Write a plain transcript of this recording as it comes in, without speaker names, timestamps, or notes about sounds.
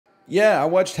Yeah, I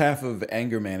watched half of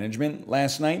Anger Management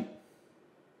last night.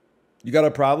 You got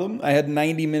a problem? I had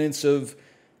 90 minutes of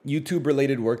YouTube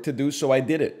related work to do, so I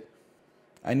did it.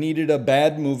 I needed a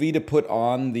bad movie to put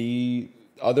on the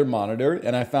other monitor,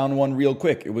 and I found one real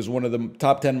quick. It was one of the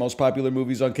top 10 most popular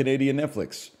movies on Canadian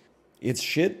Netflix. It's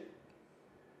shit.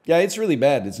 Yeah, it's really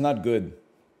bad. It's not good.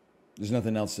 There's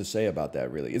nothing else to say about that,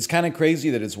 really. It's kind of crazy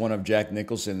that it's one of Jack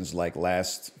Nicholson's like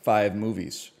last 5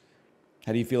 movies.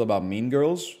 How do you feel about Mean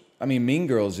Girls? I mean, Mean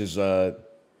Girls is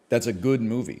that's a good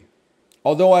movie.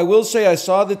 Although I will say I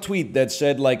saw the tweet that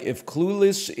said like if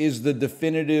Clueless is the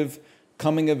definitive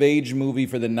coming of age movie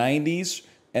for the 90s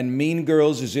and Mean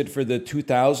Girls is it for the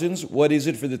 2000s, what is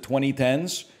it for the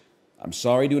 2010s? I'm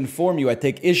sorry to inform you, I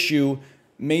take issue.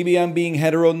 Maybe I'm being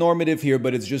heteronormative here,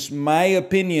 but it's just my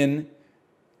opinion.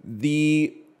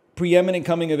 The preeminent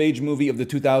coming of age movie of the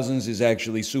 2000s is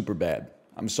actually Superbad.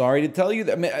 I'm sorry to tell you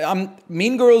that.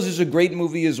 Mean Girls is a great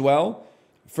movie as well.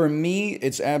 For me,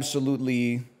 it's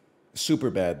absolutely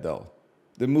Superbad, though.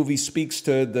 The movie speaks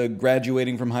to the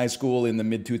graduating from high school in the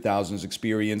mid-2000s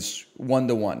experience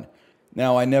 1-to-1.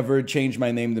 Now, I never changed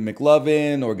my name to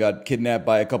McLovin or got kidnapped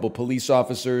by a couple police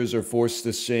officers or forced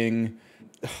to sing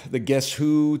the Guess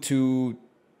Who to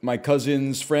my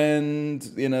cousin's friend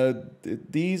in a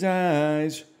these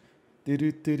eyes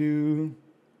do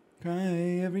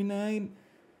cry every night.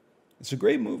 It's a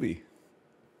great movie.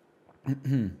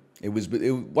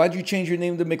 Why'd you change your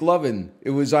name to McLovin? It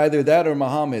was either that or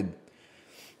Muhammad.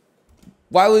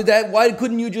 Why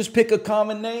couldn't you just pick a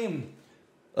common name?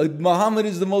 Muhammad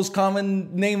is the most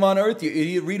common name on earth. You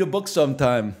idiot, read a book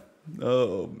sometime.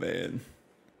 Oh man.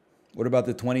 What about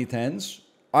the 2010s?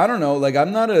 I don't know, like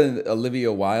I'm not an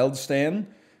Olivia Wilde stan.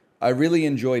 I really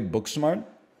enjoyed Booksmart.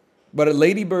 But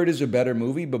Lady Bird is a better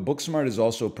movie, but Booksmart is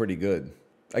also pretty good.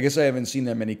 I guess I haven't seen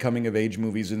that many coming-of-age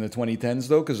movies in the 2010s,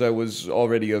 though, because I was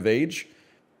already of age.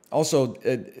 Also,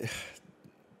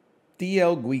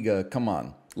 D.L. Guiga, come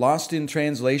on. Lost in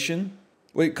Translation?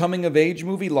 Wait, coming-of-age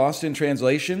movie, Lost in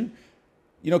Translation?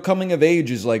 You know,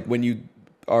 coming-of-age is like when you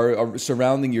are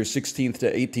surrounding your 16th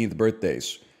to 18th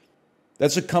birthdays.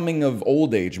 That's a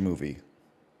coming-of-old-age movie.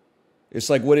 It's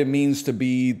like what it means to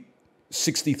be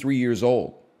 63 years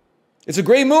old. It's a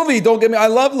great movie, don't get me... I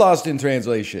love Lost in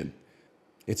Translation.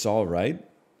 It's all right.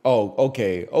 Oh,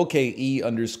 okay. Okay,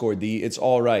 E_D. It's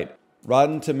all right.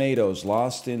 Rotten Tomatoes,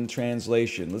 Lost in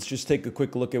Translation. Let's just take a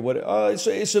quick look at what...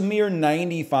 it's a mere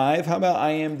 95. How about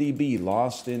IMDb?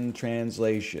 Lost in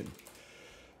Translation.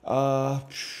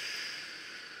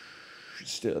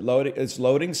 Still loading. It's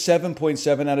loading.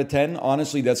 7.7 out of 10.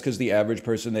 Honestly, that's because the average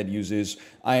person that uses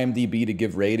IMDb to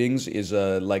give ratings is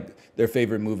like their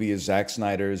favorite movie is Zack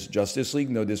Snyder's Justice League.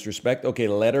 No disrespect. Okay,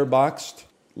 Letterboxd.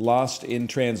 Lost in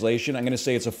Translation. I'm going to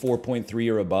say it's a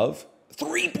 4.3 or above.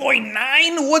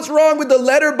 3.9? What's wrong with the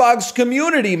Letterboxd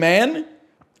community, man?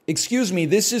 Excuse me,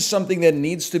 this is something that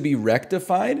needs to be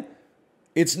rectified.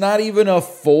 It's not even a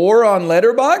 4 on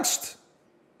Letterboxd?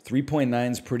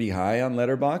 3.9 is pretty high on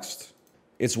Letterboxd.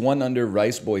 It's one under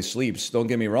Rice Boy Sleeps. Don't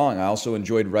get me wrong, I also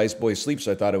enjoyed Rice Boy Sleeps.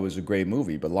 I thought it was a great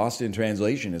movie, but Lost in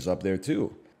Translation is up there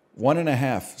too.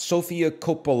 1.5. Sofia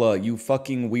Coppola, you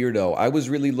fucking weirdo. I was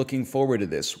really looking forward to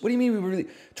this. What do you mean we really...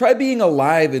 Try being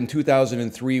alive in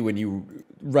 2003 when you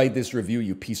write this review,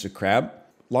 you piece of crap.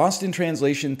 Lost in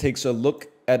Translation takes a look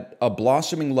at a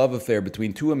blossoming love affair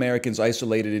between two Americans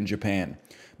isolated in Japan.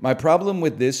 My problem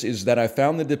with this is that I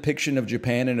found the depiction of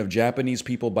Japan and of Japanese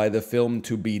people by the film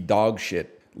to be dog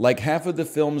shit. Like half of the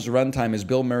film's runtime is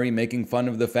Bill Murray making fun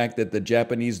of the fact that the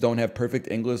Japanese don't have perfect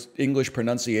English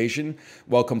pronunciation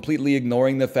while completely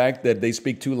ignoring the fact that they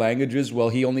speak 2 languages while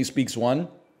he only speaks 1.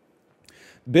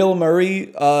 Bill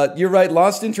Murray, you're right,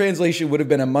 Lost in Translation would have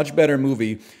been a much better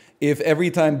movie if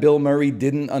every time Bill Murray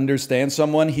didn't understand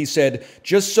someone, he said,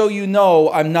 just so you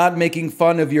know, I'm not making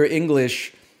fun of your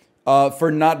English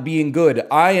for not being good.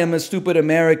 I am a stupid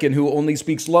American who only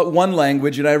speaks 1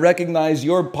 language, and I recognize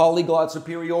your polyglot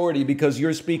superiority because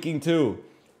you're speaking 2.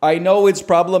 I know it's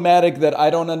problematic that I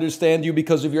don't understand you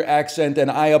because of your accent,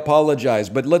 and I apologize,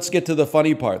 but let's get to the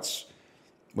funny parts.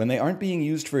 When they aren't being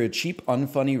used for a cheap,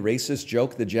 unfunny, racist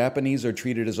joke, the Japanese are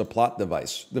treated as a plot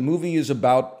device. The movie is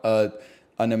about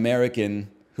an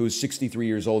American who's 63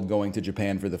 years old going to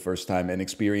Japan for the first time and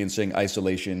experiencing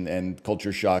isolation and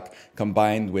culture shock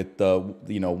combined with the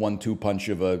 1-2 punch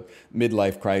of a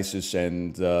midlife crisis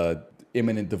and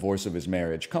imminent divorce of his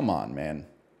marriage. Come on, man.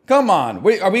 Come on.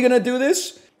 Wait, are we going to do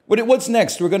this? What's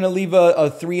next? We're going to leave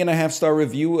a 3.5-star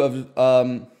review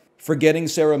of Forgetting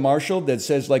Sarah Marshall that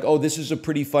says like, oh, this is a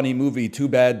pretty funny movie. Too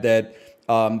bad that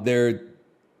they're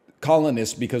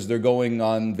colonists because they're going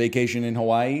on vacation in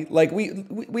Hawaii. Like,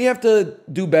 we have to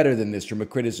do better than this from a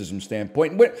criticism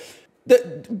standpoint.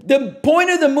 The point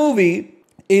of the movie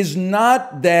is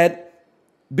not that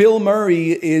Bill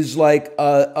Murray is like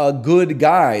a good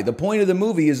guy. The point of the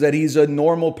movie is that he's a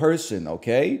normal person,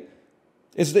 okay?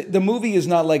 The movie is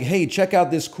not like, hey, check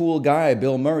out this cool guy,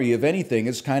 Bill Murray. If anything,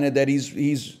 it's kind of that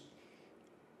he's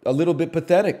a little bit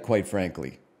pathetic, quite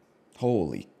frankly.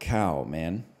 Holy cow,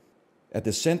 man. At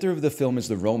the center of the film is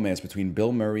the romance between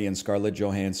Bill Murray and Scarlett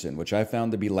Johansson, which I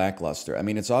found to be lackluster. I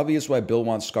mean, it's obvious why Bill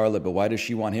wants Scarlett, but why does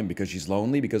she want him? Because she's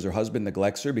lonely? Because her husband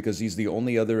neglects her? Because he's the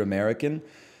only other American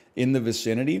in the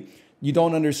vicinity? You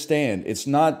don't understand. The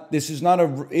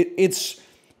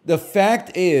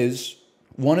fact is,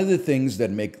 one of the things that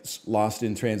makes Lost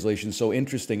in Translation so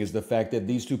interesting is the fact that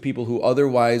these two people who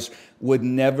otherwise would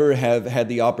never have had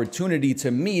the opportunity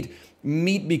to meet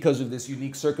because of this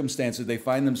unique circumstance that they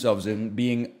find themselves in,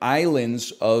 being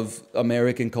islands of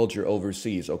American culture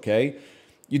overseas, okay?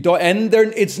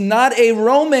 It's not a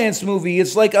romance movie.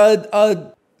 It's like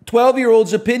a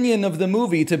 12-year-old's opinion of the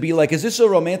movie to be like, is this a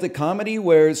romantic comedy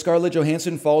where Scarlett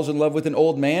Johansson falls in love with an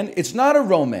old man? It's not a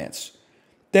romance.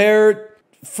 They're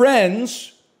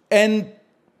friends, and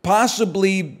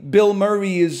possibly Bill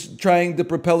Murray is trying to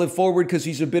propel it forward because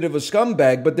he's a bit of a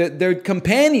scumbag, but they're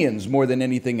companions more than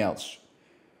anything else.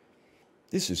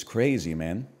 This is crazy,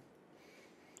 man.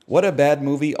 What a bad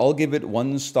movie. I'll give it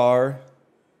 1 star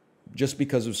just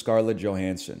because of Scarlett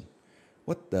Johansson.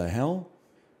 What the hell?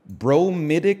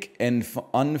 Bromidic and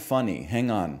unfunny. Hang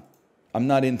on. I'm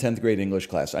not in 10th grade English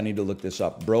class. I need to look this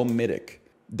up. Bromidic.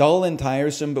 Dull and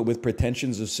tiresome, but with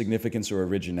pretensions of significance or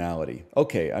originality.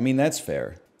 Okay, I mean, that's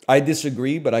fair. I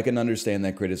disagree, but I can understand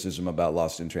that criticism about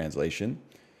Lost in Translation.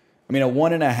 I mean, a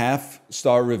 1.5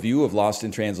 star review of Lost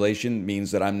in Translation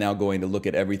means that I'm now going to look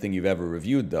at everything you've ever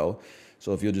reviewed, though.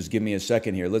 So if you'll just give me a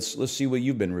second here, let's see what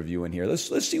you've been reviewing here.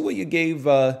 Let's see what you gave.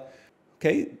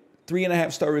 Okay,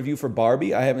 3.5 star review for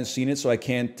Barbie. I haven't seen it, so I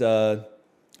can't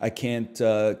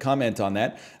comment on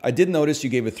that. I did notice you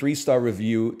gave a 3-star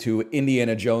review to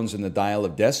Indiana Jones and the Dial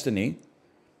of Destiny,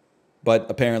 but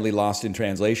apparently Lost in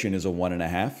Translation is a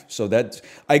 1.5. So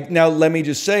now let me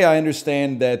just say, I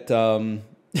understand that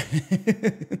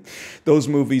those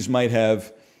movies might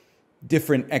have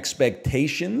different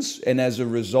expectations, and as a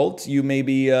result, you may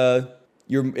be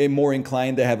you're more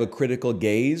inclined to have a critical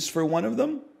gaze for one of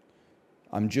them.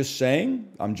 I'm just saying.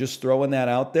 I'm just throwing that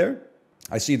out there.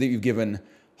 I see that you've given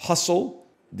Hustle,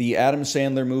 the Adam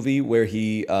Sandler movie where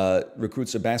he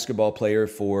recruits a basketball player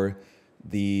for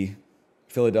the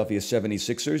Philadelphia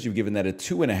 76ers. You've given that a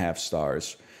 2.5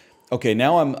 stars. Okay,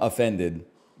 now I'm offended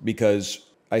because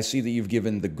I see that you've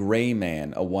given The Gray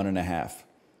Man a 1.5.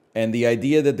 And the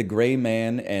idea that The Gray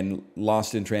Man and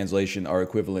Lost in Translation are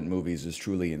equivalent movies is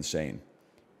truly insane.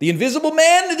 The Invisible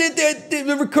Man,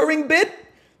 the recurring bit?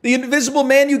 The Invisible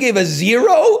Man, you gave a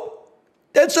 0?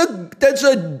 That's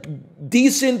a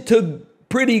decent to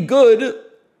pretty good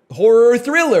horror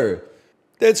thriller.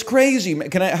 That's crazy.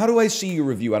 How do I see your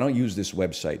review? I don't use this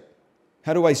website.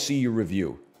 How do I see your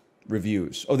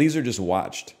reviews? Oh, these are just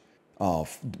watched. Oh,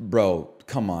 bro,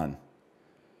 come on.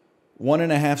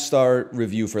 1.5 star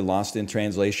review for Lost in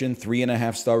Translation.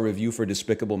 3.5 star review for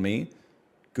Despicable Me.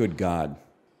 Good God.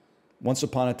 Once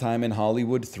Upon a Time in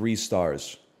Hollywood, 3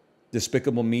 stars.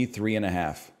 Despicable Me,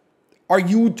 3.5.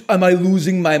 Am I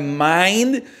losing my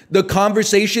mind? The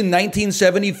Conversation,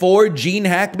 1974, Gene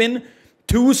Hackman,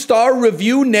 2-star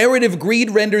review. Narrative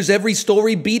greed renders every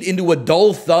story beat into a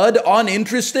dull thud.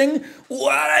 Uninteresting.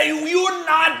 Why? You're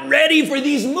not ready for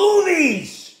these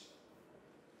movies.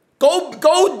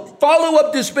 Go follow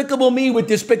up Despicable Me with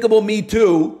Despicable Me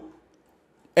 2.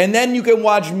 And then you can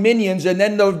watch Minions and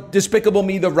then the Despicable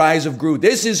Me, The Rise of Gru.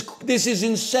 This is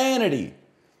insanity.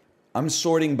 I'm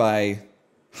sorting by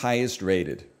highest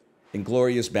rated.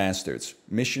 Inglourious Bastards,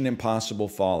 Mission Impossible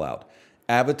Fallout,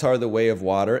 Avatar The Way of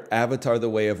Water, Avatar The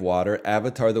Way of Water,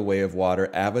 Avatar The Way of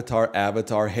Water,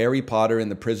 Avatar, Harry Potter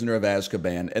and the Prisoner of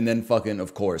Azkaban, and then fucking,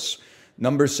 of course,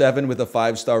 number 7 with a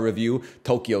 5-star review,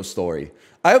 Tokyo Story.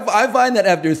 I find that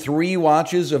after 3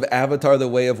 watches of Avatar The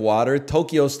Way of Water,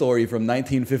 Tokyo Story from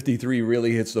 1953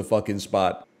 really hits the fucking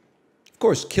spot. Of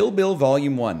course, Kill Bill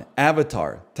Volume 1,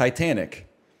 Avatar, Titanic,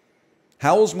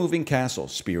 Howl's Moving Castle,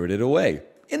 Spirited Away,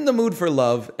 In the Mood for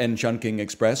Love, and Chungking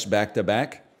Express back to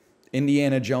back.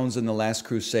 Indiana Jones and the Last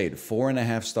Crusade,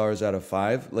 4.5 stars out of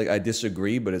 5. Like, I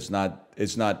disagree, but it's not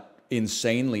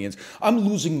insanely. I'm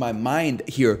losing my mind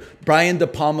here. Brian De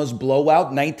Palma's Blowout,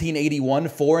 1981,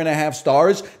 4.5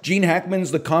 stars. Gene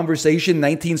Hackman's The Conversation,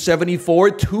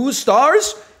 1974, 2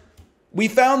 stars. We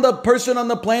found a person on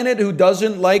the planet who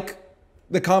doesn't like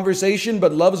the conversation,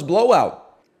 but loves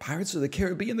Blowout. Pirates of the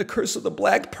Caribbean, The Curse of the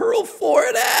Black Pearl,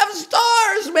 4.5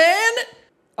 stars, man.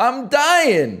 I'm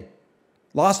dying.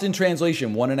 Lost in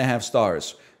Translation, 1.5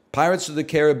 stars. Pirates of the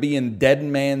Caribbean, Dead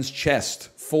Man's Chest,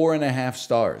 4.5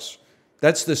 stars.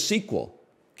 That's the sequel.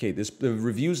 Okay, the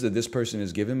reviews that this person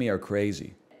has given me are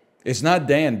crazy. It's not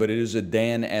Dan, but it is a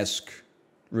Dan-esque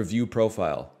review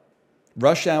profile.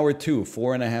 Rush Hour 2,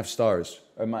 4.5 stars.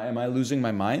 Am I losing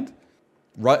my mind?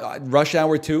 Rush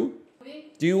Hour 2?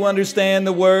 Do you understand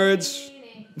the words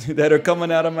that are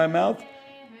coming out of my mouth?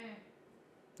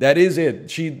 That is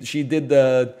it. She did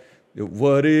the,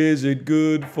 what is it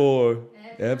good for?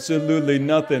 Absolutely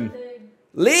nothing.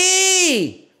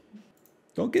 Lee!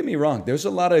 Don't get me wrong. There's a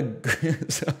lot of,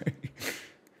 sorry.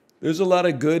 There's a lot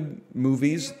of good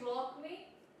movies. Did you block me?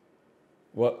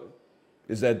 What?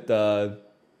 Is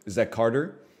that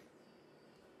Carter?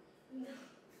 No.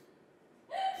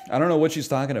 I don't know what she's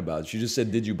talking about. She just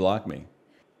said, did you block me?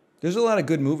 There's a lot of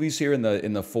good movies here in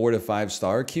the 4 to 5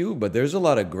 star queue, but there's a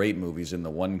lot of great movies in the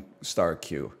 1 star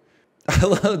queue.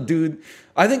 Dude,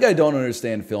 I think I don't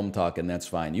understand film talk, and that's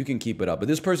fine. You can keep it up. But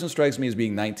this person strikes me as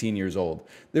being 19 years old.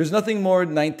 There's nothing more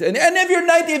 19, and if you're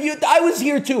 19, I was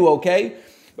here too, okay?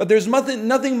 But there's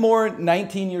nothing more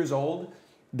 19 years old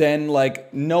than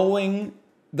like knowing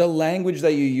the language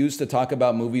that you use to talk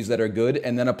about movies that are good,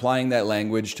 and then applying that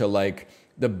language to like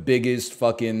the biggest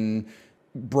fucking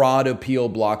broad appeal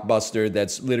blockbuster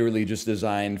that's literally just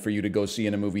designed for you to go see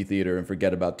in a movie theater and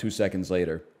forget about 2 seconds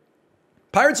later.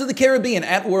 Pirates of the Caribbean,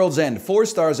 At World's End, 4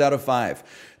 stars out of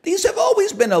 5. These have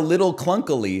always been a little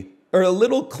clunky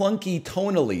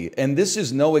tonally, and this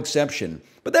is no exception.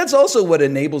 But that's also what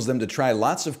enables them to try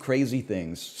lots of crazy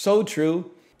things. So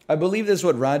true. I believe that's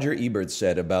what Roger Ebert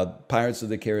said about Pirates of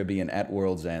the Caribbean, At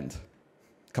World's End.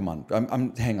 Come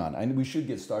on, hang on. We should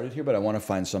get started here, but I want to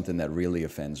find something that really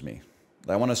offends me.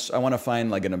 I want to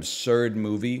find like an absurd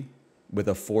movie with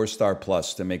a 4-star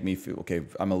plus to make me feel, okay,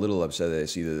 I'm a little upset that I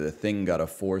see that The Thing got a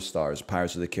 4 stars,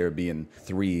 Pirates of the Caribbean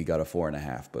 3 got a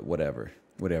 4.5, but whatever.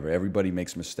 Everybody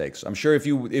makes mistakes. I'm sure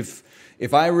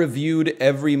if I reviewed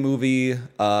every movie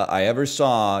I ever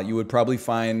saw, you would probably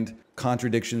find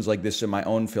contradictions like this in my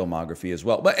own filmography as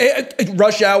well. But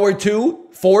Rush Hour 2,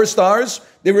 4 stars.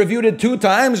 They reviewed it 2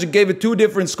 times and gave it 2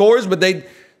 different scores, but they...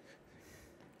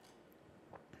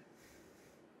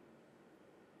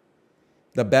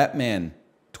 The Batman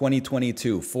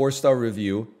 2022, 4-star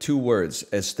review, 2 words,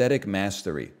 aesthetic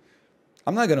mastery.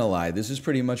 I'm not gonna lie, this is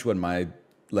pretty much what my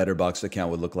Letterboxd account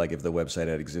would look like if the website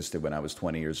had existed when I was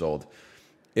 20 years old.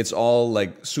 It's all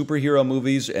like superhero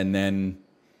movies and then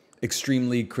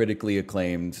extremely critically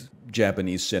acclaimed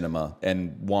Japanese cinema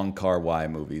and Wong Kar-wai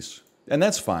movies. And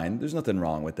that's fine, there's nothing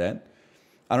wrong with that.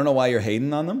 I don't know why you're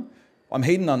hating on them. I'm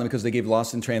hating on them because they gave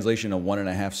Lost in Translation a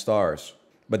 1.5 stars.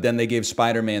 But then they gave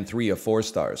Spider-Man 3 a 4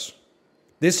 stars.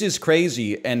 This is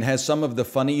crazy and has some of the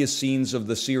funniest scenes of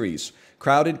the series.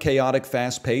 Crowded, chaotic,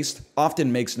 fast-paced,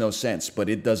 often makes no sense, but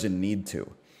it doesn't need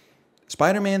to.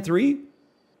 Spider-Man 3?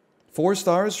 4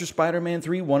 stars for Spider-Man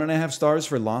 3, 1.5 stars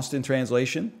for Lost in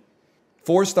Translation.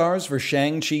 4 stars for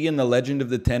Shang-Chi and the Legend of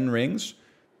the Ten Rings.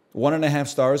 1.5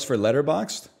 stars for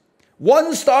Letterboxd.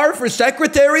 1 star for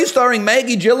Secretary starring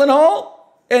Maggie Gyllenhaal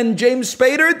and James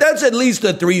Spader. That's at least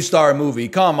a 3-star movie.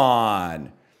 Come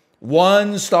on.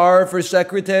 1 star for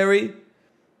Secretary.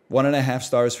 1.5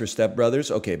 stars for Step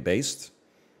Brothers. Okay, based.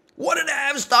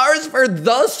 1.5 stars for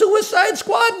The Suicide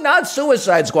Squad. Not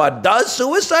Suicide Squad. The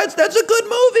Suicide. That's a good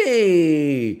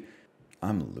movie.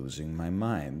 I'm losing my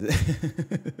mind.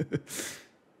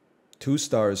 2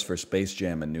 stars for Space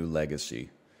Jam: A New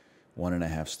Legacy.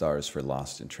 1.5 stars for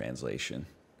Lost in Translation.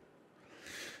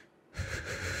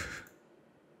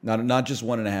 Not just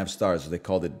 1.5 stars. They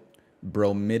called it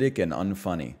bromidic and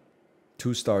unfunny.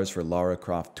 2 stars for Lara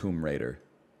Croft Tomb Raider.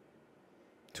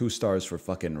 2 stars for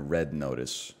fucking Red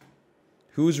Notice.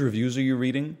 Whose reviews are you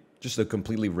reading? Just a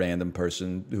completely random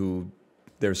person who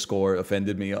their score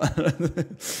offended me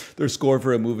on. Their score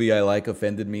for a movie I like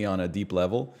offended me on a deep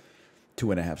level.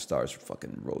 2.5 stars for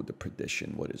fucking Road to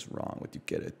Perdition. What is wrong with you?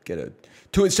 Get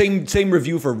a same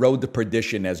review for Road to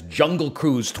Perdition as Jungle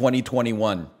Cruise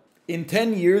 2021. In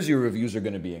 10 years, your reviews are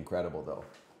going to be incredible, though.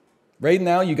 Right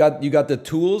now, you got the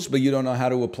tools, but you don't know how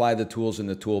to apply the tools in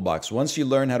the toolbox. Once you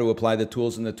learn how to apply the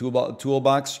tools in the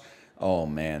toolbox, oh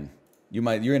man, you're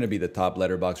going to be the top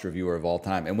Letterboxd reviewer of all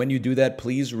time. And when you do that,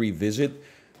 please revisit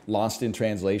Lost in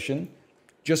Translation.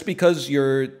 Just because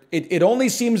it only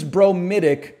seems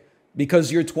bromidic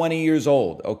because you're 20 years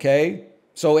old, okay?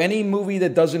 So any movie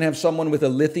that doesn't have someone with a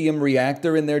lithium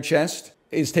reactor in their chest,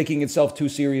 is taking itself too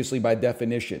seriously by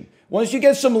definition. Once you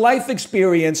get some life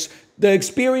experience, the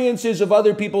experiences of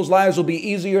other people's lives will be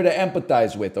easier to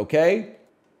empathize with, okay?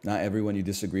 Not everyone you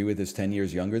disagree with is 10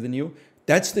 years younger than you.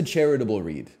 That's the charitable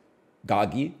read,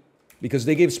 Gagi, because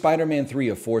they gave Spider-Man 3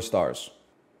 a 4 stars.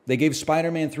 They gave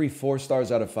Spider-Man 3 4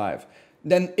 stars out of 5.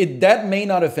 Then that may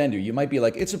not offend you. You might be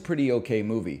like, it's a pretty okay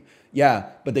movie. Yeah,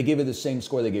 but they gave it the same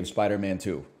score they gave Spider-Man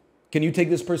 2. Can you take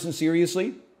this person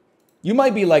seriously? You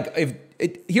might be like,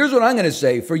 here's what I'm going to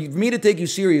say. For me to take you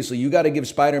seriously, you got to give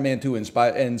Spider-Man 2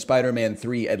 and Spider-Man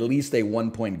 3 at least a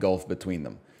 1-point gulf between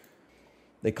them.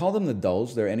 They call them the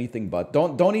dulls. They're anything but.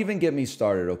 Don't even get me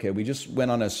started, okay? We just went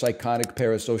on a psychotic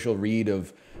parasocial read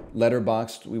of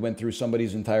Letterboxd. We went through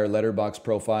somebody's entire Letterboxd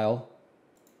profile.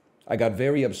 I got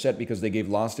very upset because they gave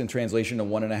Lost in Translation a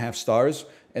 1.5 stars,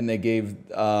 and they gave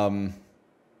the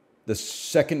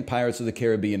second Pirates of the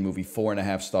Caribbean movie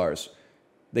 4.5 stars.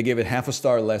 They gave it half a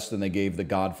star less than they gave The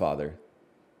Godfather.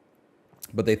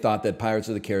 But they thought that Pirates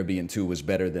of the Caribbean 2 was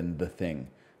better than The Thing.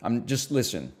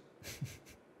 Listen.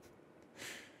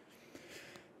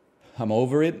 I'm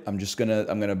over it. I'm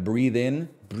gonna breathe in,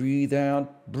 breathe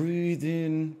out, breathe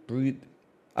in, breathe.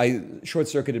 I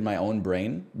short-circuited my own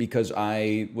brain because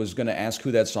I was gonna ask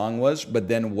who that song was, but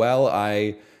then while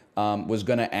I was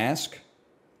gonna ask,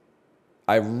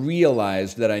 I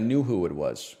realized that I knew who it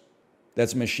was.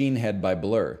 That's Machine Head by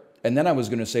Blur. And then I was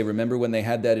going to say, remember when they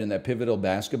had that in that pivotal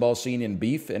basketball scene in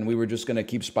Beef, and we were just going to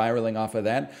keep spiraling off of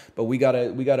that, but we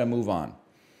gotta move on.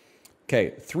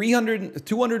 Okay,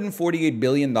 $248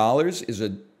 billion is a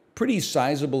pretty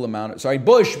sizable amount. Sorry,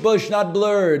 Bush, not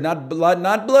Blur, not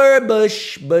Blur,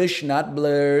 Bush, not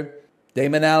Blur.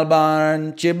 Damon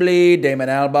Albarn, Chiblee, Damon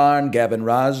Albarn, Gavin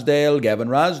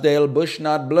Rosdale, Bush,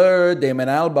 not Blur, Damon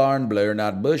Albarn, Blur,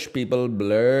 not Bush, people,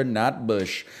 Blur, not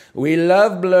Bush. We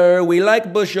love Blur, we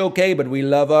like Bush okay, but we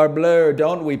love our Blur,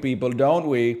 don't we, people, don't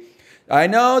we? I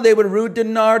know they would root to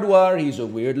Nardwuar, he's a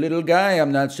weird little guy,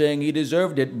 I'm not saying he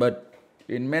deserved it, but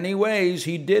in many ways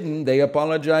he didn't. They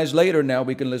apologize later, now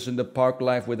we can listen to Park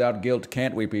Life Without Guilt,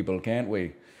 can't we, people, can't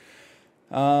we?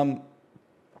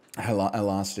 I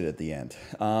lost it at the end.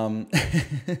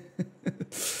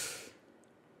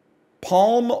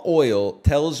 Palm oil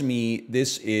tells me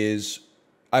this is,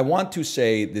 I want to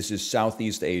say this is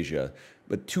Southeast Asia,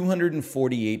 but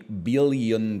 $248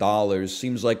 billion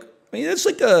seems like, I mean, that's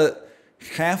like a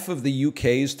half of the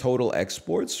UK's total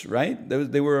exports, right?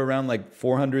 They were around like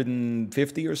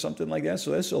 450 or something like that,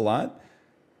 so that's a lot.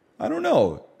 I don't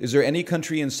know. Is there any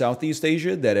country in Southeast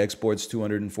Asia that exports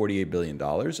 $248 billion?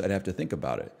 I'd have to think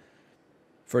about it.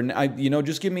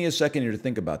 Just give me a second here to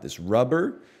think about this.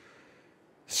 Rubber,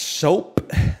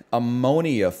 soap,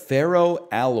 ammonia,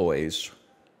 ferroalloys,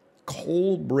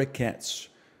 coal briquettes,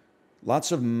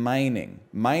 lots of mining.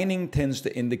 Mining tends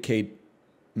to indicate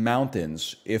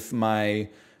mountains, if my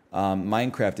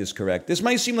Minecraft is correct. This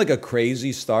might seem like a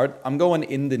crazy start. I'm going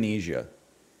Indonesia.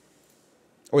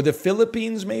 Or the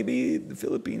Philippines, maybe? The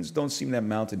Philippines don't seem that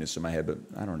mountainous in my head, but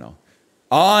I don't know.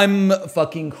 I'm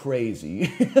fucking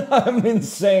crazy. I'm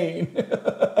insane.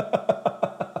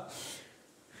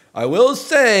 I will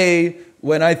say,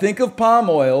 when I think of palm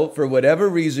oil, for whatever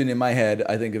reason in my head,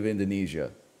 I think of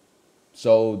Indonesia.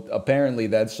 So apparently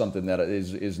that's something that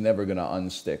is never going to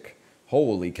unstick.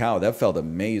 Holy cow, that felt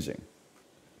amazing.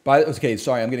 Okay,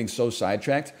 sorry, I'm getting so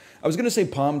sidetracked. I was going to say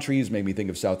palm trees made me think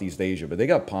of Southeast Asia, but they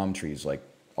got palm trees like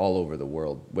all over the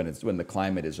world when the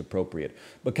climate is appropriate.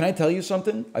 But can I tell you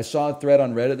something? I saw a thread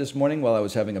on Reddit this morning while I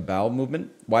was having a bowel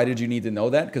movement. Why did you need to know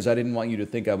that? Because I didn't want you to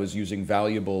think I was using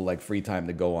valuable like free time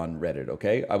to go on Reddit,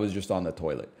 okay? I was just on the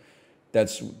toilet.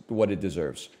 That's what it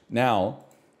deserves. Now,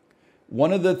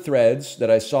 one of the threads that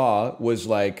I saw was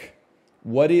like,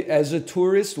 as a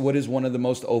tourist, what is one of the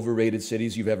most overrated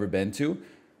cities you've ever been to?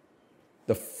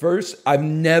 I've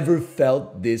never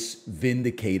felt this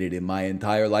vindicated in my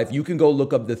entire life. You can go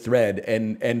look up the thread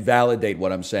and validate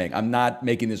what I'm saying. I'm not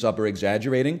making this up or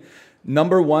exaggerating.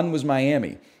 Number one was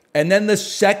Miami. And then the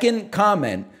second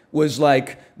comment was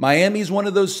like, Miami's one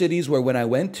of those cities where when I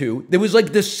went to, there was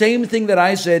like the same thing that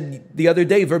I said the other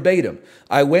day verbatim.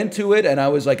 I went to it and I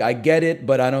was like, I get it,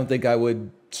 but I don't think I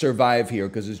would survive here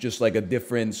because it's just like a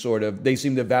different sort of, they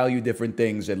seem to value different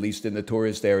things, at least in the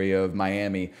tourist area of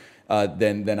Miami,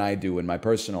 than I do in my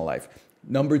personal life.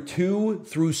 Number 2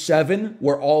 through 7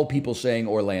 were all people saying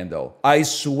Orlando. I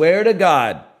swear to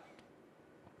God,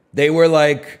 they were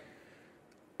like,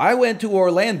 I went to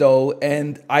Orlando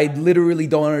and I literally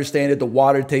don't understand it. The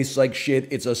water tastes like shit.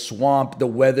 It's a swamp. The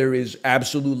weather is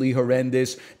absolutely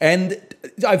horrendous. And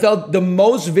I felt the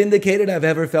most vindicated I've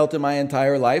ever felt in my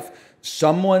entire life.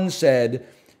 Someone said,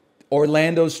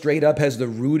 Orlando straight up has the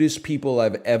rudest people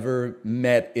I've ever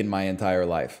met in my entire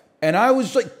life. And I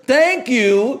was like, thank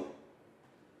you.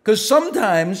 Because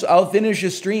sometimes I'll finish a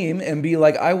stream and be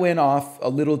like, I went off a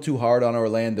little too hard on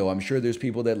Orlando. I'm sure there's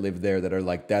people that live there that are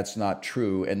like, that's not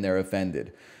true, and they're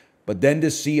offended. But then to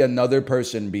see another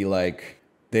person be like,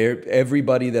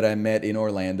 everybody that I met in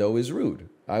Orlando is rude.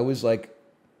 I was like,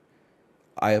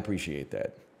 I appreciate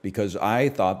that. Because I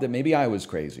thought that maybe I was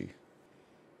crazy.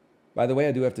 By the way,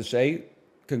 I do have to say,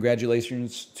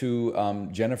 congratulations to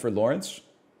Jennifer Lawrence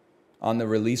on the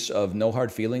release of No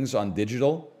Hard Feelings on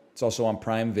digital. It's also on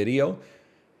Prime Video.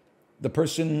 The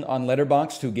person on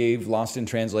Letterboxd who gave Lost in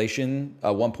Translation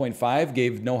a 1.5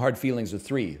 gave No Hard Feelings a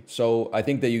 3. So I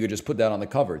think that you could just put that on the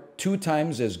cover. 2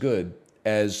 times as good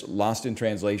as Lost in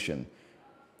Translation,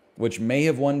 which may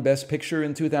have won Best Picture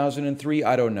in 2003.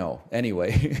 I don't know.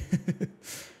 Anyway.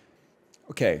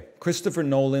 Okay, Christopher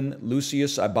Nolan,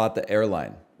 Lucius, I Bought the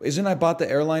Airline. Isn't I Bought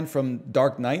the Airline from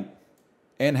Dark Knight?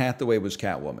 Anne Hathaway was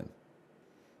Catwoman.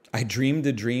 I Dreamed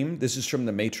a Dream. This is from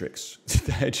The Matrix.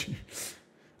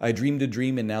 I dreamed a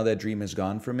dream and now that dream has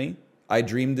gone from me. I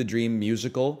Dreamed a Dream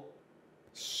musical.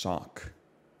 Sock.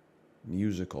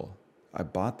 Musical. I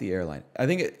Bought the Airline. I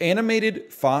think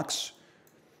animated Fox,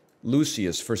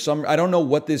 Lucius. For some, I don't know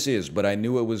what this is, but I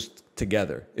knew it was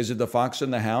together. Is it The Fox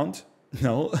and the Hound?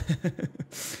 No.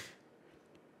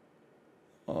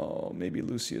 Oh, maybe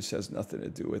Lucius has nothing to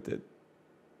do with it.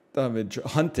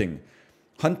 Hunting.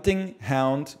 Hunting,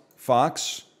 Hound,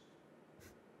 Fox.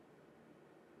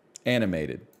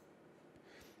 Animated.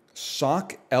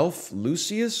 Sock, Elf,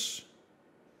 Lucius.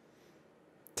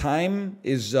 Time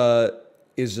is a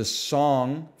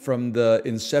song from the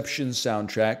Inception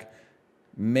soundtrack.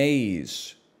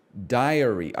 Maze.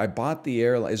 Diary. I Bought the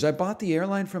Airline. Is I Bought the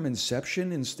Airline from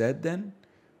Inception instead then?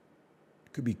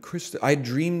 Could be I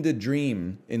Dreamed a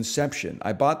Dream. Inception.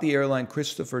 I Bought the Airline.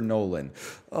 Christopher Nolan.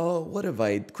 Oh, what have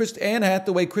I... Anne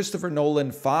Hathaway, Christopher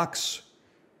Nolan, Fox.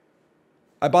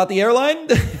 I Bought the Airline?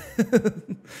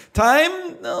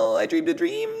 Time? No, I Dreamed a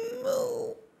Dream.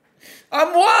 No.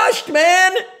 I'm washed,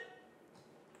 man!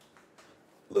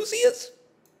 Lucius?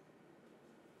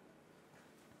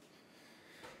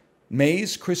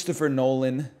 Maze, Christopher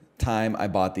Nolan, Time, I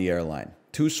Bought the Airline.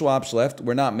 2 swaps left.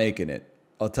 We're not making it.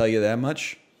 I'll tell you that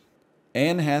much.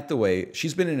 Anne Hathaway,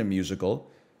 she's been in a musical.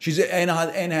 Anne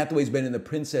Hathaway's been in The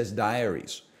Princess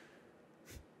Diaries.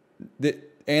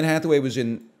 Anne Hathaway was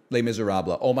in Les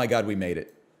Miserables. Oh my God, we made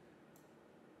it.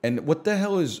 And what the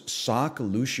hell is Sock,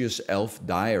 Lucius, Elf,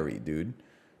 Diary, dude?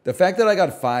 The fact that I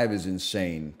got 5 is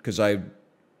insane, because I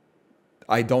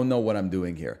don't know what I'm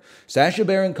doing here. Sacha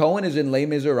Baron Cohen is in Les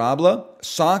Miserables.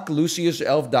 Sock, Lucius,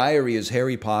 Elf, Diary is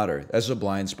Harry Potter. That's a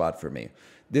blind spot for me.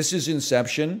 This is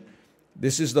Inception.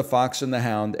 This is The Fox and the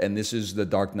Hound. And this is The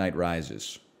Dark Knight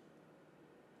Rises.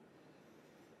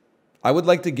 I would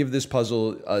like to give this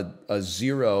puzzle a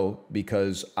 0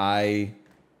 because I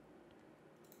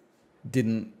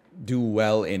didn't do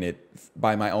well in it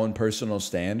by my own personal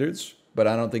standards. But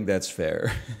I don't think that's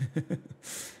fair.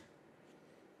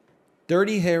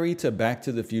 Dirty Harry to Back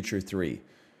to the Future 3.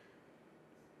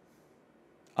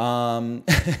 I'm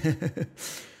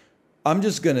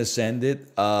just going to send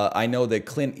it. I know that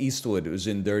Clint Eastwood was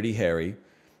in Dirty Harry.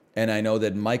 And I know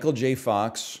that Michael J.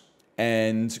 Fox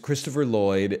and Christopher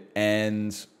Lloyd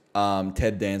and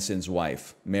Ted Danson's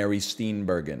wife, Mary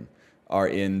Steenburgen, are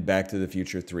in Back to the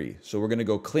Future 3. So we're going to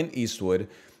go Clint Eastwood.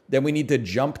 Then we need to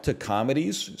jump to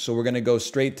comedies. So we're going to go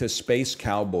straight to Space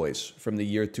Cowboys from the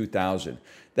year 2000.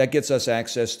 That gets us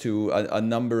access to a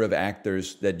number of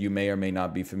actors that you may or may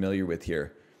not be familiar with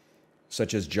here,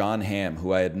 such as John Hamm,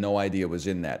 who I had no idea was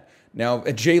in that. Now,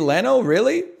 Jay Leno,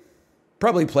 really?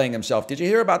 Probably playing himself. Did you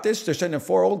hear about this? They're sending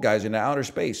 4 old guys into outer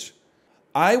space.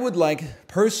 I would like,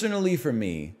 personally for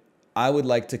me, I would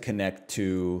like to connect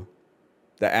to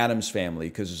The Addams Family,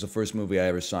 because it's the first movie I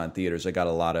ever saw in theaters. I got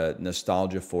a lot of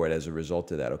nostalgia for it as a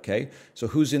result of that, okay? So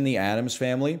who's in The Addams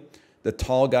Family? The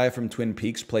tall guy from Twin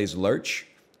Peaks plays Lurch.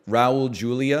 Raul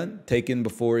Julia, taken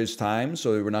before his time,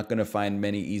 so we're not going to find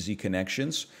many easy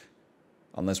connections,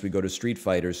 unless we go to Street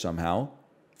Fighter somehow,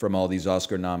 from all these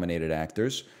Oscar-nominated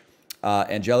actors.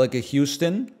 Angelica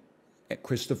Houston,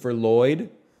 Christopher Lloyd,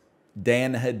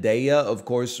 Dan Hedaya, of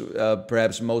course,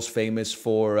 perhaps most famous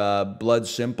for Blood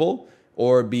Simple,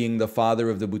 or being the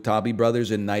father of the Butabi brothers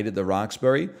in Night at the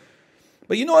Roxbury.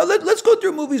 But you know what, let's go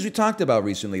through movies we talked about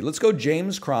recently. Let's go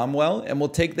James Cromwell, and we'll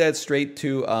take that straight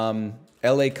to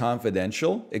LA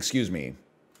Confidential. Excuse me.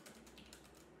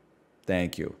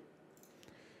 Thank you.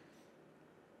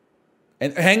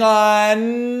 And hang on.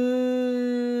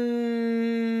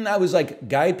 I was like,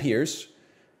 Guy Pearce,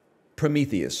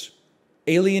 Prometheus.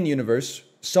 Alien Universe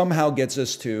somehow gets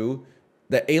us to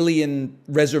the Alien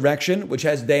Resurrection, which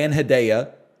has Dan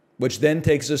Hedaya, which then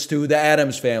takes us to the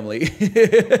Addams Family.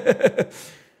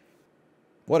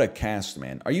 What a cast,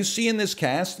 man. Are you seeing this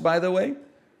cast, by the way?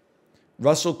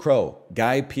 Russell Crowe,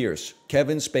 Guy Pearce,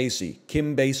 Kevin Spacey,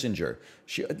 Kim Basinger.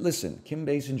 Listen, Kim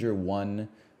Basinger won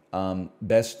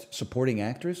Best Supporting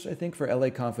Actress, I think, for LA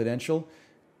Confidential.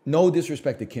 No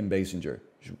disrespect to Kim Basinger.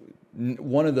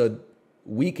 One of the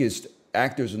weakest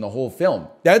actors in the whole film.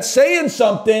 That's saying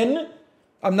something.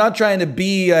 I'm not trying to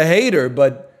be a hater,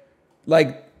 but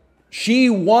like she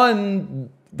won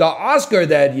the Oscar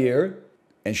that year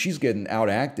and she's getting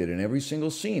outacted in every single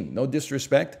scene. No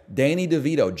disrespect. Danny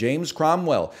DeVito, James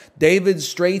Cromwell, David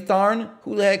Strathairn.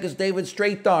 Who the heck is David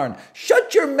Strathairn?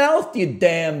 Shut your mouth, you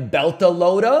damn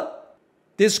Beltalowda.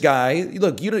 This guy,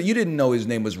 look, you didn't know his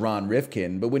name was Ron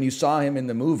Rifkin, but when you saw him in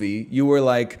the movie, you were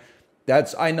like,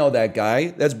 I know that guy.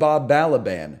 That's Bob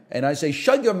Balaban. And I say,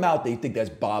 shut your mouth. They think that's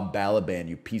Bob Balaban,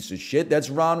 you piece of shit. That's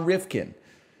Ron Rifkin.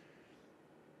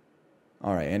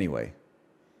 All right, anyway.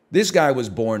 This guy was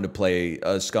born to play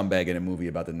a scumbag in a movie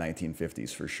about the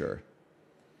 1950s for sure.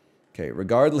 Okay,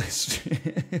 regardless.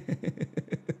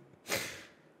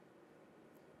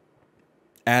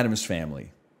 Addams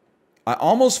Family. I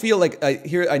almost feel like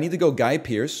I need to go Guy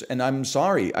Pearce, and I'm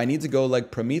sorry, I need to go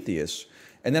like Prometheus.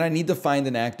 And then I need to find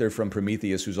an actor from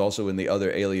Prometheus who's also in the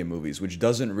other Alien movies, which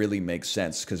doesn't really make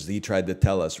sense because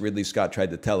Ridley Scott tried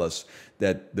to tell us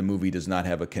that the movie does not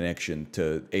have a connection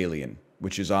to Alien,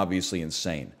 which is obviously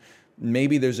insane.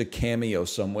 Maybe there's a cameo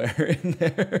somewhere in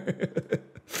there.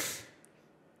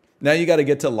 Now you got to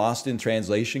get to Lost in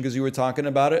Translation because you were talking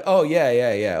about it. Oh,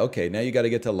 yeah. Okay, now you got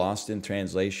to get to Lost in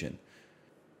Translation.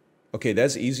 Okay,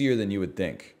 that's easier than you would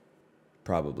think.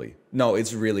 Probably. No,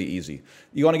 it's really easy.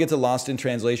 You want to get to Lost in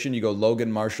Translation, you go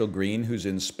Logan Marshall Green, who's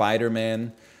in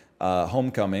Spider-Man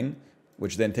Homecoming,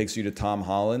 which then takes you to Tom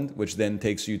Holland, which then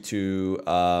takes you to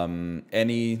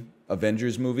any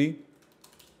Avengers movie,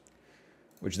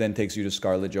 which then takes you to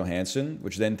Scarlett Johansson,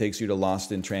 which then takes you to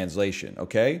Lost in Translation,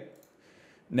 okay?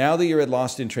 Now that you're at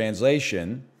Lost in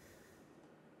Translation,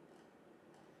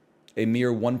 a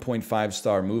mere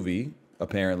 1.5-star movie,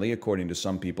 apparently, according to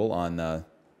some people on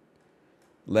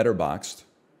Letterboxd.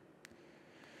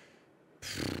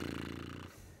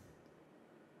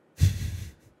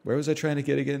 Where was I trying to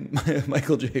get again?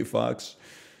 Michael J. Fox.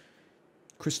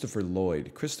 Christopher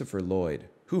Lloyd.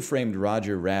 Who Framed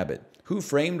Roger Rabbit? Who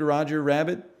Framed Roger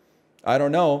Rabbit? I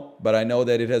don't know, but I know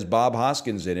that it has Bob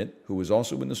Hoskins in it, who was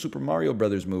also in the Super Mario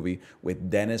Brothers movie with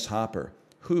Dennis Hopper,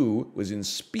 who was in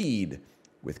Speed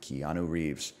with Keanu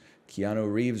Reeves.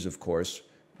 Keanu Reeves, of course,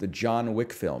 the John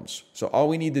Wick films. So all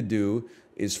we need to do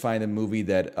is find a movie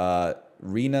that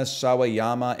Rina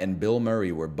Sawayama and Bill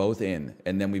Murray were both in,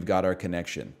 and then we've got our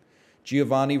connection.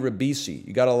 Giovanni Ribisi.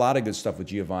 You got a lot of good stuff with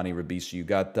Giovanni Ribisi. You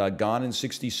got Gone in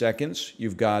 60 Seconds.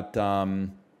 You've got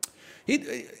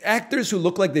actors who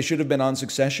look like they should have been on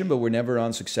Succession, but were never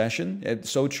on Succession. It's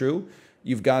so true.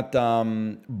 You've got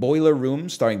Boiler Room,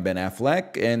 starring Ben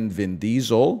Affleck and Vin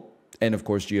Diesel. And of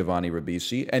course, Giovanni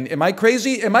Ribisi. And am I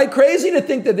crazy? Am I crazy to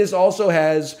think that this also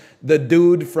has the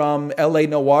dude from LA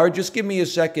Noire? Just give me a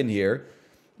second here.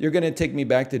 You're going to take me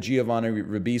back to Giovanni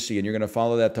Ribisi, and you're going to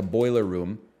follow that to Boiler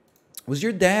Room. Was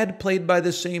your dad played by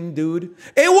the same dude?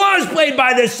 It was played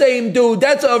by the same dude.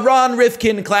 That's a Ron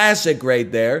Rifkin classic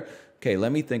right there. Okay,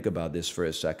 let me think about this for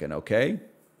a second, okay?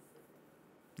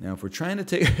 Now, if we're trying to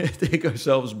take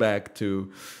ourselves back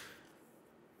to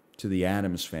the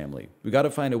Addams Family, we got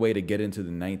to find a way to get into the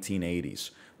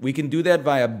 1980s. We can do that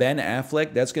via Ben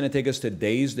Affleck. That's going to take us to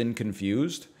Dazed and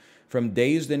Confused. From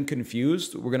Dazed and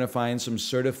Confused, we're going to find some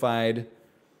certified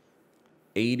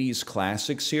 80s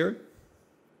classics here.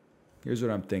 Here's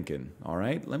what I'm thinking, all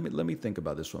right? Let me think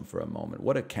about this one for a moment.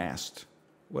 What a cast.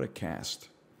 What a cast.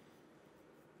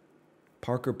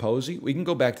 Parker Posey. We can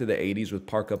go back to the 80s with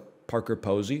Parker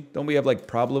Posey. Don't we have like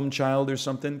Problem Child or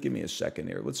something? Give me a second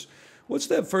here. What's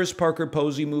that first Parker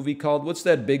Posey movie called? What's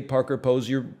that big Parker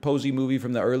Posey movie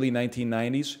from the early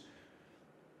 1990s?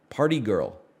 Party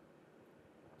Girl.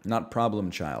 Not Problem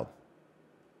Child.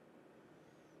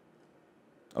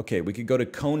 Okay, we could go to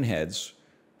Coneheads.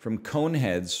 From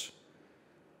Coneheads,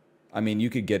 I mean, you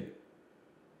could get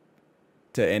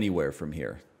to anywhere from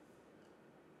here.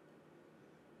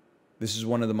 This is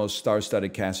one of the most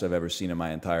star-studded casts I've ever seen in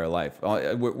my entire life.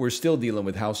 We're still dealing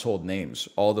with household names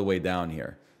all the way down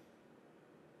here.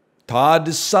 Todd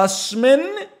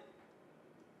Sussman,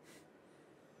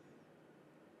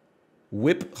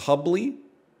 Whip Hubley.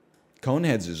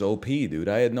 Coneheads is OP, dude.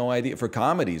 I had no idea. For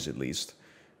comedies, at least.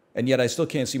 And yet I still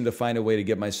can't seem to find a way to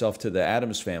get myself to the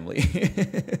Addams Family.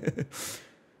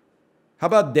 How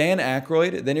about Dan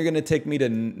Aykroyd? Then you're going to take me to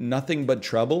Nothing But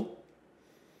Trouble.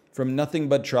 From Nothing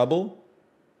But Trouble,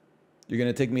 you're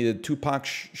going to take me to Tupac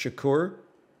Shakur.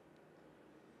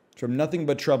 From Nothing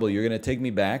But Trouble, you're going to take me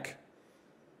back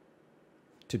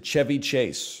to Chevy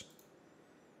Chase.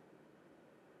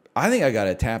 I think I got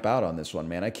to tap out on this one,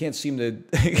 man. I can't seem to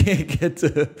get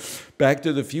to Back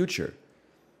to the Future.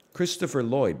 Christopher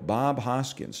Lloyd, Bob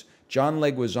Hoskins, John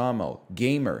Leguizamo,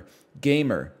 Gamer,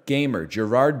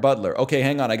 Gerard Butler. Okay,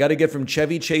 hang on. I got to get from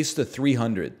Chevy Chase to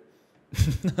 300.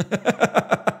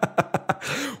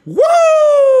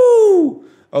 Woo!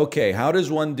 Okay, how does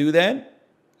one do that?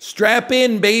 Strap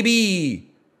in,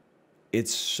 baby.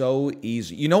 It's so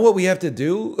easy. You know what we have to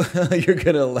do? You're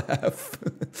going to laugh.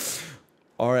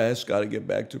 RS got to get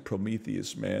back to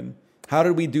Prometheus, man. How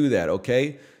did we do that,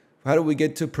 okay? How did we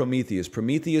get to Prometheus?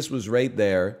 Prometheus was right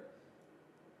there.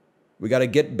 We got to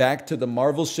get back to the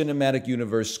Marvel Cinematic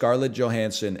Universe, Scarlett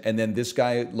Johansson, and then this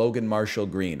guy, Logan Marshall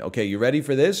Green. Okay, you ready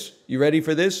for this? You ready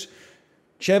for this?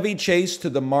 Chevy Chase to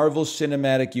the Marvel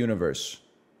Cinematic Universe.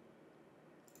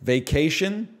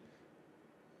 Vacation.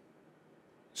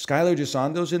 Skylar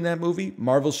Gisando's in that movie.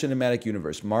 Marvel Cinematic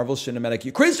Universe. Marvel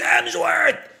Cinematic... Chris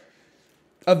Hemsworth!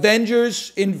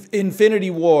 Avengers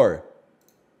Infinity War.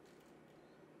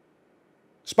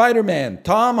 Spider-Man,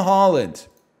 Tom Holland.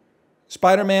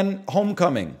 Spider-Man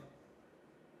Homecoming.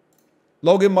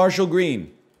 Logan Marshall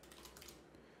Green.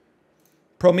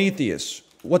 Prometheus.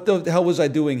 What the hell was I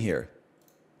doing here?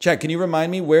 Check, can you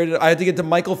remind me where did I had to get to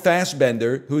Michael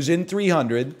Fassbender, who's in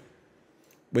 300,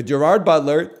 with Gerard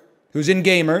Butler, who's in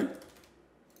Gamer,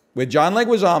 with John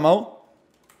Leguizamo,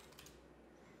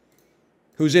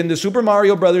 who's in the Super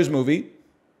Mario Brothers movie,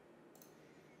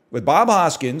 with Bob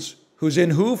Hoskins, who's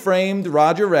in Who Framed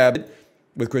Roger Rabbit,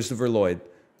 with Christopher Lloyd,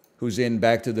 who's in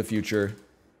Back to the Future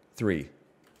 3.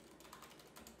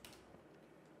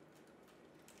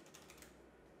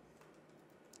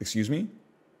 Excuse me?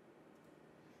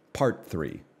 Part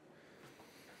 3.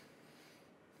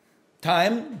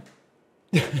 Time?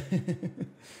 You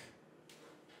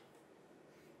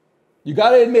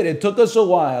got to admit, it took us a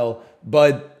while,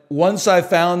 but once I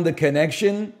found the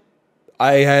connection,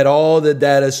 I had all the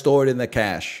data stored in the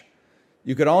cache.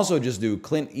 You could also just do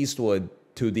Clint Eastwood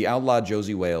to The Outlaw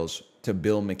Josie Wales to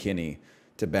Bill McKinney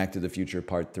to Back to the Future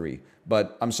Part 3.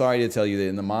 But I'm sorry to tell you that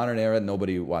in the modern era,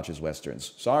 nobody watches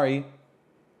Westerns. Sorry.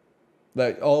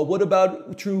 Like, oh, what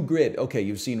about True Grit? Okay,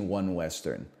 you've seen one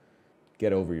Western.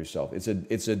 Get over yourself. It's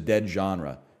a dead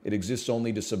genre. It exists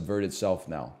only to subvert itself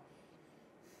now.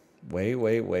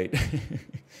 Wait.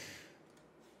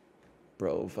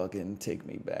 Bro, fucking take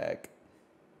me back.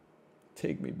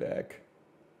 Take me back.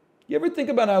 You ever think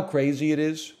about how crazy it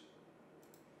is?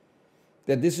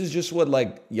 That this is just what,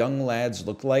 like, young lads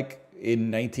looked like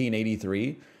in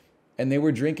 1983? And they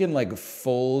were drinking, like,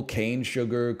 full cane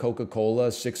sugar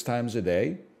Coca-Cola 6 times a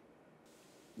day?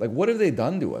 Like, what have they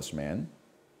done to us, man?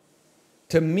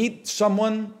 To meet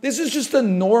someone, this is just a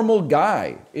normal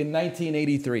guy in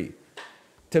 1983.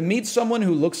 To meet someone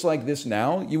who looks like this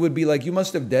now, you would be like, you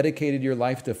must have dedicated your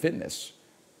life to fitness.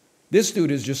 This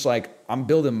dude is just like, I'm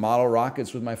building model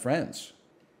rockets with my friends.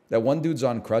 That one dude's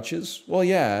on crutches? Well,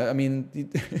 yeah, I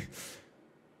mean,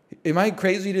 am I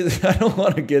crazy to, I don't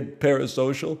want to get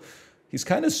parasocial. He's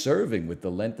kind of serving with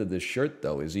the length of this shirt,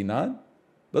 though, is he not?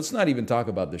 Let's not even talk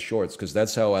about the shorts, because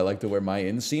that's how I like to wear my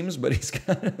inseams, but he's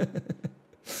kind of...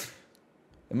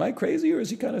 Am I crazy, or is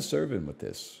he kind of serving with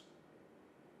this?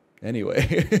 Anyway.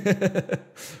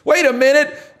 Wait a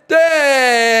minute!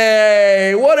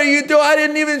 Hey! What are you doing? I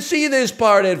didn't even see this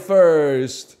part at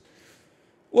first.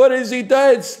 What is he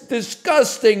doing? It's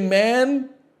disgusting, man.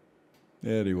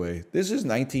 Anyway, this is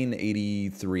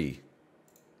 1983.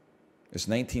 It's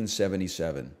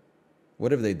 1977.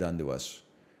 What have they done to us?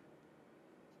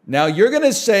 Now, you're going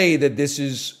to say that this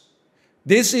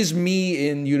is me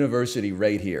in university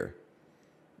right here.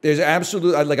 There's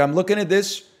absolute, like, I'm looking at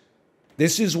this.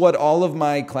 This is what all of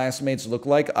my classmates look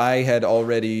like. I had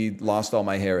already lost all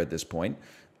my hair at this point.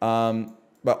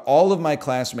 But all of my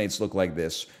classmates look like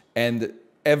this. And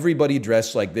everybody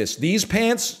dressed like this. These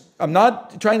pants, I'm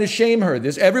not trying to shame her.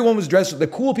 Everyone was dressed, the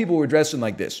cool people were dressing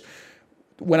like this.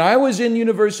 When I was in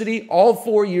university, all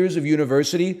 4 years of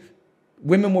university,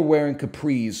 women were wearing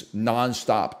capris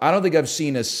nonstop. I don't think I've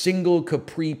seen a single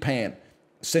capri pant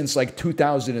since like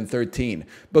 2013.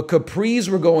 But capris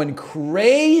were going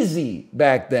crazy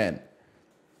back then.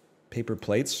 Paper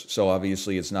plates, so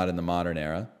obviously it's not in the modern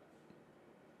era.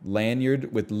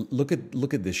 Lanyard with, look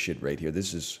at this shit right here.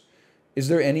 Is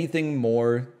there anything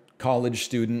more college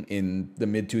student in the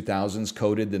mid-2000s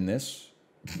coded than this?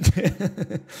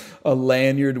 A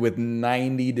lanyard with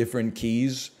 90 different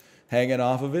keys hanging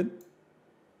off of it.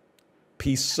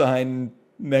 Peace sign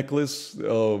necklace.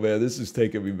 Oh man, this is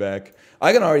taking me back.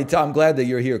 I can already tell. I'm glad that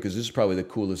you're here because this is probably the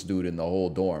coolest dude in the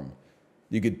whole dorm.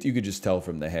 You could just tell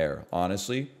from the hair,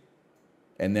 honestly.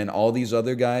 And then all these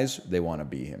other guys, they want to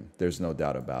be him. There's no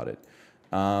doubt about it.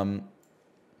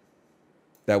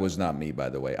 That was not me, by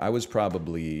the way. I was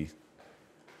probably...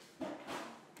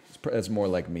 That's more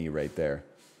like me right there.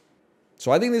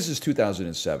 So I think this is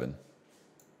 2007.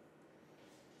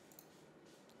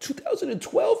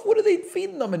 2012? What are they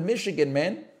feeding them in Michigan,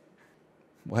 man?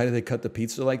 Why do they cut the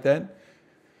pizza like that?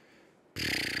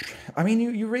 I mean,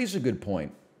 you raise a good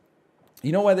point.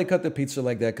 You know why they cut the pizza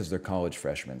like that? Because they're college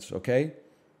freshmen, okay?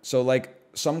 So, like,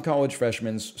 some college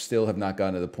freshmen still have not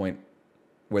gotten to the point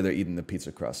where they're eating the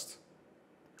pizza crust.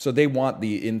 So they want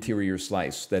the interior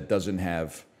slice that doesn't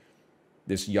have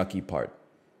this yucky part.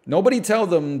 Nobody tell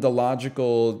them the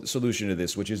logical solution to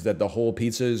this, which is that the whole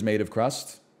pizza is made of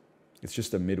crust. It's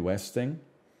just a Midwest thing.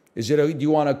 Do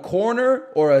you want a corner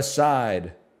or a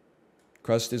side?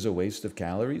 Crust is a waste of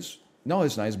calories? No,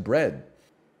 it's nice bread.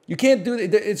 You can't do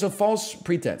it. It's a false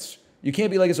pretense. You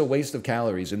can't be like, it's a waste of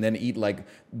calories and then eat like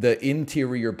the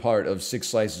interior part of 6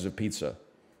 slices of pizza.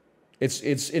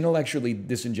 It's intellectually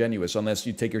disingenuous unless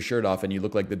you take your shirt off and you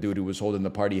look like the dude who was holding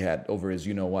the party hat over his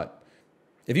you-know-what.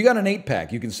 If you got an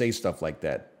 8-pack, you can say stuff like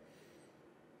that.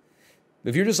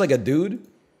 If you're just like a dude,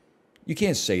 you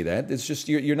can't say that. It's just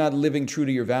you're not living true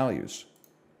to your values.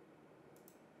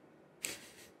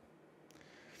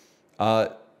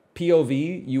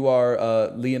 POV, you are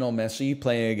Lionel Messi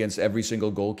playing against every single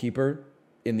goalkeeper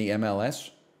in the MLS.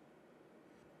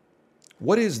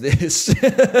 What is this?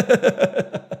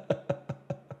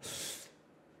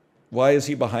 Why is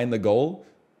he behind the goal?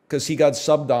 Because he got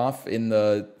subbed off in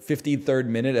the 53rd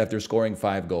minute after scoring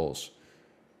 5 goals.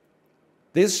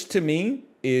 This, to me,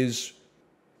 is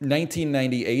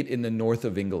 1998 in the north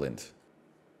of England.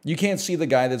 You can't see the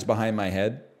guy that's behind my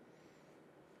head,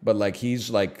 but like he's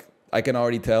like, I can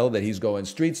already tell that he's going,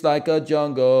 streets like a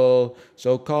jungle,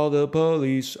 so call the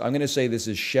police. I'm going to say this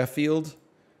is Sheffield,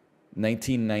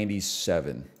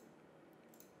 1997.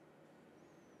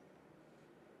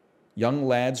 Young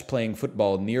lads playing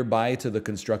football nearby to the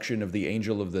construction of the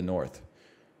Angel of the North.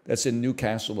 That's in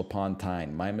Newcastle upon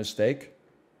Tyne. My mistake?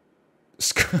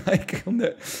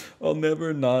 I'll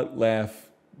never not laugh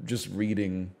just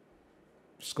reading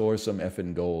score some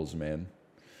effing goals, man.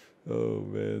 Oh,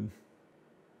 man.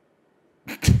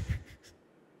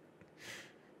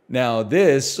 Now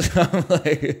this, I'm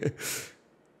like,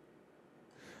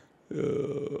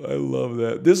 I love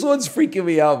that. This one's freaking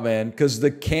me out, man, because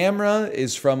the camera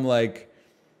is from like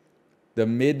the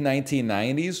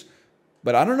mid-1990s,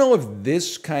 but I don't know if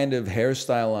this kind of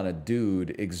hairstyle on a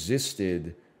dude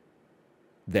existed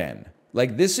then.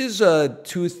 Like, this is a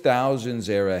 2000s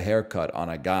era haircut on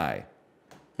a guy,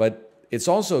 but it's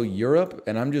also Europe,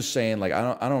 and I'm just saying, like,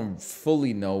 I don't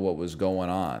fully know what was going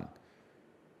on.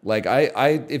 Like,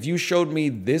 if you showed me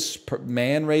this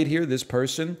man right here, this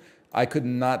person, I could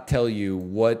not tell you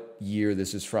what year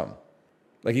this is from.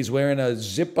 Like, he's wearing a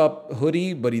zip-up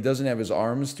hoodie, but he doesn't have his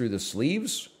arms through the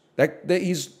sleeves. That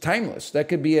he's timeless. That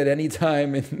could be at any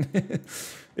time in,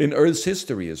 in Earth's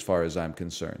history, as far as I'm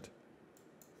concerned.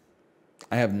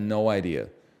 I have no idea.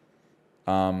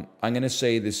 I'm going to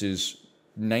say this is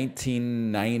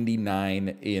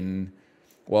 1999 in...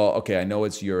 Well, okay, I know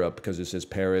it's Europe because it says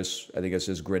Paris. I think it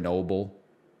says Grenoble.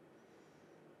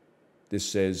 This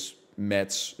says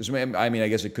Metz. I mean, I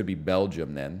guess it could be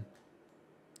Belgium then.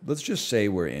 Let's just say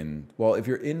we're in... Well, if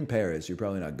you're in Paris, you're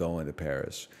probably not going to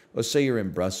Paris. Let's say you're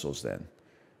in Brussels then.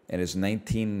 And it's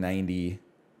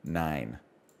 1999.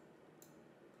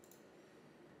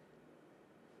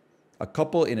 A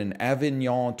couple in an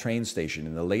Avignon train station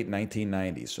in the late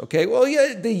 1990s. Okay, well,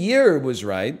 yeah, the year was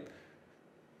right.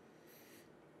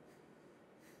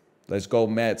 Let's go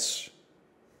Mets.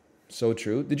 So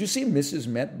true. Did you see Mrs.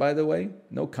 Met, by the way?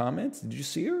 No comments? Did you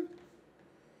see her?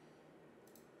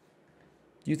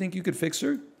 Do you think you could fix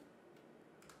her?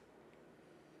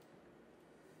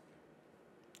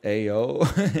 Ayo.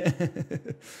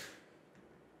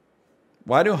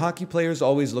 Why do hockey players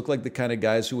always look like the kind of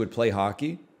guys who would play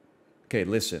hockey? Okay,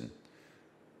 listen.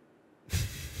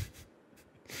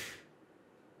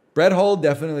 Brett Hull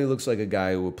definitely looks like a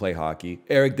guy who would play hockey.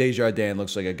 Eric Desjardins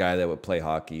looks like a guy that would play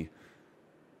hockey.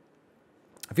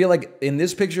 I feel like in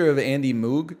this picture of Andy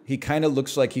Moog, he kind of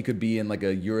looks like he could be in like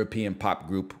a European pop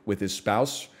group with his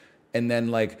spouse. and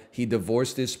then like he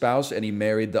divorced his spouse and he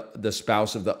married the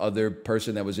spouse of the other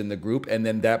person that was in the group, and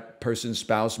then that person's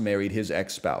spouse married his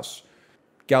ex-spouse.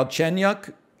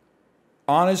 Galchenyuk,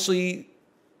 honestly,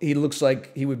 he looks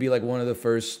like he would be like one of the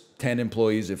first 10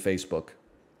 employees at Facebook.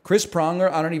 Chris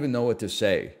Pronger, I don't even know what to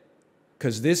say,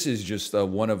 because this is just a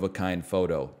one-of-a-kind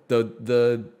photo.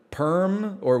 The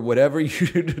perm, or whatever you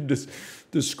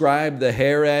describe the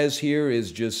hair as here,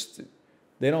 is just,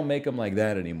 they don't make them like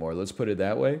that anymore. Let's put it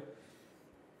that way.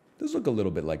 Does look a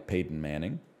little bit like Peyton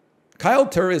Manning. Kyle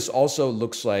Turris also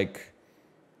looks like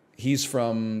he's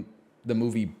from the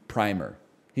movie Primer.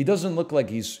 He doesn't look like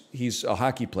he's a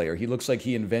hockey player. He looks like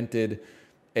he invented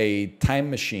a time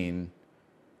machine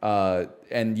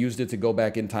and used it to go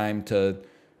back in time to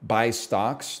buy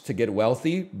stocks to get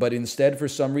wealthy. But instead, for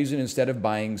some reason, instead of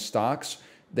buying stocks,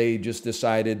 they just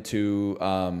decided to,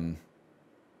 I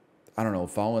don't know,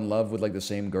 fall in love with like the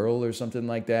same girl or something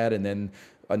like that. And then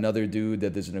another dude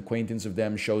that is an acquaintance of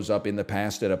them shows up in the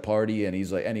past at a party, and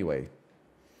he's like, anyway.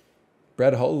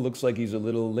 Brett Hull looks like he's a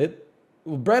little lit.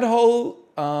 Well, Brett Hull,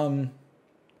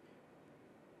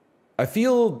 I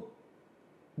feel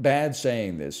bad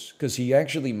saying this because he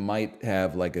actually might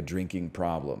have like a drinking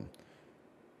problem.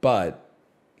 But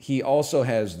he also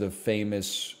has the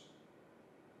famous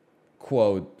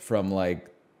quote from like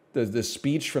the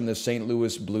speech from the St.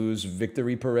 Louis Blues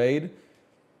victory parade,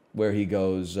 where he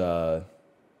goes,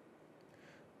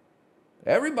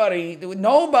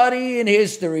 nobody in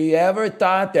history ever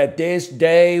thought that this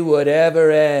day would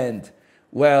ever end.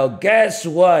 Well, guess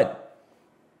what?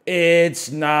 It's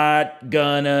not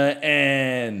gonna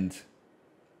end.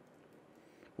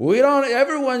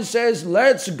 Everyone says,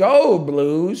 let's go,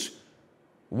 Blues.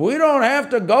 We don't have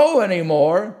to go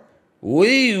anymore.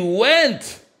 We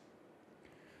went.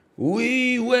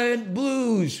 We went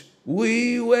Blues.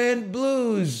 We went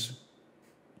Blues.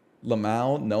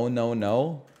 Lamau, no, no,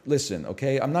 no. Listen,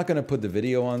 okay, I'm not going to put the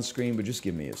video on screen, but just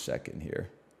give me a second here.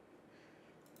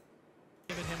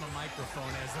 Giving him a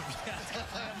microphone as of yet.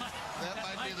 That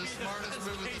might be the smartest move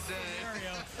of the day.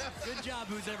 Good job,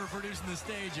 who's ever producing the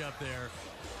stage up there.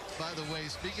 By the way,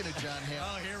 speaking of John Hamm.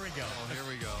 Oh, here we go. Oh, here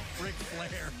we go. Ric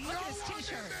Flair. Look at his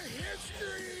t-shirt.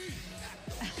 History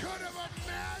could have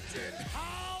imagined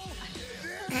how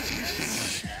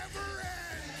this would ever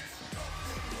end.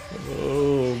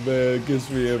 Oh, man, kiss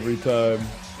me every time.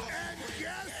 And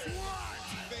guess what?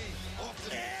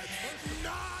 It's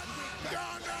not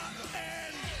gonna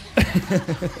end.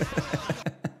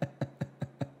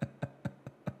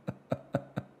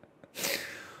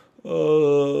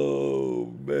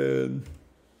 Oh, man.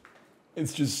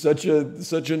 It's just such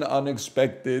an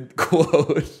unexpected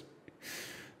quote.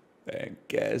 And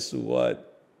guess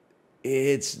what?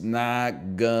 It's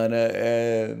not gonna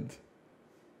end.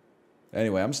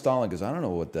 Anyway, I'm stalling because I don't know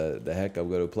what the heck I'm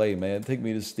going to play, man. Take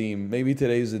me to Steam. Maybe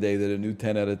today's the day that a new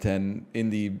 10 out of 10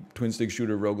 indie twin-stick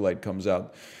shooter roguelite comes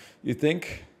out. You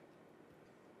think?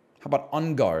 How about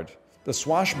On Guard? The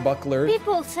swashbuckler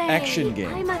People say action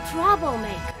game. I'm a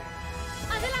troublemaker.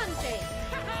 Adelante!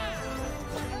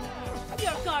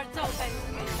 Your card's open.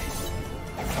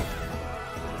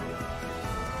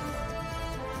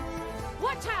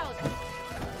 Watch out!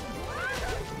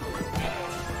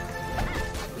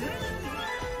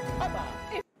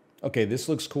 Okay, this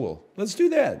looks cool. Let's do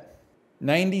that.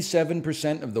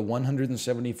 97% of the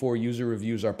 174 user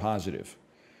reviews are positive.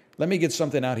 Let me get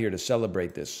something out here to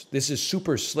celebrate this. This is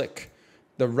super slick.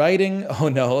 The writing, oh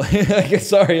no,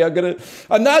 sorry,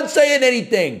 I'm not saying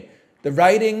anything. The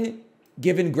writing,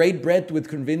 given great breadth with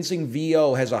convincing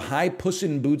VO, has a high Puss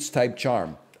in Boots type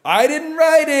charm. I didn't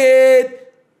write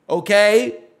it,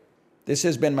 okay? This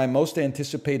has been my most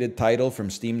anticipated title from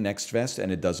Steam Next Fest,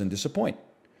 and it doesn't disappoint.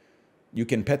 You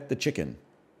can pet the chicken.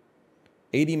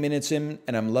 80 minutes in,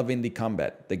 and I'm loving the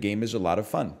combat. The game is a lot of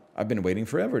fun. I've been waiting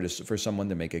forever for someone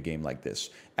to make a game like this.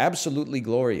 Absolutely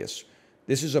glorious.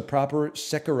 This is a proper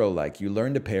Sekiro-like. You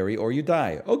learn to parry or you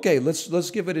die. Okay,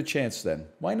 let's give it a chance then.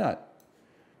 Why not?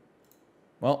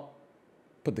 Well,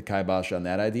 put the kibosh on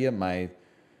that idea. My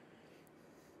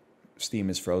Steam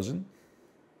is frozen.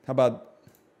 How about,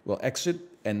 well, exit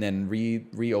and then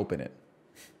reopen it.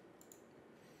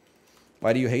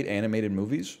 Why do you hate animated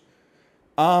movies?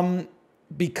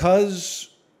 Because,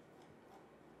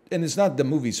 and it's not the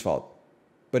movie's fault,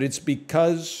 but it's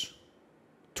because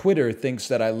Twitter thinks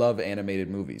that I love animated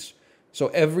movies. So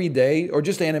every day, or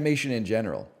just animation in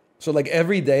general. So like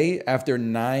every day after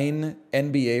 9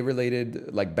 NBA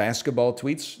related like basketball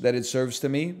tweets that it serves to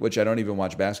me, which I don't even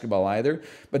watch basketball either,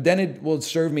 but then it will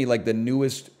serve me like the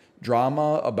newest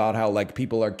drama about how like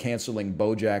people are canceling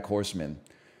BoJack Horseman.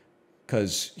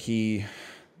 Because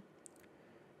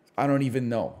I don't even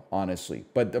know, honestly.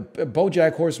 But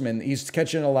BoJack Horseman, he's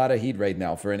catching a lot of heat right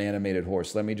now for an animated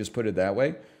horse. Let me just put it that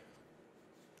way.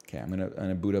 Okay, I'm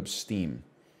gonna boot up Steam.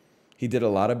 He did a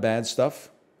lot of bad stuff.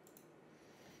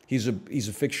 He's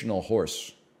a fictional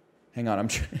horse. Hang on,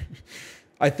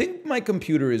 I think my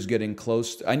computer is getting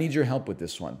close. I need your help with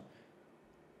this one.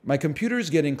 My computer is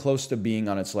getting close to being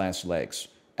on its last legs.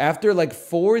 After like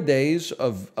 4 days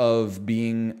of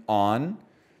being on,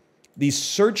 the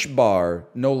search bar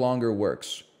no longer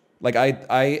works. Like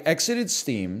I exited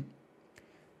Steam,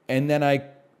 and then I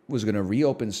was gonna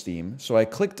reopen Steam. So I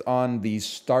clicked on the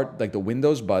start, like the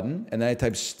Windows button, and then I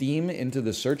typed Steam into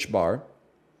the search bar,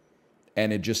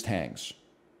 and it just hangs.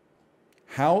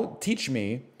 Teach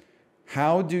me,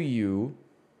 how do you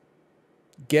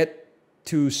get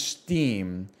to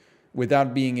Steam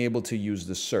without being able to use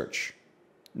the search?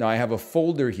 Now I have a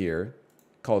folder here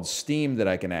called Steam that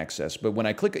I can access, but when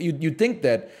I click, you'd think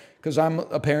that, because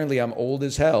I'm old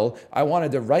as hell, I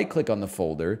wanted to right click on the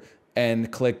folder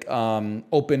and click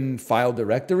open file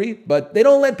directory, but they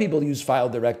don't let people use file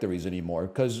directories anymore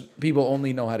because people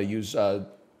only know how to use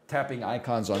tapping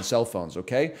icons on cell phones,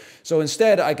 okay? So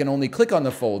instead, I can only click on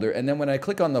the folder, and then when I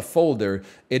click on the folder,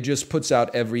 it just puts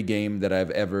out every game that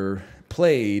I've ever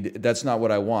played. That's not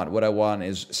what I want. What I want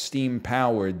is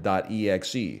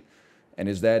steampowered.exe. And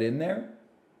is that in there?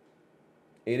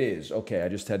 It is. Okay, I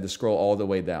just had to scroll all the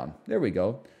way down. There we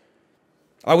go.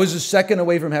 I was a second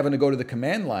away from having to go to the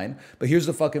command line, but here's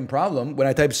the fucking problem. When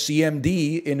I type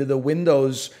CMD into the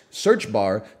Windows search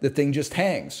bar, the thing just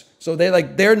hangs. So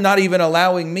they're not even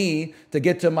allowing me to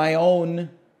get to my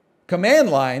own command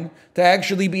line to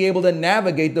actually be able to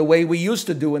navigate the way we used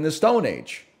to do in the Stone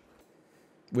Age.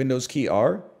 Windows key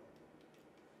R?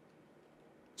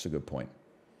 That's a good point.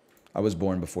 I was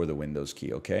born before the Windows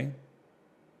key, okay?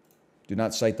 Do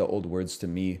not cite the old words to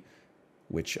me,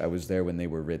 which I was there when they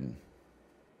were written.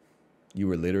 You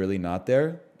were literally not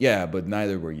there? Yeah, but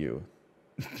neither were you.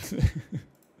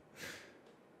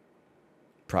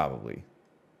 Probably.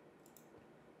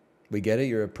 We get it,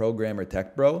 you're a programmer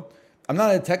tech bro. I'm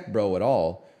not a tech bro at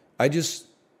all. I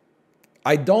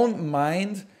don't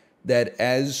mind that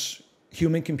as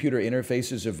human-computer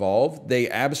interfaces evolve, they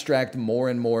abstract more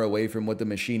and more away from what the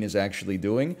machine is actually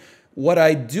doing. What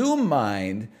I do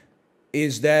mind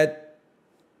is that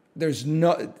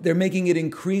they're making it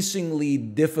increasingly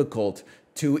difficult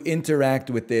to interact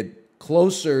with it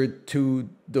closer to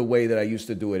the way that I used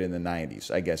to do it in the 90s,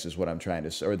 I guess is what I'm trying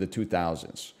to say, or the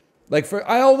 2000s.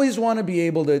 I always want to be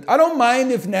able to, I don't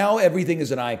mind if now everything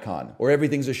is an icon or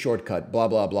everything's a shortcut, blah,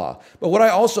 blah, blah. But what I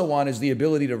also want is the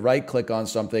ability to right click on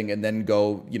something and then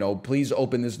go, please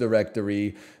open this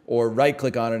directory, or right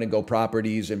click on it and go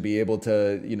properties and be able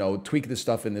to, tweak the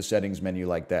stuff in the settings menu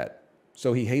like that.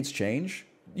 So he hates change?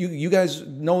 You guys,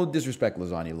 no disrespect,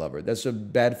 lasagna lover. That's a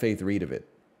bad faith read of it.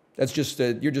 That's just,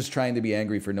 you're just trying to be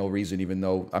angry for no reason, even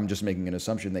though I'm just making an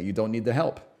assumption that you don't need the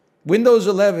help. Windows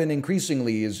 11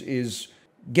 increasingly is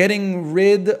getting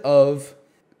rid of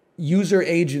user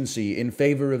agency in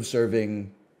favor of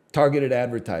serving targeted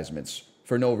advertisements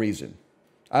for no reason.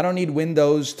 I don't need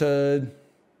Windows to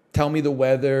tell me the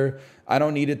weather. I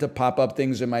don't need it to pop up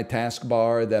things in my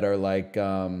taskbar that are like,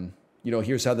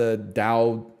 here's how the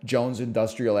Dow Jones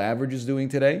Industrial Average is doing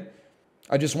today.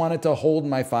 I just want it to hold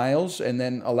my files and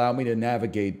then allow me to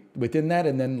navigate within that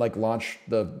and then launch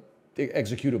the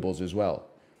executables as well.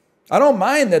 I don't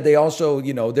mind that they also,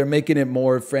 they're making it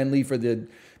more friendly for the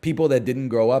people that didn't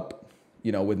grow up,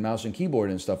 with mouse and keyboard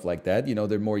and stuff like that.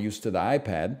 They're more used to the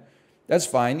iPad. That's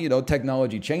fine.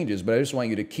 Technology changes, but I just want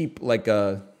you to keep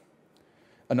an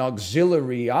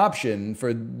auxiliary option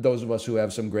for those of us who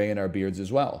have some gray in our beards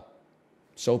as well.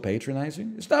 So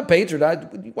patronizing? It's not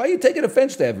patronizing. Why are you taking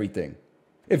offense to everything?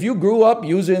 If you grew up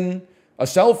using a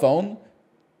cell phone,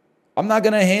 I'm not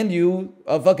going to hand you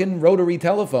a fucking rotary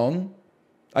telephone.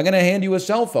 I'm going to hand you a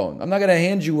cell phone. I'm not going to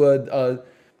hand you a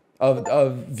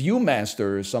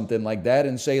Viewmaster or something like that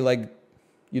and say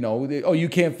oh, you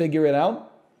can't figure it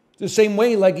out? The same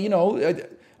way,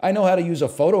 I know how to use a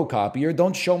photocopier.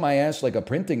 Don't show my ass like a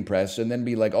printing press and then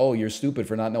be like, oh, you're stupid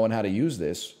for not knowing how to use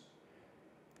this.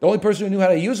 The only person who knew how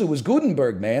to use it was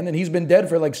Gutenberg, man, and he's been dead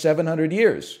for 700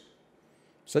 years.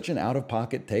 Such an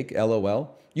out-of-pocket take,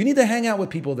 LOL. You need to hang out with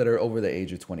people that are over the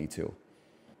age of 22.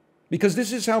 Because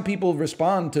this is how people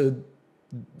respond to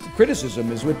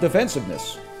criticism, is with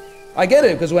defensiveness. I get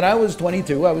it, because when I was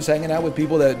 22, I was hanging out with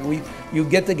people that you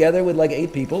get together with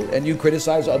 8 people, and you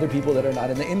criticize other people that are not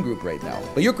in the in-group right now.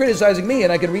 But you're criticizing me,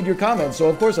 and I can read your comments, so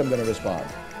of course I'm going to respond.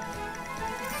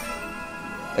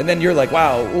 And then you're like,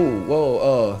 wow, ooh,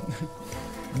 whoa,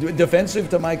 defensive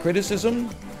to my criticism?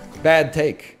 Bad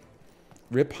take.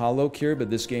 Rip Holocure, but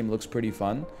this game looks pretty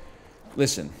fun.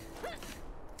 Listen,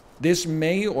 this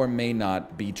may or may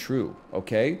not be true,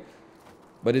 okay?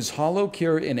 But is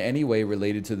Holocure in any way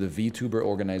related to the VTuber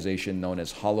organization known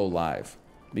as Hololive?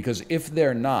 Because if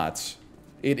they're not,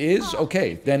 it is?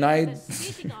 Okay, then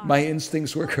my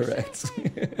instincts were correct.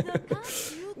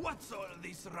 What's all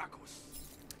these ruckus?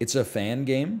 It's a fan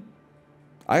game.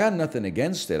 I got nothing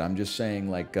against it. I'm just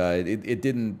saying, like, it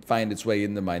didn't find its way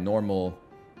into my normal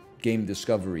game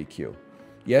discovery queue.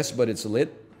 Yes, but it's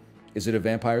lit. Is it a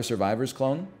Vampire Survivors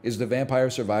clone? Is the Vampire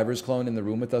Survivors clone in the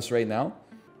room with us right now?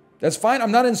 That's fine.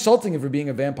 I'm not insulting it for being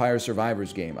a Vampire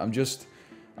Survivors game. I'm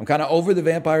kind of over the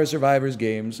Vampire Survivors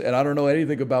games, and I don't know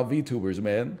anything about VTubers,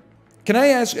 man. Can I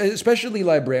ask, especially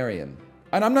Librarian,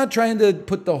 and I'm not trying to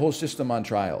put the whole system on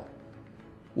trial,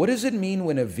 what does it mean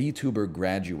when a VTuber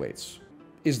graduates?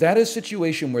 Is that a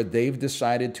situation where they've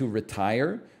decided to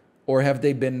retire, or have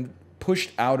they been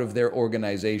pushed out of their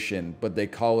organization, but they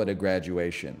call it a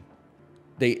graduation?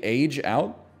 They age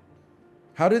out?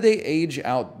 How do they age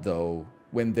out, though,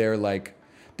 when they're like...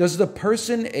 Does the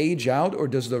person age out, or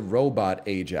does the robot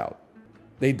age out?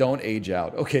 They don't age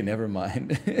out. Okay, never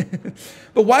mind.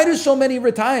 But why do so many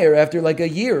retire after like a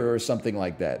year or something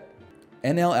like that?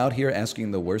 NL out here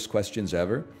asking the worst questions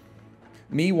ever.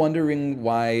 Me wondering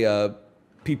why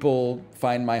people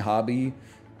find my hobby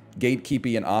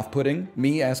gatekeepy and off-putting.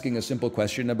 Me asking a simple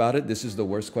question about it. This is the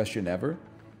worst question ever.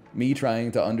 Me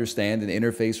trying to understand and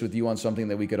interface with you on something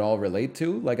that we could all relate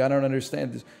to. Like, I don't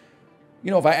understand this. You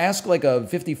know, if I ask like a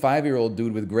 55-year-old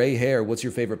dude with gray hair, what's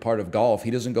your favorite part of golf? He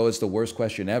doesn't go, it's the worst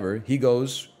question ever. He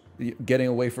goes, getting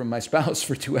away from my spouse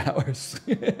for 2 hours.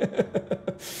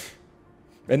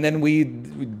 And then we,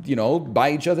 you know,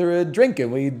 buy each other a drink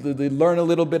and we learn a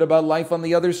little bit about life on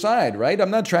the other side, right?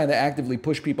 I'm not trying to actively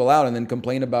push people out and then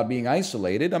complain about being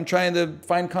isolated. I'm trying to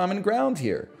find common ground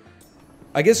here.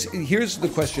 I guess here's the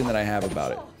question that I have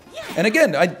about it. And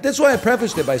again, that's why I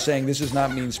prefaced it by saying this is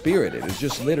not mean-spirited. It's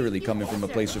just literally coming from a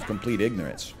place of complete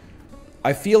ignorance.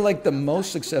 I feel like the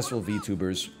most successful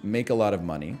VTubers make a lot of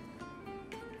money.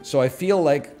 So I feel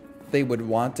like they would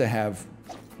want to have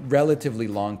relatively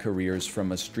long careers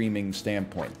from a streaming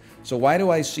standpoint. So why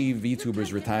do I see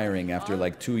VTubers retiring after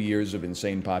like 2 years of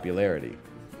insane popularity?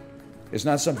 It's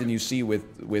not something you see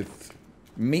with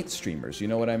meat streamers, you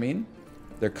know what I mean?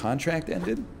 Their contract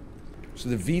ended? So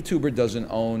the VTuber doesn't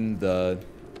own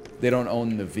they don't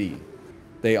own the V.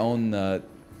 They own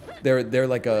they're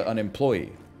like an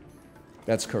employee.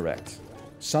 That's correct.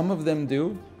 Some of them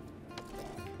do.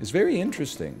 It's very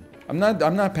interesting. I'm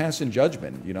not passing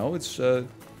judgment, you know? It's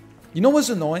you know what's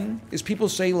annoying? Is people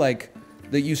say like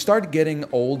that you start getting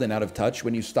old and out of touch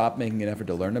when you stop making an effort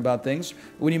to learn about things.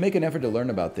 When you make an effort to learn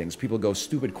about things, people go,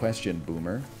 stupid question,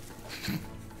 boomer.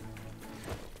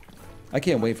 I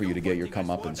can't wait for you to get your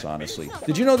comeuppance, honestly.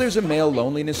 Did you know there's a male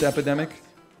loneliness epidemic?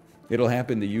 It'll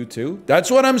happen to you too? That's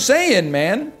what I'm saying,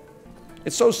 man!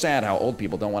 It's so sad how old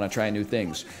people don't want to try new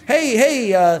things.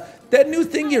 Hey, that new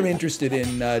thing you're interested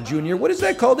in, Junior, what is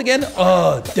that called again?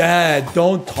 Dad,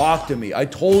 don't talk to me. I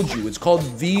told you, it's called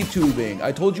VTubing.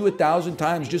 I told you 1,000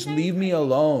 times, just leave me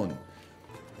alone.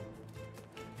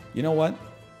 You know what?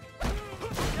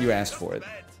 You asked for it.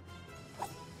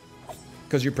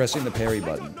 Because you're pressing the parry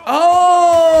button.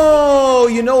 Oh,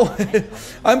 you know,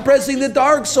 I'm pressing the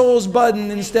Dark Souls button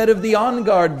instead of the On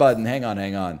Guard button. Hang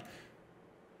on.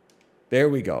 There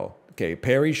we go. Okay,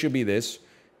 parry should be this.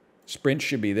 Sprint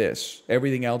should be this.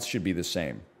 Everything else should be the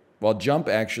same. While jump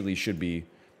actually should be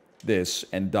this,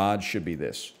 and dodge should be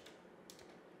this.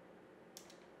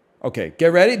 Okay,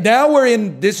 get ready. Now we're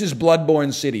in, this is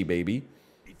Bloodborne City, baby.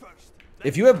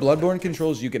 If you have Bloodborne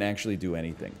controls, you can actually do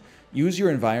anything. Use your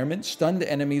environment. Stunned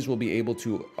enemies will be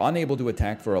unable to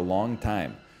attack for a long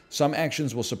time. Some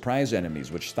actions will surprise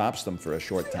enemies, which stops them for a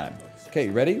short time. Okay,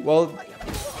 ready? Well,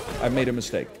 I've made a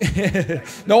mistake.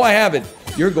 No, I haven't.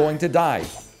 You're going to die.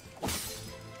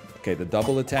 Okay, the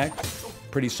double attack.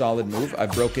 Pretty solid move.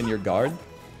 I've broken your guard.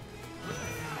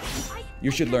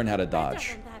 You should learn how to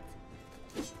dodge.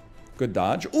 Good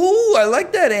dodge. Ooh, I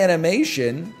like that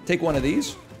animation. Take one of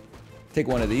these. Take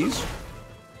one of these.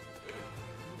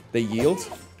 They yield.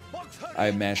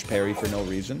 I mash parry for no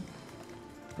reason.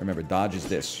 Remember, dodge is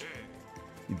this.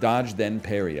 You dodge, then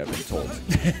parry, I've been told.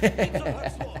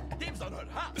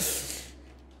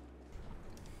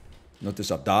 Note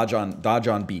this up. Dodge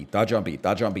on B. Dodge on B.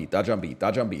 Dodge on B. Dodge on B.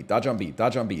 Dodge on B. Dodge on B.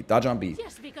 Dodge on B. Dodge on B.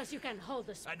 Just because you can hold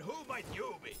the And who might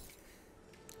you be?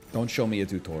 Don't show me a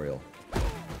tutorial.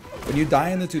 When you die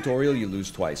in the tutorial, you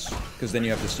lose twice. Because then you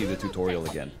have to see the tutorial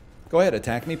again. Go ahead,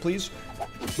 attack me, please.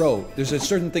 Bro, there's a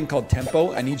certain thing called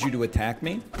tempo. I need you to attack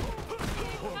me.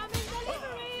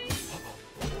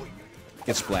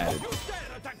 Get splatted.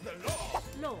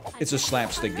 Low. It's a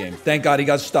slapstick game. Thank God he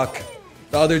got stuck.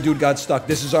 The other dude got stuck.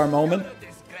 This is our moment.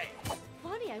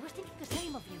 Funny, I was thinking the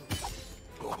same of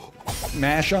you.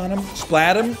 Mash on him.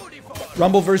 Splat him.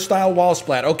 Rumbleverse style wall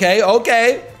splat. Okay,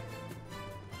 okay.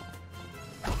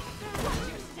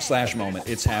 Slash moment.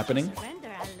 It's happening. Surrender,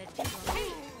 I'll let you go.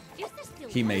 Hey, is this still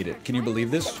He made it. Can you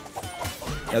believe this?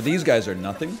 Now these guys are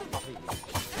nothing.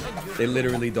 They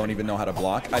literally don't even know how to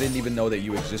block. I didn't even know that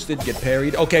you existed. Get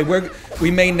parried. Okay,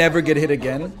 we may never get hit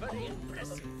again.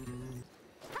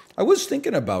 I was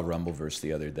thinking about Rumbleverse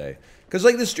the other day. Because,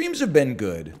 like, the streams have been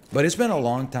good. But it's been a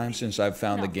long time since I've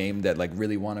found a game that, like,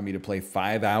 really wanted me to play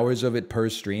 5 hours of it per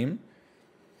stream.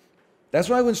 That's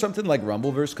why when something like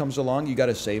Rumbleverse comes along, you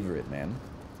gotta savor it, man.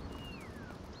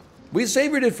 We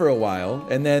savored it for a while,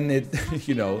 and then it,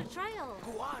 you know, trial?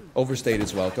 overstayed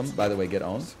its welcome. By the way, get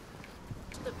owned.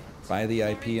 Buy the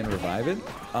IP and revive it.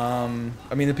 I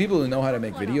mean, the people who know how to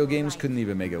make video games couldn't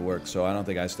even make it work, so I don't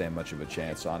think I stand much of a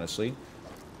chance, honestly.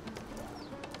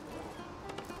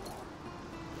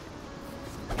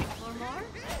 Or more?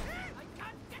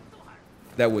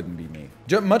 That wouldn't be me.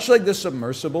 Much like the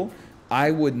submersible,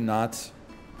 I would not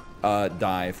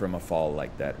die from a fall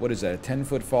like that. What is that, a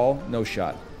 10-foot fall? No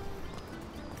shot.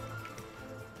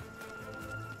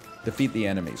 Defeat the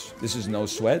enemies. This is no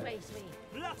sweat. Face me.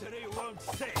 Flattery won't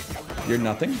save you. You're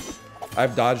nothing.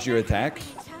 I've dodged your attack. Each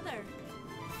other.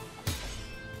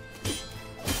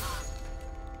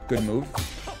 Good move.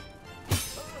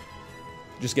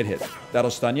 Just get hit. That'll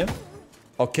stun you.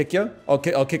 I'll kick you. I'll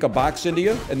kick a box into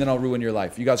you, and then I'll ruin your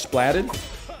life. You got splatted.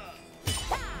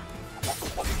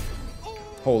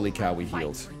 Holy cow, we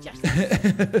healed.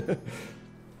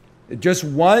 Just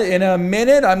one in a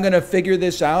minute, I'm gonna figure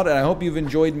this out, and I hope you've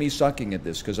enjoyed me sucking at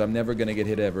this, because I'm never gonna get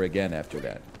hit ever again after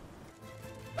that.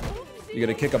 You're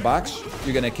gonna kick a box.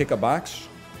 You're gonna kick a box.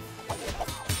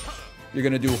 You're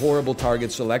gonna do horrible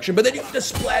target selection, but then you the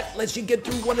splat lets you get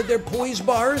through one of their poise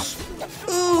bars.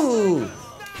 Ooh,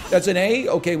 that's an A.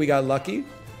 Okay, we got lucky.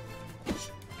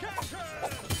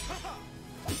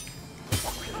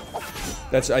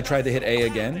 I tried to hit A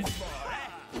again.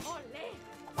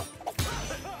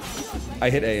 I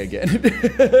hit A again.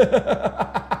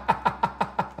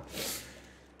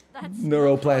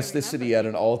 Neuroplasticity at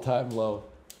an all-time low.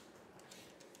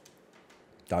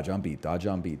 Dodge on B, dodge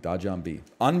on B, dodge on B.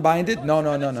 Unbind it? No,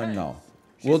 no, no, no, no.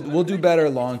 We'll do better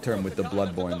long-term with the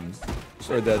Bloodborne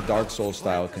or the Dark Souls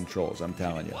style controls, I'm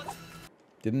telling you.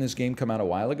 Didn't this game come out a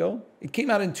while ago? It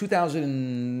came out in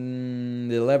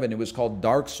 2011. It was called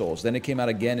Dark Souls. Then it came out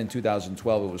again in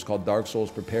 2012. It was called Dark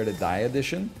Souls Prepare to Die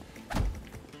Edition.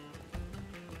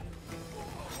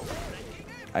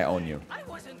 I own you. I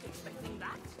wasn't expecting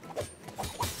that.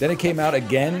 Then it came out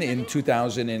again in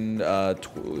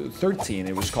 2013.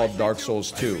 It was called Dark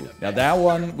Souls 2. Now that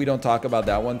one, we don't talk about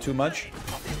that one too much.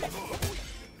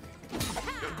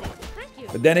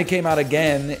 But then it came out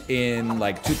again in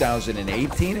like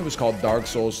 2018. It was called Dark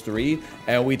Souls 3.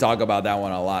 And we talk about that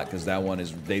one a lot because that one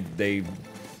is, they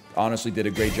honestly did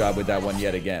a great job with that one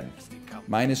yet again.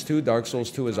 -2, Dark Souls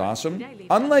 2 is awesome.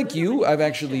 Unlike you, I've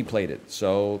actually played it.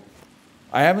 So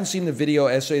I haven't seen the video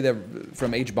essay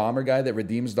from H Bomber guy that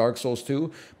redeems Dark Souls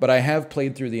 2, but I have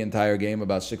played through the entire game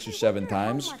about 6 or 7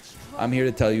 times. I'm here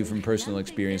to tell you from personal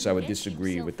experience I would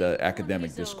disagree with the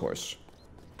academic discourse.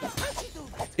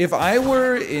 If I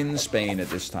were in Spain at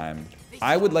this time,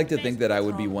 I would like to think that I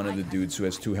would be one of the dudes who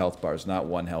has 2 health bars, not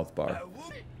 1 health bar.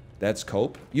 That's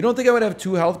cope. You don't think I would have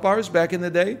 2 health bars back in the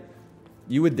day?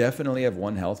 You would definitely have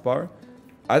 1 health bar?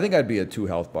 I think I'd be a 2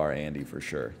 health bar Andy for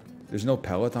sure. There's no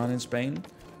Peloton in Spain?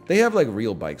 They have like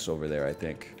real bikes over there, I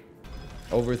think.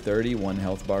 Over 30, 1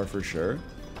 health bar for sure.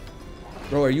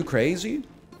 Bro, are you crazy?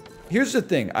 Here's the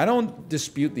thing. I don't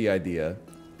dispute the idea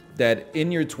that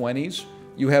in your 20s,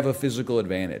 you have a physical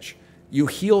advantage. You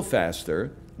heal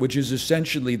faster, which is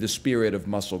essentially the spirit of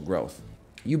muscle growth.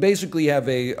 You basically have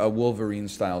a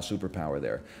Wolverine-style superpower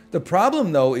there. The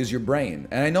problem, though, is your brain.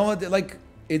 And I know that, like,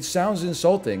 it sounds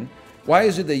insulting. Why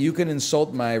is it that you can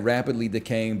insult my rapidly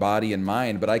decaying body and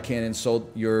mind, but I can't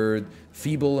insult your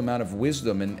feeble amount of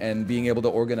wisdom and being able to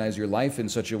organize your life in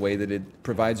such a way that it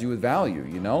provides you with value,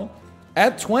 you know?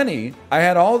 At 20, I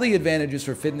had all the advantages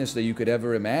for fitness that you could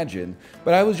ever imagine,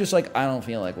 but I was just like, I don't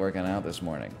feel like working out this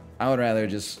morning. I would rather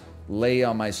just lay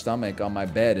on my stomach on my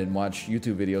bed and watch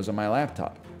YouTube videos on my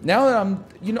laptop. Now that I'm,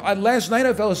 you know, last night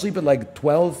I fell asleep at like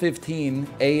 12:15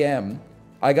 a.m.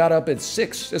 I got up at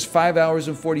 6. That's 5 hours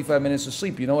and 45 minutes of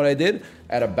sleep. You know what I did?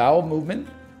 I had a bowel movement,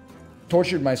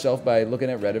 tortured myself by looking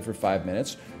at Reddit for 5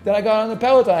 minutes. Then I got on the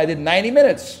Peloton. I did 90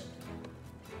 minutes.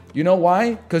 You know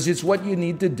why? Because it's what you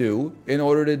need to do in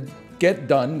order to get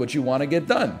done what you want to get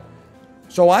done.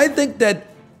 So I think that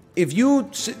if you...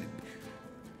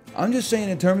 I'm just saying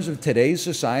in terms of today's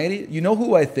society, you know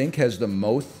who I think has the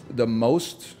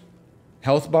most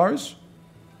health bars?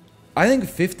 I think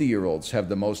 50-year-olds have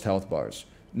the most health bars.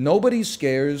 Nobody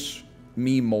scares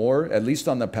me more, at least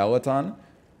on the Peloton,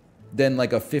 than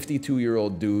like a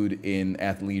 52-year-old dude in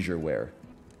athleisure wear.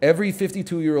 Every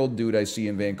 52-year-old dude I see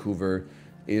in Vancouver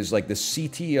is like the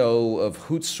CTO of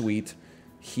Hootsuite.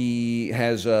 He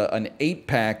has an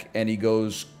 8-pack and he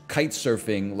goes kite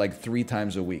surfing like 3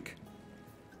 times a week.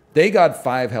 They got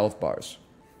 5 health bars.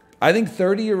 I think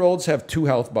 30-year-olds have 2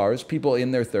 health bars, people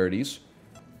in their 30s.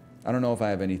 I don't know if I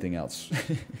have anything else.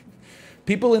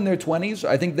 People in their 20s,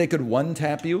 I think they could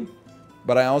one-tap you,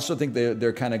 but I also think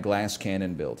they're kind of glass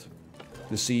cannon built.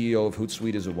 The CEO of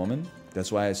Hootsuite is a woman.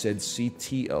 That's why I said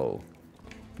CTO.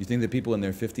 You think that people in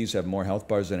their 50s have more health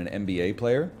bars than an NBA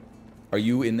player? Are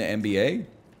you in the NBA?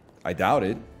 I doubt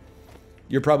it.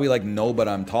 You're probably like, no, but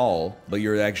I'm tall, but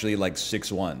you're actually like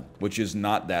 6'1", which is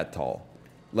not that tall.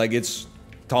 Like, it's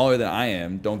taller than I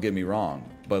am, don't get me wrong,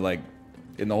 but like,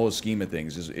 in the whole scheme of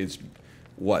things, it's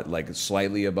what, like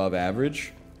slightly above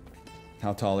average?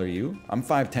 How tall are you? I'm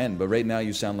 5'10", but right now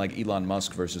you sound like Elon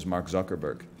Musk versus Mark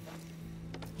Zuckerberg.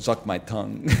 Zuck my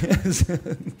tongue.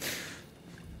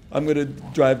 I'm gonna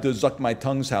drive to Zuck my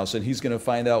tongue's house and he's gonna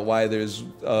find out why there's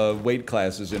weight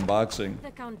classes in boxing.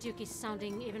 The Count Duke is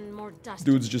sounding even more dusty.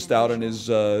 Dude's just out on his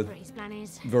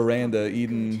veranda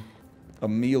eating a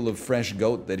meal of fresh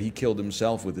goat that he killed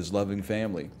himself with his loving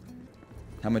family.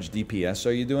 How much DPS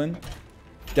are you doing?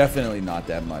 Definitely not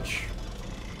that much.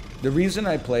 The reason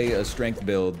I play a strength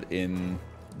build in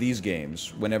these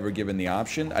games, whenever given the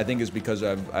option, I think is because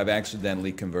I've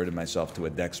accidentally converted myself to a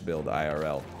dex build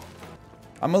IRL.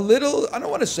 I'm a little, I don't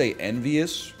want to say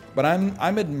envious, but I'm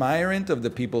admirant of the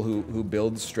people who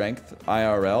build strength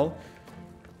IRL.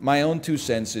 My own 2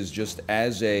 cents is just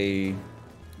as a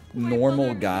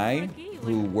normal guy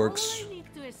who works,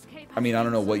 I mean, I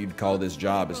don't know what you'd call this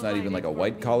job. It's not even like a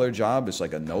white-collar job. It's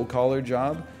like a no-collar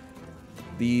job.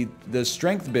 The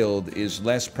strength build is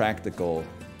less practical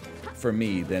for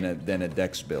me than a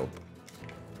dex build.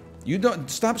 You don't,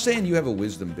 stop saying you have a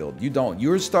wisdom build. You don't.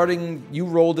 You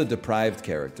rolled a deprived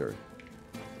character.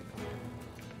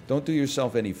 Don't do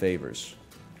yourself any favors.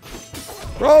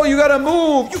 Bro, you gotta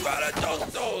move! You gotta dunk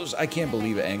those! I can't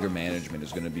believe anger management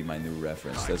is gonna be my new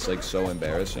reference. That's like so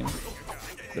embarrassing.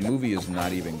 The movie is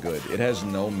not even good. It has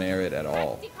no merit at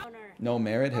all. No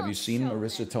merit? Have you seen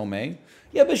Marissa Tomei?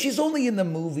 Yeah, but she's only in the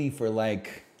movie for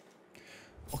like...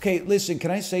 Okay, listen, can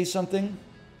I say something?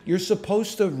 You're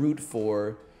supposed to root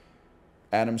for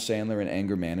Adam Sandler in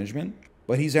anger management,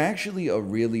 but he's actually a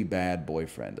really bad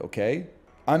boyfriend, okay?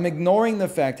 I'm ignoring the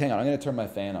fact, hang on, I'm gonna turn my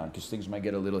fan on because things might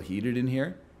get a little heated in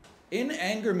here. In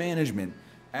anger management,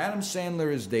 Adam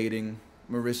Sandler is dating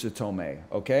Marissa Tomei,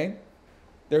 okay?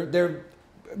 They're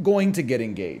going to get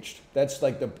engaged. That's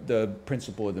like the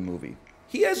principle of the movie.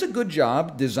 He has a good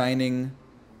job designing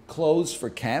clothes for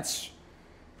cats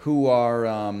who are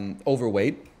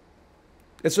overweight.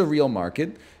 It's a real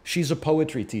market. She's a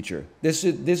poetry teacher. This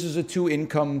is a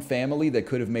 2-income family that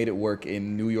could have made it work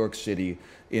in New York City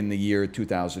in the year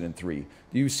 2003.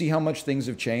 Do you see how much things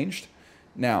have changed?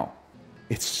 Now,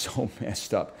 it's so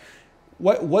messed up.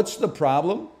 What's the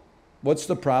problem? What's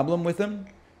the problem with him?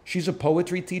 She's a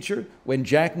poetry teacher. When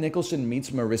Jack Nicholson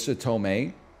meets Marissa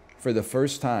Tomei for the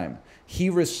first time, he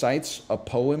recites a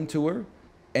poem to her,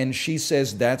 and she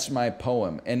says, "That's my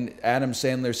poem." And Adam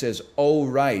Sandler says, "Oh,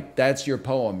 right, that's your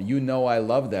poem. You know I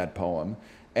love that poem."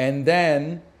 And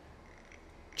then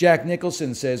Jack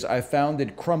Nicholson says, "I found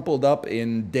it crumpled up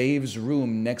in Dave's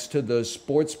room next to the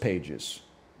sports pages."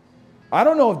 I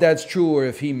don't know if that's true or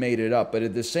if he made it up, but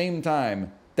at the same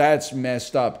time, that's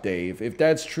messed up, Dave. If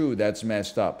that's true, that's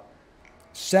messed up.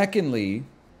 Secondly,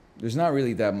 there's not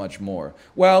really that much more.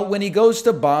 Well, when he goes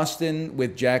to Boston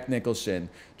with Jack Nicholson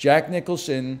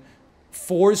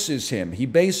forces him. He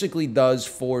basically does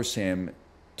force him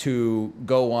to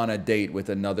go on a date with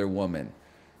another woman.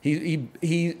 He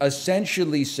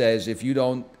essentially says, if you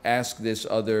don't ask this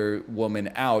other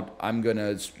woman out, I'm going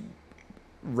to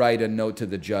write a note to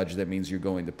the judge that means you're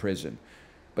going to prison.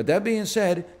 But that being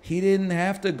said, he didn't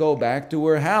have to go back to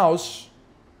her house.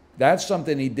 That's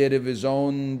something he did of his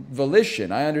own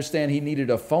volition. I understand he needed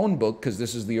a phone book because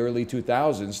this is the early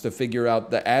 2000s to figure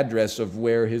out the address of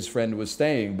where his friend was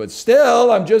staying. But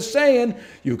still, I'm just saying,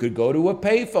 you could go to a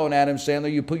payphone, Adam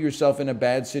Sandler. You put yourself in a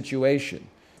bad situation.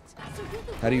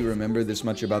 How do you remember this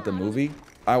much about the movie?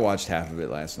 I watched half of it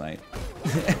last night.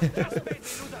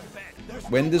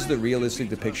 When does the realistic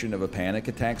depiction of a panic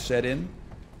attack set in?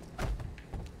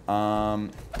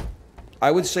 I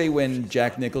would say when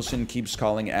Jack Nicholson keeps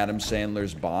calling Adam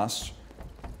Sandler's boss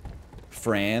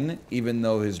Fran, even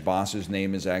though his boss's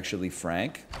name is actually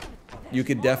Frank, you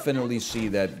could definitely see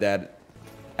that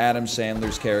Adam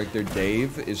Sandler's character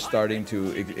Dave is starting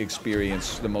to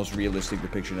experience the most realistic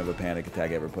depiction of a panic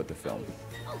attack ever put to film.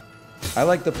 I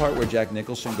like the part where Jack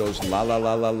Nicholson goes la la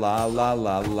la la la la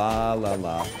la la la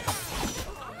la.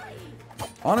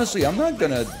 Honestly, I'm not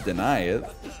gonna deny it.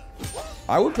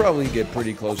 I would probably get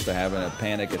pretty close to having a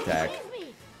panic attack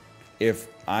if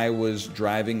I was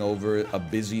driving over a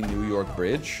busy New York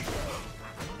bridge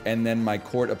and then my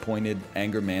court-appointed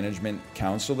anger management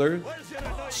counselor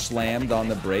slammed on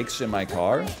the brakes in my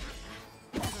car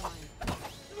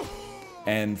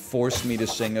and forced me to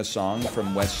sing a song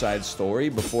from West Side Story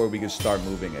before we could start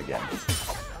moving again.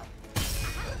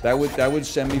 That would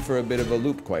send me for a bit of a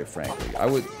loop, quite frankly.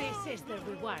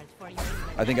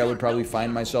 I think I would probably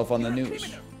find myself on the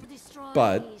news.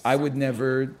 But I would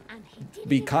never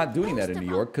be caught doing that in New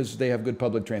York because they have good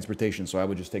public transportation, so I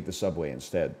would just take the subway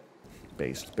instead.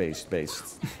 Based.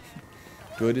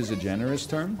 Good is a generous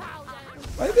term.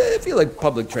 I feel like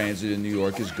public transit in New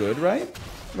York is good, right?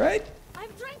 Right? I'm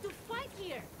trying to fight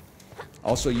here.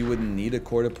 Also, you wouldn't need a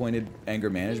court-appointed anger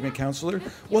management counselor?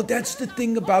 Well, that's the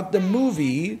thing about the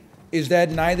movie, is that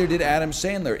neither did Adam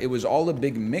Sandler. It was all a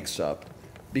big mix-up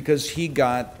because he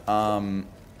got...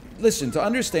 Listen, to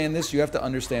understand this, you have to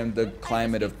understand the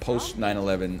climate of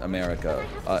post-9/11 America,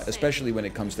 especially when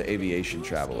it comes to aviation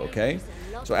travel, okay?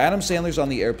 So Adam Sandler's on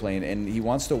the airplane, and he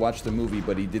wants to watch the movie,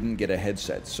 but he didn't get a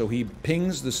headset. So he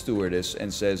pings the stewardess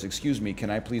and says, "Excuse me, can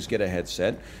I please get a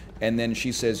headset?" And then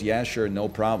she says, "Yeah, sure, no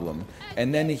problem."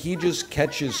 And then he just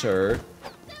catches her...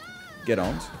 Get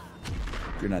on.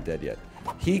 You're not dead yet.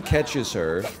 He catches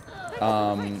her...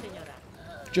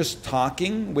 just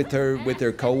talking with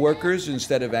her coworkers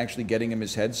instead of actually getting him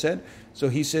his headset. So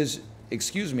he says,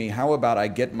 "Excuse me, how about I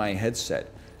get my headset?"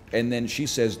 And then she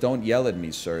says, "Don't yell at me,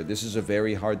 sir. This is a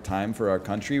very hard time for our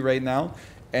country right now."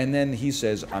 And then he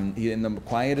says, in the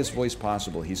quietest voice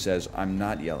possible, he says, "I'm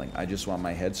not yelling. I just want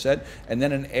my headset." And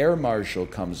then an air marshal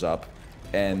comes up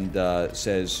and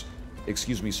says,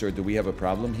 "Excuse me, sir, do we have a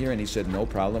problem here?" And he said, "No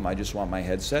problem. I just want my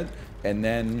headset." And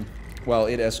then... well,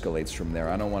 it escalates from there.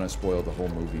 I don't want to spoil the whole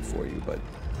movie for you, but...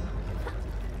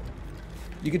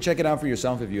 you can check it out for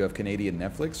yourself if you have Canadian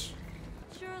Netflix.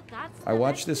 I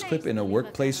watched this clip in a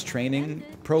workplace training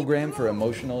program for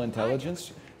emotional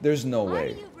intelligence. There's no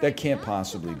way. That can't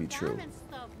possibly be true.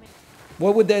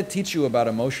 What would that teach you about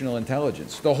emotional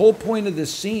intelligence? The whole point of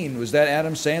this scene was that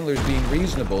Adam Sandler's being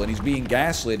reasonable and he's being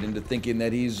gaslit into thinking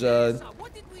that he's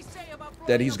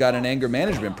got an anger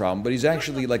management problem, but he's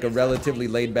actually like a relatively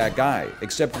laid-back guy,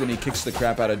 except when he kicks the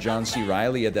crap out of John C.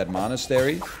 Reilly at that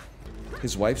monastery.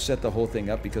 His wife set the whole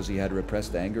thing up because he had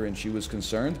repressed anger and she was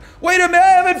concerned. Wait a minute,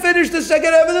 I haven't finished the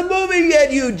second half of the movie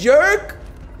yet, you jerk!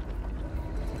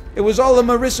 It was all a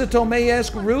Marissa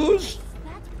Tomei-esque ruse?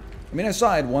 I mean, I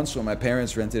saw it once when my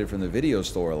parents rented it from the video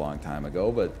store a long time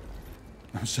ago, but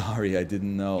I'm sorry, I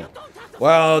didn't know.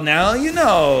 Well, now you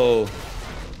know.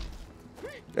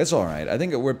 That's alright. I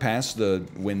think we're past the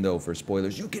window for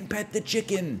spoilers. You can pet the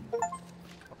chicken!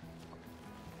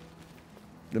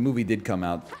 The movie did come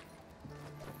out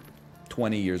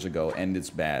 20 years ago, and it's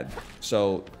bad.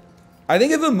 So, I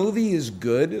think if a movie is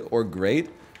good or great,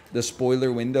 the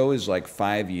spoiler window is like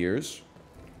 5 years.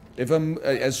 If I'm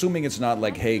assuming it's not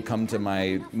like, hey, come to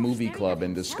my movie club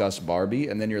and discuss Barbie,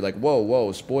 and then you're like,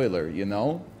 whoa, spoiler, you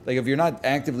know? Like, if you're not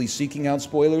actively seeking out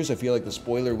spoilers, I feel like the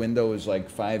spoiler window is like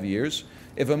 5 years.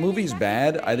 If a movie's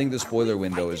bad, I think the spoiler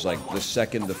window is like the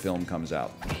second the film comes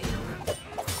out.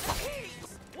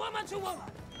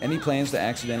 Any plans to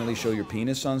accidentally show your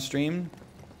penis on stream?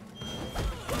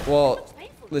 Well,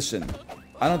 listen,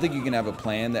 I don't think you can have a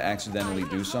plan to accidentally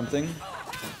do something.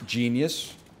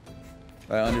 Genius.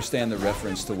 I understand the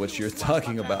reference to what you're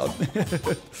talking about.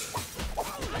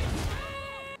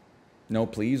 No,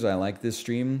 please, I like this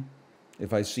stream.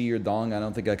 If I see your dong, I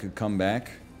don't think I could come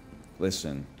back.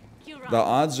 Listen, the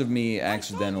odds of me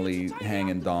accidentally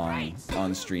hanging dong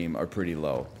on stream are pretty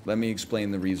low. Let me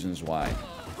explain the reasons why.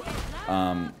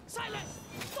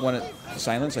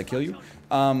 Silence, I kill you?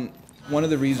 One of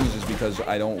the reasons is because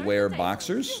I don't wear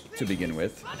boxers to begin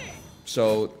with.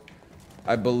 So,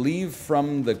 I believe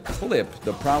from the clip,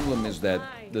 the problem is that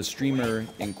the streamer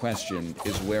in question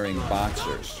is wearing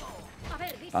boxers.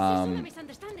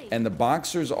 And the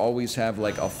boxers always have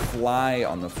like a fly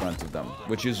on the front of them,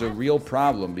 which is a real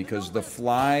problem because the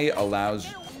fly allows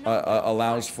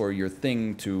for your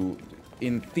thing to,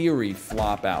 in theory,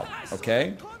 flop out,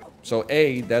 okay? So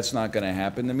A, that's not going to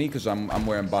happen to me because I'm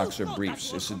wearing boxer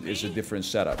briefs. It's a different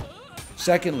setup.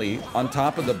 Secondly, on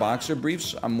top of the boxer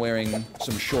briefs, I'm wearing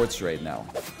some shorts right now.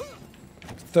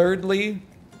 Thirdly,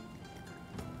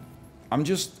 I'm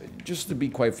just to be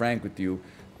quite frank with you,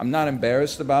 I'm not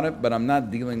embarrassed about it, but I'm not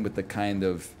dealing with the kind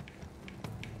of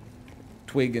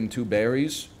twig and two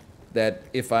berries that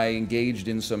if I engaged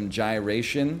in some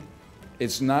gyration,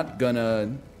 it's not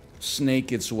gonna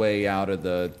snake its way out of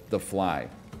the fly.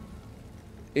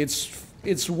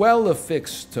 It's well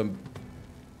affixed to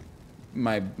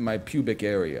my pubic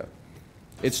area.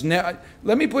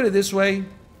 Let me put it this way.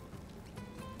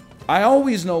 I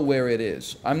always know where it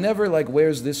is. I'm never like,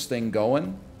 where's this thing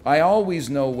going? I always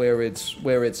know where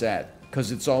it's at,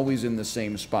 because it's always in the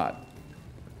same spot.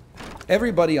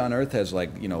 Everybody on Earth has, like,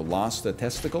 you know, lost a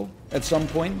testicle at some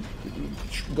point.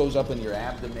 It goes up in your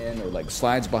abdomen or like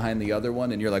slides behind the other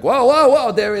one, and you're like, whoa, whoa,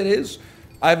 whoa, there it is.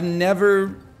 I've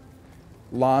never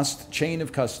lost chain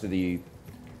of custody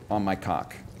on my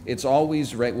cock. It's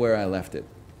always right where I left it.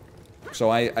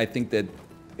 So I think that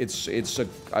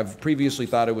I've previously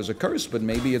thought it was a curse, but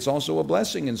maybe it's also a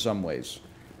blessing in some ways.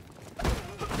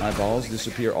 My balls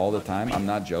disappear all the time. I'm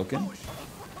not joking.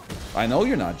 I know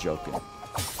you're not joking.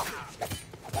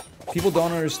 People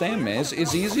don't understand, man.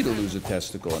 It's easy to lose a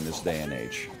testicle in this day and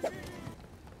age.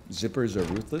 Zippers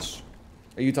are ruthless.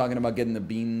 Are you talking about getting the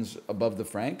beans above the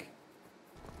frank?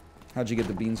 How'd you get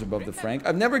the beans above the frank?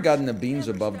 I've never gotten the beans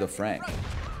above the frank.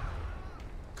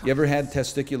 You ever had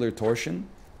testicular torsion?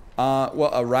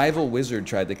 Well, a rival wizard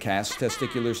tried to cast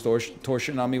testicular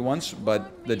torsion on me once,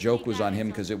 but the joke was on him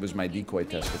because it was my decoy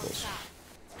testicles.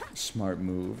 Smart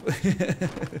move.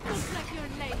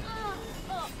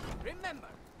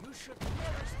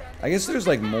 I guess there's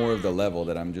like more of the level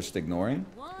that I'm just ignoring.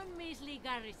 One measly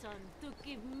garrison to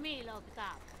keep me locked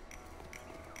up.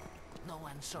 No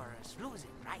one saw us losing,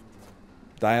 right?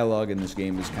 Dialogue in this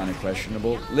game is kind of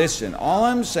questionable. Listen, all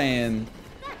I'm saying,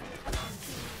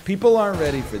 people aren't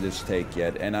ready for this take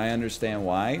yet, and I understand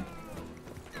why.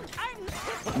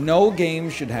 No game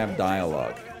should have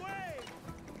dialogue.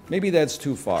 Maybe that's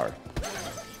too far.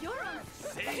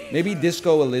 Maybe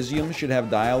Disco Elysium should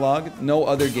have dialogue. No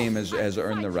other game has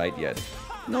earned the right yet.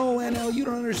 No, NL, you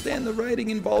don't understand the writing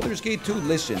in Baldur's Gate 2.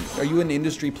 Listen, are you an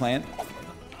industry plant?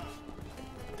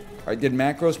 Did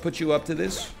Macros put you up to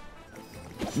this?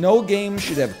 No game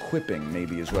should have quipping,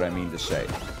 maybe is what I mean to say.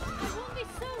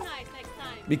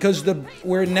 Because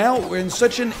we're in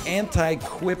such an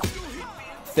anti-quip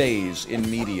phase in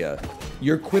media.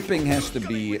 Your quipping has to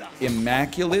be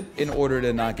immaculate in order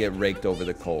to not get raked over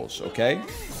the coals, okay?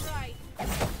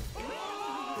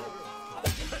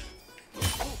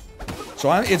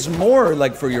 So it's more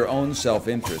like for your own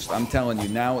self-interest. I'm telling you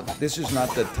now, this is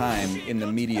not the time in the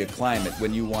media climate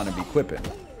when you want to be quipping.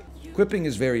 Quipping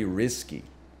is very risky.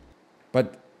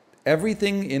 But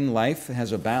everything in life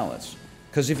has a balance.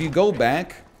 Because if you go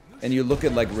back and you look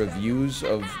at like reviews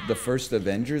of the first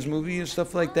Avengers movie and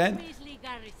stuff like that,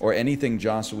 or anything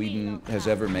Joss Whedon has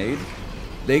ever made,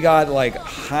 they got like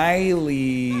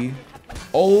highly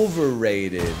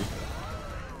overrated.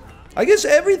 I guess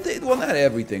everything, well, not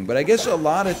everything, but I guess a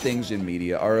lot of things in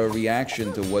media are a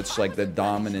reaction to what's like the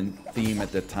dominant theme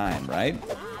at the time, right?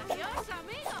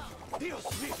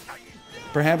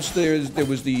 Perhaps there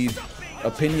was the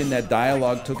opinion that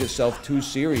dialogue took itself too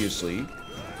seriously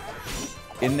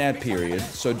in that period.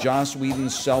 So Joss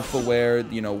Whedon's self-aware,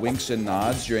 you know, winks and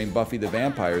nods during Buffy the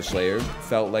Vampire Slayer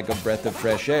felt like a breath of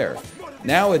fresh air.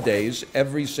 Nowadays,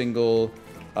 every single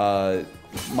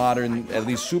modern, at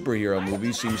least superhero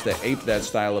movie seems to ape that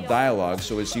style of dialogue,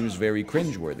 so it seems very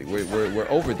cringeworthy. We're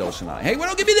overdosing on it. Hey,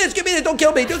 don't give me this, don't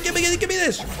kill me, don't give me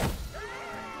this.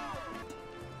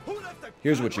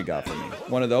 Here's what you got for me.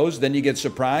 One of those, then you get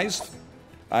surprised.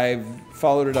 I've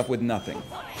followed it up with nothing.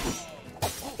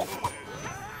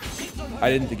 I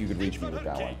didn't think you could reach me with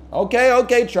that one.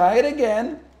 Okay, try it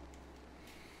again.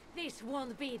 This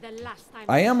won't be the last time.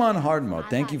 I am on hard mode.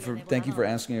 Thank you for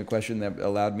asking a question that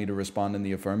allowed me to respond in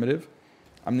the affirmative.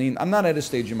 I mean, I'm not at a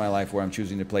stage in my life where I'm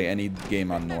choosing to play any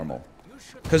game on normal.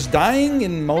 Because dying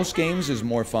in most games is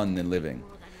more fun than living.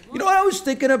 You know what I was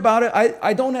thinking about it?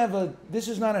 I don't have this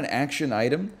is not an action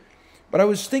item, but I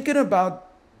was thinking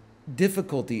about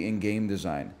difficulty in game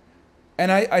design.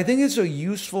 And I think it's a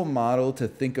useful model to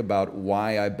think about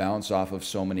why I bounce off of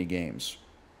so many games.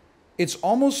 It's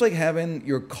almost like having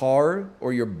your car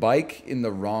or your bike in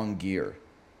the wrong gear.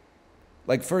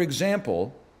 Like, for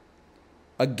example,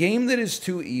 a game that is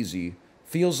too easy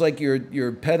feels like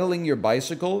you're pedaling your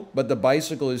bicycle, but the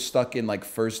bicycle is stuck in like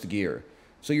first gear.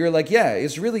 So you're like, yeah,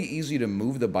 it's really easy to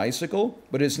move the bicycle,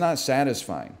 but it's not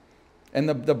satisfying. And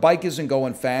the bike isn't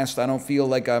going fast. I don't feel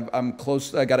like I'm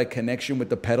close. I got a connection with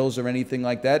the pedals or anything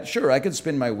like that. Sure, I could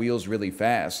spin my wheels really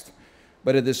fast,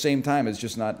 but at the same time, it's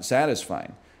just not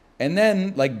satisfying. And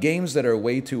then, like, games that are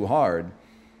way too hard,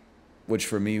 which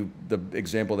for me, the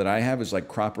example that I have is like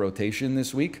crop rotation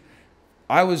this week.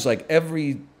 I was like,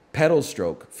 every pedal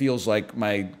stroke feels like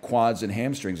my quads and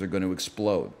hamstrings are going to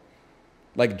explode.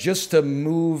 Like, just to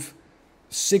move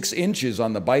 6 inches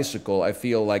on the bicycle, I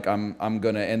feel like I'm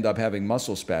going to end up having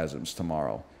muscle spasms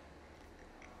tomorrow.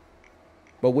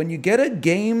 But when you get a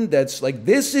game that's like,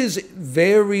 this is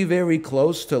very, very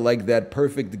close to like that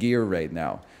perfect gear right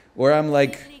now, where I'm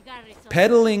like,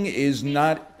 pedaling is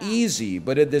not easy,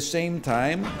 but at the same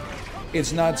time,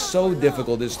 it's not so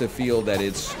difficult as to feel that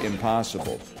it's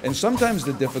impossible. And sometimes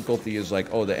the difficulty is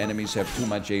like, oh, the enemies have too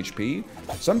much HP.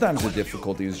 Sometimes the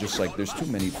difficulty is just like, there's too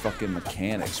many fucking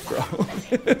mechanics, bro.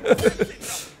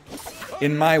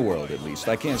 In my world, at least.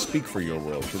 I can't speak for your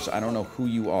world, because I don't know who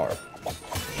you are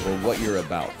or what you're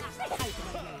about.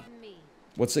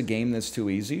 What's a game that's too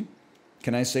easy?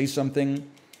 Can I say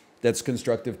something that's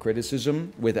constructive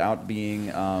criticism without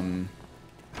being,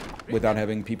 without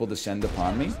having people descend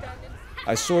upon me?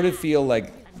 I sort of feel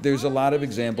like there's a lot of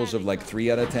examples of like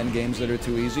 3 out of 10 games that are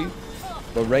too easy.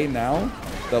 But right now,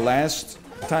 the last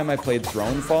time I played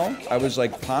Thronefall, I was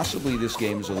like, possibly this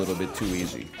game is a little bit too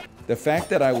easy. The fact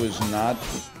that I was not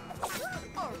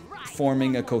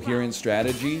forming a coherent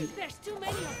strategy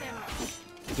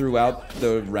throughout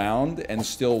the round and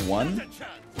still won,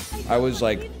 I was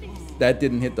like, that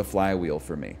didn't hit the flywheel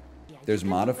for me. There's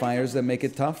modifiers that make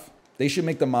it tough. They should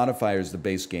make the modifiers the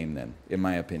base game then, in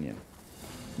my opinion.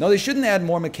 No, they shouldn't add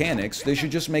more mechanics. They should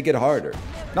just make it harder.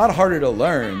 Not harder to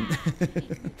learn.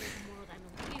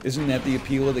 Isn't that the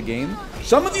appeal of the game?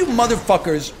 Some of you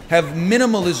motherfuckers have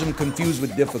minimalism confused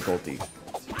with difficulty.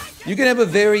 You can have a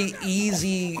very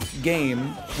easy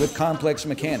game with complex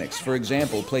mechanics. For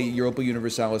example, play Europa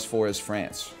Universalis Forest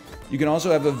France. You can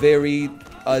also have a very,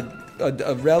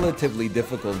 a relatively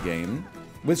difficult game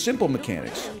with simple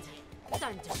mechanics.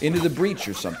 Into the Breach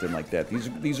or something like that.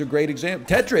 These are great examples.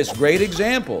 Tetris, great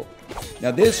example.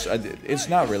 Now this, it's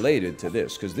not related to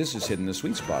this, because this is hitting the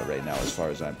sweet spot right now as far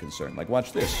as I'm concerned. Like,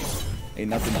 watch this. Ain't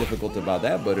nothing difficult about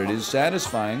that, but it is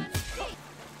satisfying.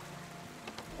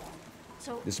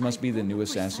 This must be the new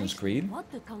Assassin's Creed.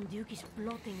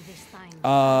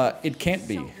 It can't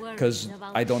be, because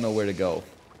I don't know where to go.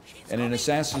 And in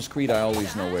Assassin's Creed, I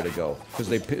always know where to go, because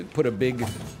they put a big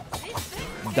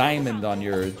diamond on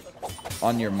your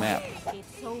map,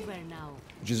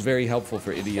 which is very helpful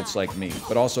for idiots like me,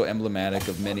 but also emblematic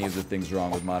of many of the things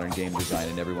wrong with modern game design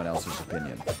in everyone else's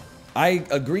opinion. I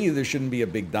agree there shouldn't be a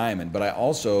big diamond, but I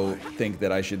also think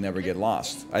that I should never get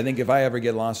lost. I think if I ever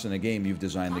get lost in a game, you've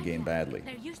designed the game badly.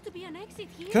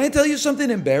 Can I tell you something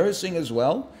embarrassing as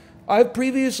well? I've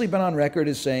previously been on record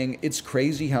as saying it's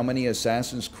crazy how many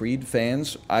Assassin's Creed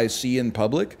fans I see in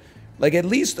public. Like, at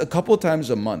least a couple times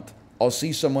a month, I'll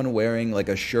see someone wearing like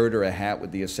a shirt or a hat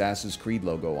with the Assassin's Creed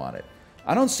logo on it.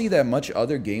 I don't see that much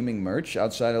other gaming merch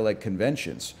outside of like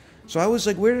conventions. So I was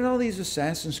like, where did all these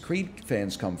Assassin's Creed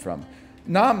fans come from?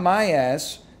 Not my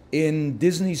ass in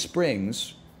Disney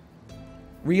Springs,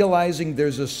 realizing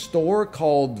there's a store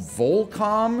called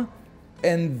Volcom,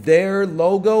 and their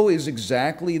logo is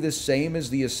exactly the same as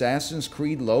the Assassin's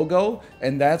Creed logo,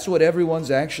 and that's what everyone's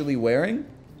actually wearing?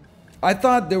 I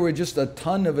thought there were just a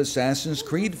ton of Assassin's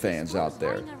Creed fans out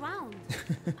there.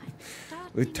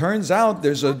 It turns out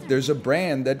there's a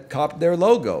brand that copped their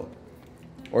logo.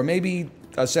 Or maybe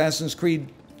Assassin's Creed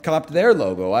copped their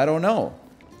logo, I don't know.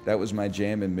 That was my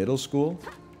jam in middle school.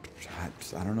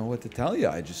 I don't know what to tell you.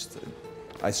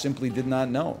 I simply did not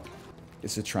know.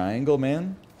 It's a triangle,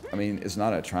 man. I mean, it's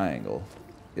not a triangle.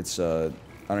 It's I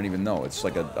don't even know. It's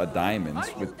like a diamond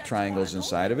with triangles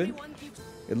inside of it.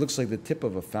 It looks like the tip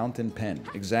of a fountain pen.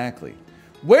 Exactly.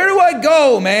 Where do I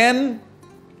go, man?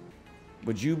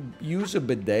 Would you use a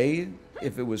bidet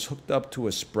if it was hooked up to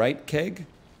a Sprite keg?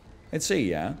 I'd say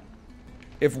yeah.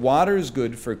 If water is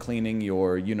good for cleaning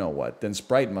your you-know-what, then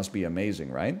Sprite must be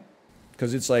amazing, right?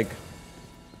 Because it's like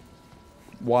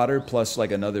water plus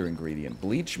like another ingredient.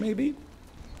 Bleach, maybe?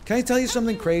 Can I tell you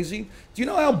something crazy? Do you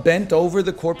know how bent over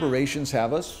the corporations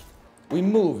have us? We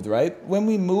moved, right? When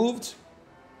we moved,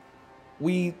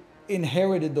 we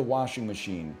inherited the washing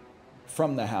machine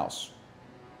from the house.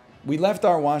 We left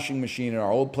our washing machine in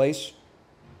our old place.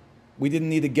 We didn't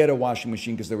need to get a washing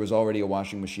machine because there was already a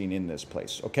washing machine in this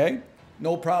place, okay?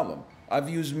 No problem. I've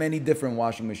used many different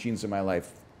washing machines in my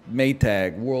life.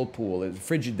 Maytag, Whirlpool,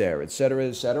 Frigidaire, etc.,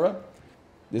 etc.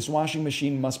 This washing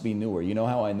machine must be newer. You know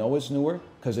how I know it's newer?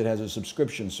 Because it has a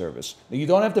subscription service. Now, you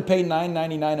don't have to pay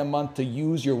 $9.99 a month to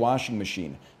use your washing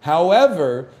machine.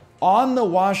 However, on the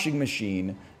washing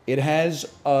machine, it has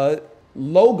a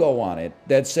logo on it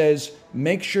that says,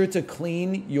 make sure to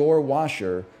clean your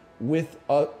washer with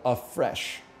a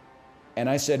fresh. And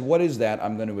I said, what is that?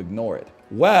 I'm going to ignore it.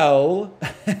 Well,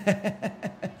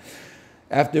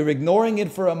 after ignoring it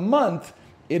for a month,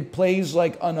 it plays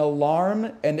like an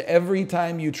alarm, and every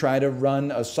time you try to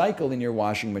run a cycle in your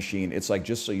washing machine, it's like,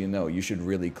 just so you know, you should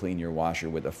really clean your washer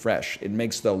with a fresh. It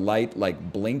makes the light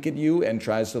like blink at you and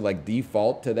tries to like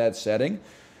default to that setting.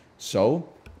 So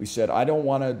we said, I don't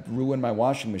want to ruin my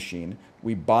washing machine.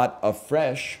 We bought a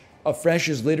fresh. A fresh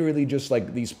is literally just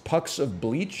like these pucks of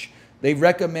bleach. They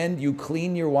recommend you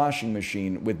clean your washing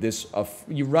machine with this.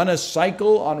 You run a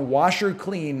cycle on washer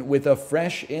clean with a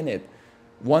fresh in it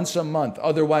once a month.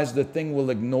 Otherwise, the thing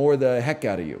will ignore the heck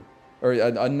out of you. Or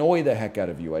annoy the heck out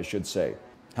of you, I should say.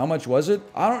 How much was it?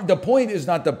 The point is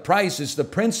not the price, it's the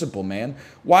principle, man.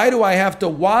 Why do I have to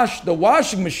wash the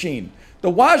washing machine? The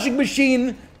washing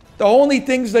machine, the only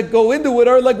things that go into it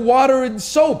are like water and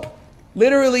soap.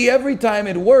 Literally every time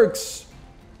it works,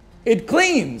 it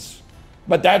cleans.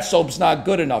 But that soap's not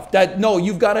good enough. No,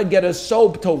 you've got to get a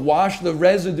soap to wash the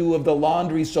residue of the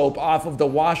laundry soap off of the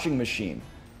washing machine.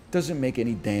 Doesn't make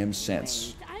any damn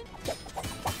sense.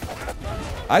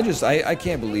 I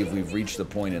can't believe we've reached the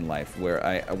point in life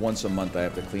where once a month I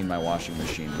have to clean my washing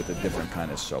machine with a different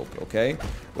kind of soap, okay?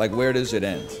 Like, where does it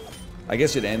end? I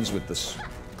guess it ends with this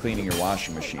cleaning your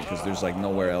washing machine because there's like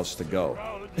nowhere else to go.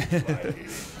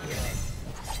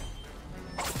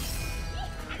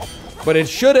 But it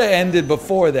should have ended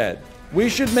before that. We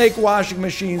should make washing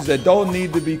machines that don't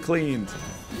need to be cleaned.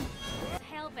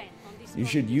 You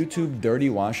should YouTube dirty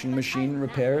washing machine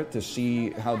repair to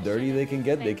see how dirty they can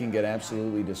get. They can get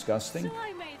absolutely disgusting.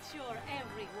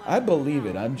 I believe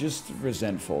it. I'm just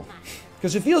resentful.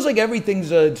 Because it feels like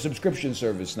everything's a subscription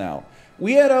service now.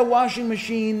 We had a washing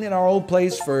machine in our old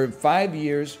place for 5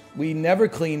 years. We never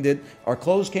cleaned it. Our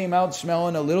clothes came out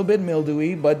smelling a little bit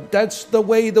mildewy, but that's the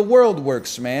way the world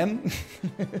works, man.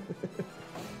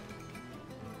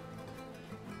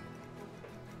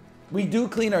 We do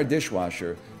clean our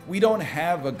dishwasher. We don't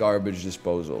have a garbage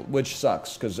disposal, which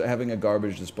sucks, because having a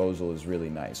garbage disposal is really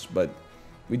nice. But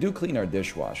we do clean our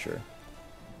dishwasher.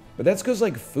 But that's because,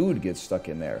 like, food gets stuck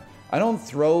in there. I don't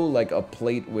throw, like, a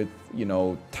plate with, you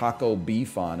know, taco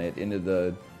beef on it into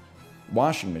the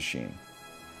washing machine.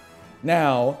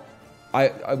 Now,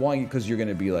 I want you, because you're going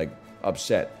to be, like,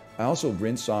 upset. I also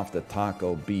rinse off the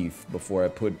taco beef before I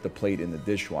put the plate in the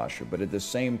dishwasher. But at the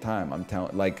same time, I'm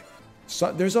telling, like...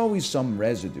 So, there's always some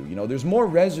residue, you know. There's more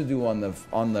residue on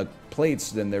the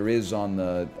plates than there is on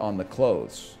the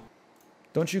clothes.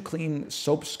 Don't you clean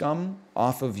soap scum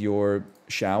off of your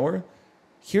shower?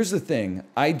 Here's the thing,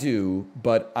 I do,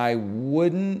 but I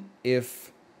wouldn't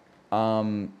if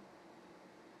my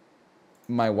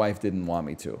wife didn't want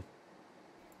me to.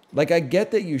 Like, I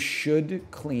get that you should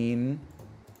clean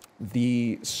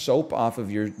the soap off of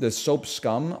the soap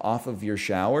scum off of your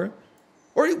shower.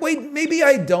 Or wait, maybe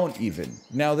I don't even,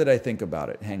 now that I think about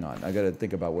it. Hang on, I gotta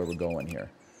think about where we're going here.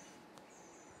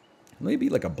 Maybe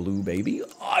like a blue baby?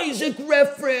 Isaac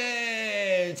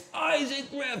reference! Isaac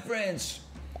reference!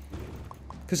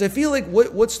 Because I feel like,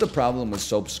 what's the problem with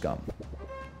soap scum?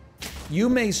 You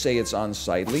may say it's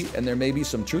unsightly, and there may be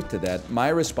some truth to that. My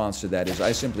response to that is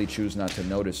I simply choose not to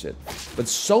notice it. But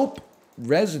soap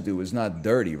residue is not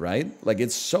dirty, right? Like,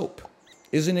 it's soap.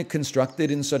 Isn't it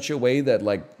constructed in such a way that,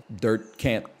 like, dirt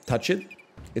can't touch it?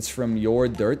 It's from your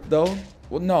dirt, though?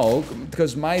 Well, no,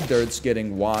 because my dirt's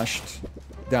getting washed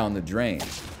down the drain,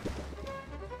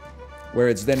 where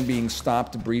it's then being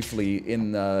stopped briefly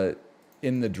in the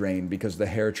drain because the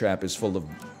hair trap is full of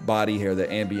body hair that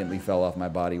ambiently fell off my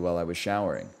body while I was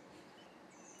showering.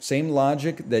 Same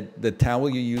logic that the towel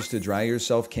you use to dry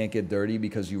yourself can't get dirty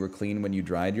because you were clean when you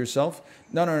dried yourself?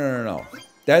 No.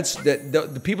 That's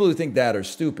the people who think that are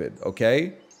stupid,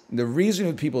 okay? The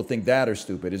reason people think that are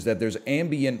stupid is that there's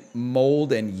ambient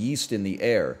mold and yeast in the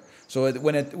air. So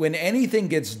when anything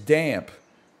gets damp,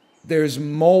 there's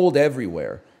mold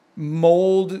everywhere.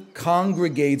 Mold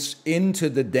congregates into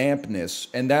the dampness,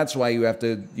 and that's why you have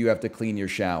to clean your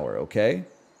shower, okay?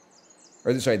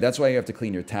 Or sorry, that's why you have to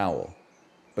clean your towel.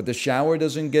 But the shower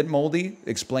doesn't get moldy?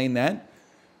 Explain that.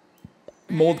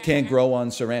 Mold can't grow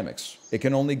on ceramics. It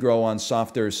can only grow on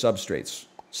softer substrates,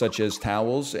 such as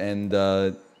towels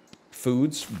and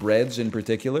foods, breads in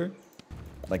particular.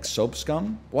 Like soap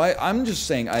scum? Why? I'm just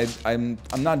saying I'm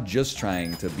not just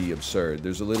trying to be absurd.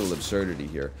 There's a little absurdity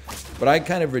here. But I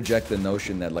kind of reject the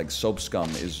notion that like soap scum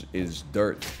is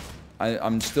dirt.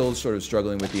 I'm still sort of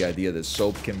struggling with the idea that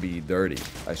soap can be dirty,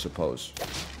 I suppose.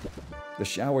 The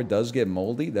shower does get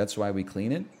moldy, that's why we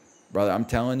clean it. Brother, I'm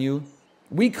telling you,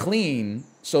 we clean,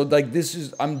 so like this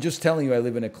is, I'm just telling you I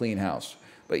live in a clean house.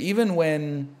 But even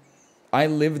when I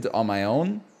lived on my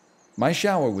own, my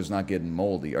shower was not getting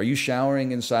moldy. Are you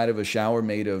showering inside of a shower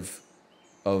made of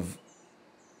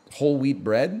whole wheat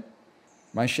bread?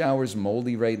 My shower's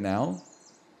moldy right now.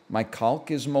 My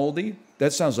caulk is moldy.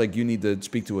 That sounds like you need to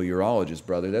speak to a urologist,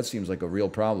 brother. That seems like a real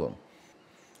problem.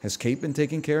 Has Kate been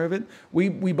taking care of it? We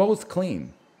both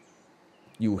clean.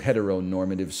 You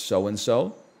heteronormative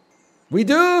so-and-so. We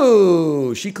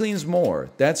do! She cleans more.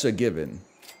 That's a given.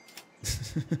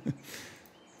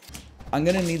 I'm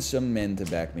gonna need some men to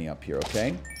back me up here,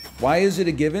 okay? Why is it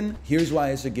a given? Here's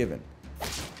why it's a given.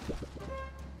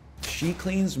 She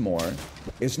cleans more.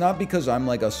 It's not because I'm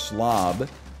like a slob.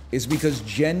 It's because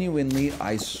genuinely,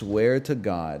 I swear to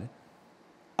God,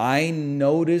 I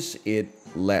notice it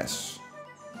less.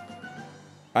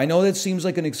 I know that seems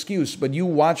like an excuse, but you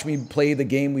watch me play the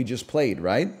game we just played,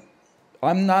 right?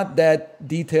 I'm not that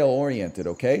detail-oriented,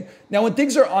 okay? Now, when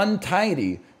things are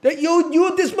untidy,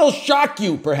 this will shock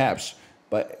you, perhaps.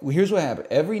 But here's what happened.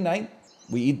 Every night,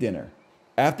 we eat dinner.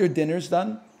 After dinner's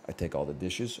done, I take all the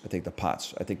dishes, I take the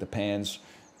pots, I take the pans,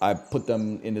 I put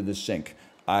them into the sink.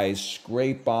 I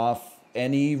scrape off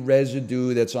any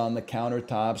residue that's on the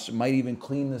countertops, might even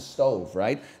clean the stove,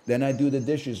 right? Then I do the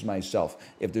dishes myself.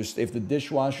 If the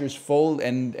dishwasher's full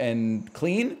and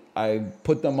clean, I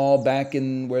put them all back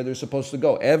in where they're supposed to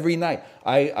go. Every night,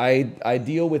 I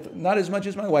deal with, not as much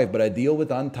as my wife, but I deal with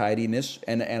untidiness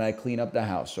and I clean up the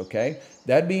house, okay?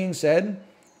 That being said,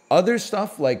 other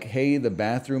stuff like, hey, the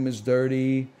bathroom is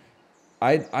dirty,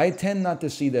 I tend not to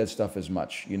see that stuff as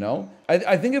much, you know?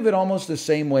 I think of it almost the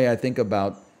same way I think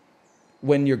about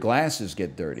when your glasses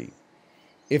get dirty.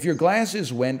 If your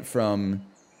glasses went from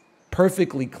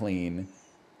perfectly clean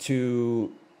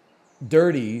to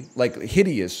dirty, like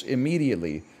hideous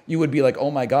immediately, you would be like,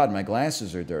 oh my God, my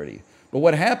glasses are dirty. But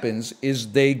what happens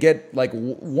is they get like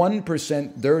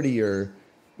 1% dirtier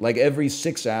like every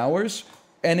 6 hours,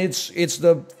 and it's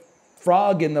the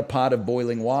frog in the pot of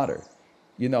boiling water.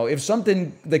 You know, if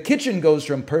something, the kitchen goes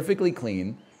from perfectly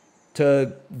clean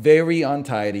to very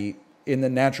untidy in the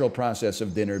natural process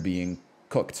of dinner being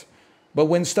cooked. But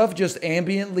when stuff just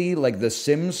ambiently, like the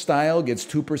Sims style, gets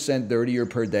 2% dirtier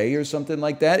per day or something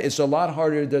like that, it's a lot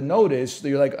harder to notice.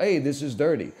 You're like, hey, this is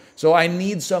dirty. So I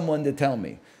need someone to tell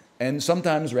me. And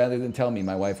sometimes rather than tell me,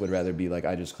 my wife would rather be like,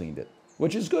 I just cleaned it,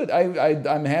 which is good.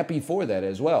 I'm happy for that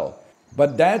as well.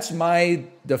 But that's my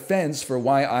defense for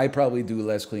why I probably do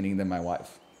less cleaning than my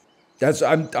wife.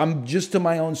 I'm just to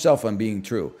my own self, I'm being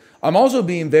true. I'm also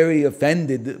being very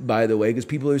offended, by the way, because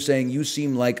people are saying you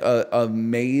seem like a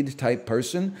maid type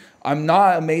person. I'm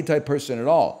not a maid type person at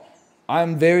all.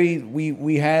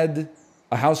 We had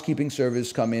a housekeeping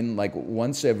service come in like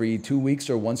once every 2 weeks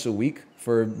or once a week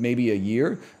for maybe a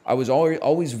year. I was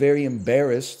always very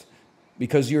embarrassed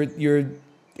because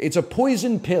it's a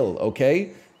poison pill,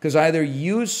 okay? Because either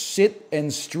you sit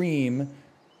and stream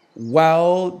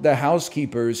while the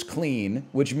housekeepers clean,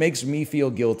 which makes me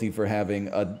feel guilty for having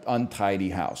an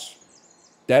untidy house.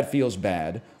 That feels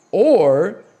bad.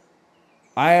 Or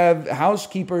I have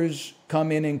housekeepers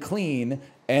come in and clean,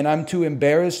 and I'm too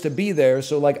embarrassed to be there,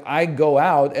 so like I go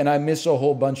out and I miss a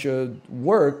whole bunch of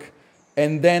work,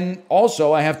 and then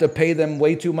also I have to pay them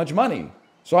way too much money.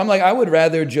 So I'm like, I would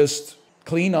rather just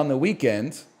clean on the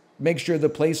weekend, make sure the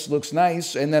place looks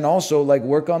nice, and then also like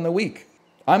work on the week.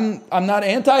 I'm not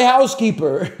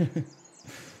anti-housekeeper.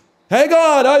 Hey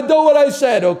God, I know what I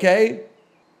said, okay?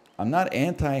 I'm not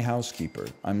anti-housekeeper.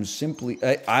 I'm simply,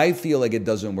 I feel like it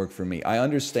doesn't work for me. I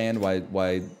understand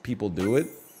why people do it,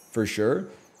 for sure.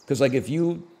 Because like if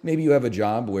maybe you have a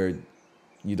job where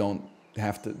you don't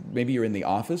have to, maybe you're in the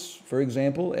office, for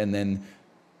example, and then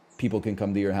people can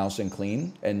come to your house and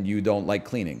clean, and you don't like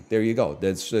cleaning. There you go.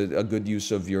 That's a good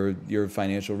use of your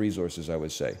financial resources, I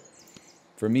would say.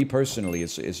 For me personally,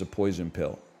 it's a poison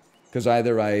pill. Because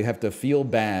either I have to feel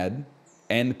bad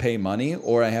and pay money,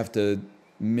 or I have to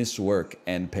miss work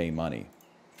and pay money.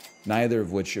 Neither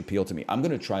of which appeal to me. I'm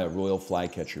going to try a royal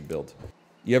flycatcher build.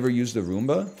 You ever use the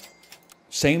Roomba?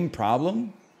 Same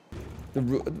problem. The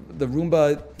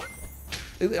Roomba,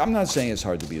 I'm not saying it's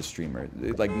hard to be a streamer.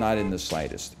 Like, not in the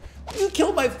slightest. You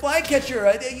killed my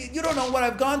flycatcher. You don't know what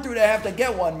I've gone through to have to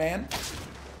get one, man.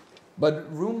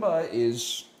 But Roomba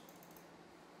is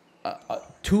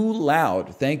too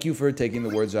loud. Thank you for taking the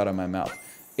words out of my mouth.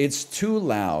 It's too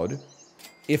loud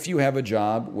if you have a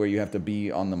job where you have to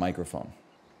be on the microphone.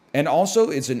 And also,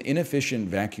 it's an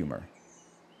inefficient vacuumer.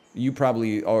 You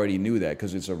probably already knew that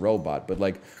because it's a robot. But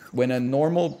like when a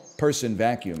normal person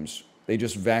vacuums, they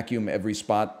just vacuum every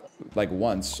spot like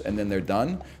once and then they're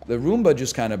done. The Roomba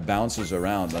just kind of bounces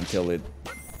around until it,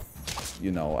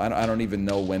 you know, I don't even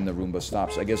know when the Roomba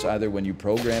stops. I guess either when you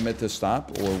program it to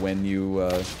stop or when you,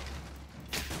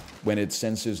 when it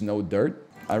senses no dirt.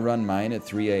 I run mine at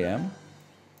 3 a.m.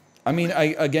 I mean,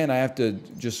 I have to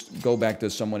just go back to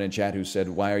someone in chat who said,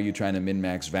 why are you trying to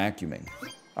min-max vacuuming?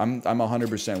 I'm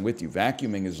 100% with you.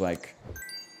 Vacuuming is like,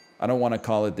 I don't want to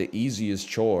call it the easiest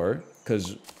chore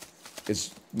because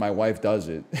it's my wife does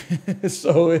it.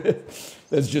 So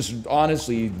that's just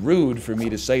honestly rude for me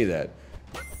to say that.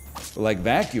 But like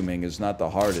vacuuming is not the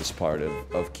hardest part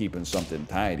of keeping something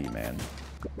tidy, man.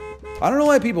 I don't know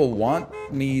why people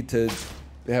want me to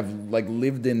have like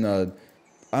lived in a,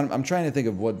 I'm trying to think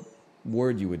of what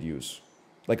word you would use.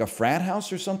 Like a frat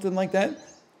house or something like that?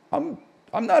 I'm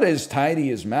not as tidy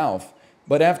as Mouth,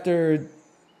 but after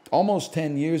almost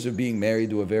 10 years of being married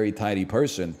to a very tidy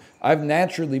person, I've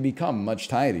naturally become much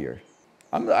tidier.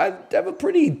 I have a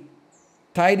pretty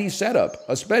tidy setup,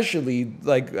 especially,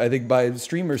 like, I think by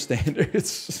streamer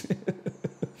standards.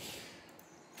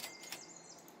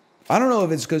 I don't know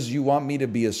if it's because you want me to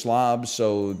be a slob,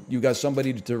 so you got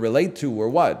somebody to relate to or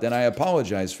what. Then I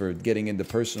apologize for getting into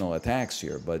personal attacks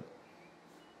here, but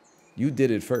you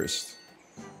did it first.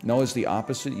 No, it's the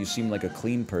opposite. You seem like a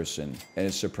clean person, and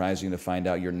it's surprising to find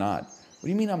out you're not. What do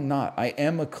you mean I'm not? I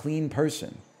am a clean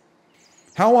person.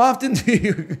 How often do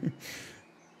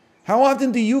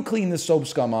you clean the soap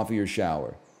scum off of your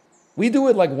shower? We do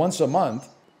it like once a month.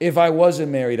 If I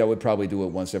wasn't married, I would probably do it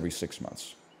once every 6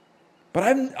 months. But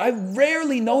I've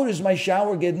rarely noticed my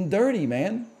shower getting dirty,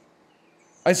 man.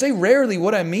 I say rarely.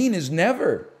 What I mean is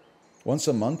never. Once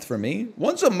a month for me?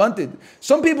 Once a month.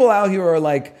 Some people out here are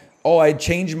like, oh, I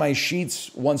change my sheets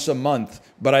once a month,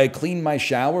 but I clean my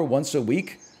shower once a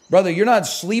week. Brother, you're not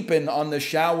sleeping on the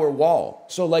shower wall.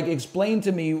 So, like, explain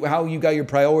to me how you got your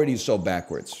priorities so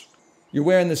backwards. You're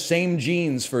wearing the same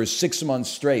jeans for 6 months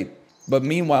straight, but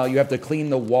meanwhile, you have to clean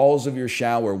the walls of your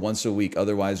shower once a week.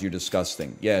 Otherwise, you're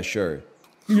disgusting. Yeah, sure.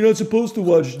 You're not supposed to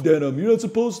wash denim. You're not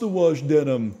supposed to wash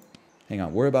denim. Hang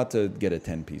on, we're about to get a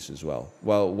 10-piece as well,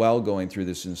 while going through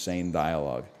this insane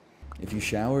dialogue. If you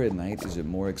shower at night, is it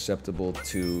more acceptable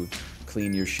to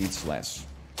clean your sheets less?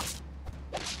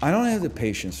 I don't have the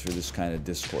patience for this kind of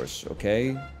discourse,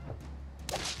 okay?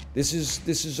 This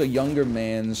is a younger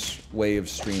man's way of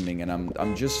streaming, and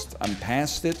I'm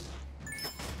past it.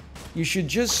 You should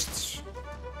just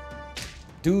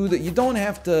do that. You don't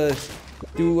have to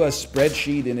do a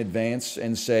spreadsheet in advance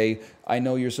and say, I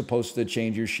know you're supposed to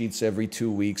change your sheets every 2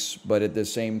 weeks, but at the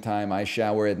same time, I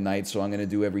shower at night, so I'm going to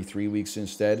do every 3 weeks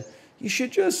instead. You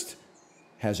should just,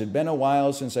 has it been a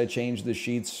while since I changed the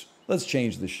sheets? Let's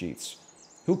change the sheets.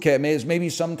 Who cares? Maybe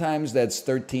sometimes that's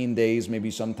 13 days.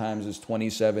 Maybe sometimes it's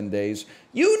 27 days.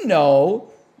 You know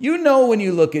when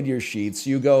you look at your sheets,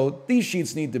 you go, these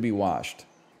sheets need to be washed.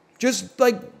 Just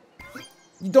like,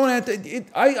 you don't have to,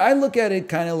 I look at it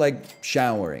kind of like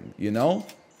showering, you know?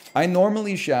 I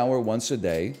normally shower once a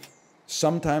day.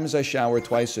 Sometimes I shower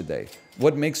twice a day.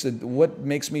 What makes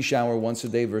me shower once a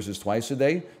day versus twice a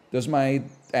day? Does my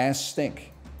ass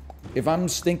stink? If I'm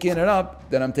stinking it up,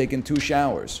 then I'm taking 2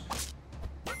 showers.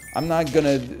 I'm not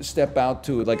gonna step out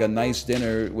to like a nice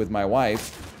dinner with my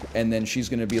wife and then she's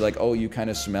gonna be like, oh, you kind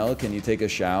of smell, can you take a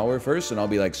shower first? And I'll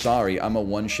be like, sorry, I'm a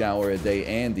 1 shower a day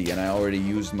Andy and I already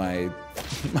used my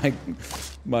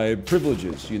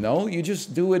privileges, you know? You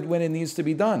just do it when it needs to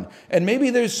be done. And maybe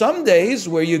there's some days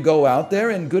where you go out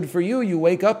there and good for you, you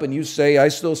wake up and you say, I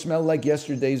still smell like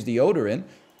yesterday's deodorant.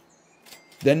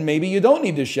 Then maybe you don't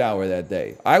need to shower that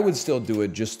day. I would still do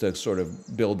it just to sort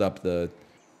of build up the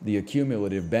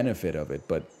accumulative benefit of it,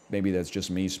 but maybe that's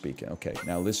just me speaking. Okay,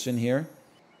 now listen here.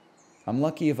 I'm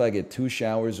lucky if I get 2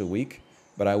 showers a week,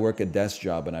 but I work a desk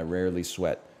job and I rarely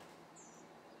sweat.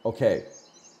 Okay.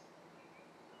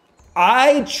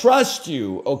 I trust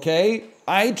you, okay?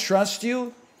 I trust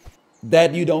you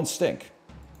that you don't stink.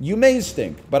 You may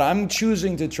stink, but I'm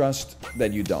choosing to trust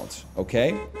that you don't,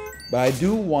 okay? But I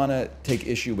do want to take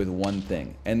issue with one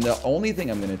thing, and the only thing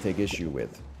I'm going to take issue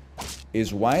with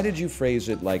is why did you phrase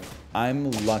it like, I'm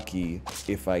lucky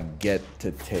if I get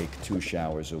to take 2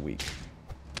 showers a week?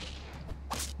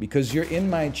 Because you're in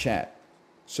my chat,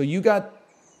 so you got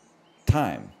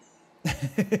time.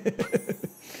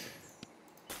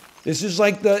 This is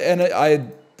like and I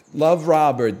love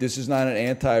Robert. This is not an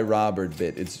anti-Robert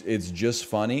bit. It's just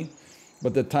funny.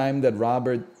 But the time that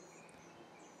Robert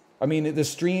I mean, the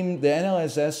stream, the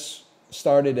NLSS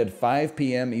started at 5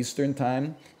 p.m. Eastern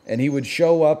time, and he would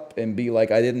show up and be like,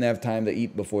 I didn't have time to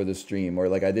eat before the stream, or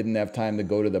like, I didn't have time to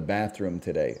go to the bathroom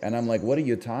today. And I'm like, what are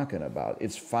you talking about?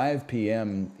 It's 5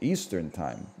 p.m. Eastern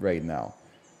time right now.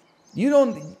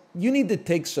 You need to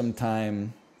take some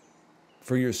time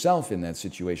for yourself in that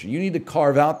situation. You need to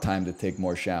carve out time to take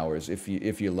more showers if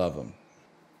you love them.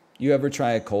 You ever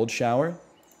try a cold shower?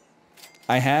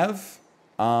 I have.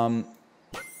 I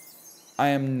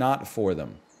am not for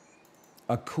them.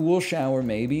 A cool shower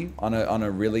maybe on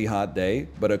a really hot day,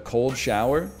 but a cold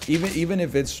shower, even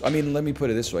if it's, I mean, let me put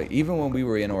it this way. Even when we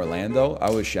were in Orlando, I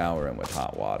was showering with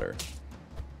hot water.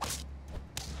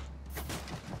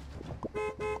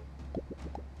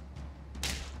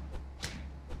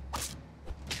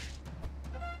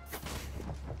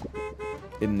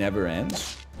 It never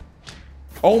ends.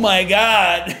 Oh my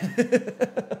God!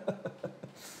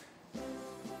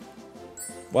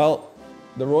 Well,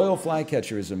 the Royal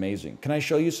Flycatcher is amazing. Can I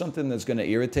show you something that's going to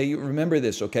irritate you? Remember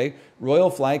this, okay? Royal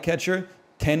Flycatcher,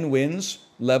 10 wins,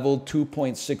 level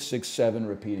 2.667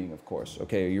 repeating, of course.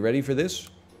 Okay, are you ready for this?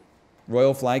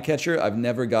 Royal Flycatcher, I've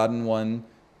never gotten one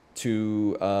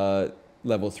to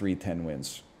level 3, 10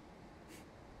 wins.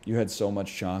 You had so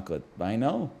much chocolate. I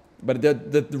know. But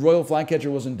the Royal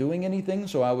Flycatcher wasn't doing anything,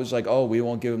 so I was like, oh, we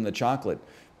won't give him the chocolate.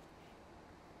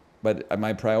 But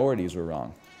my priorities were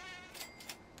wrong.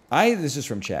 This is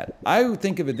from chat. I would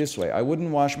think of it this way. I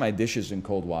wouldn't wash my dishes in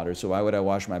cold water, so why would I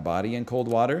wash my body in cold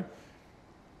water?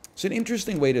 It's an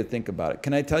interesting way to think about it.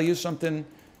 Can I tell you something?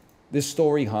 This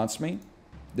story haunts me.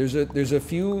 There's a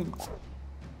few...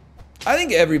 I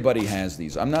think everybody has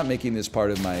these. I'm not making this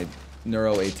part of my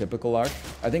neuroatypical arc.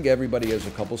 I think everybody has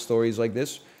a couple stories like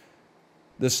this.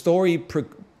 The story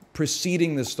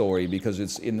preceding the story, because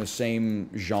it's in the same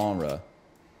genre,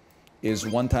 is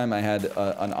one time I had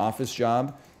an office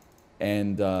job,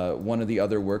 and one of the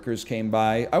other workers came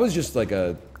by. I was just like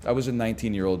I was a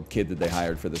 19-year-old kid that they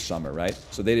hired for the summer, right?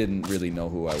 So they didn't really know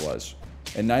who I was.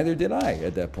 And neither did I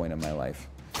at that point in my life.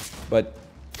 But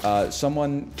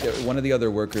one of the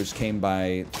other workers came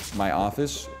by my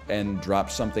office and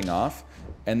dropped something off.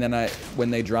 And then when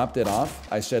they dropped it off,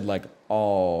 I said like,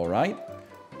 all right.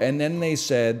 And then they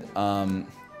said,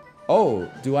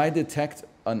 oh, do I detect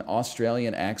an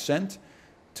Australian accent?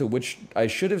 To which I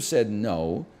should have said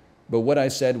no, but what I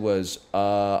said was,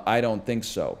 I don't think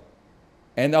so.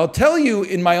 And I'll tell you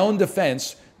in my own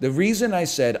defense, the reason I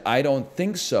said I don't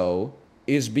think so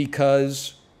is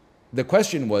because the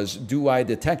question was, do I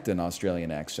detect an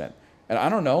Australian accent? And I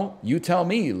don't know, you tell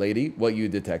me, lady, what you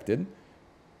detected.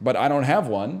 But I don't have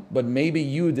one, but maybe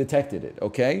you detected it,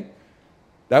 okay?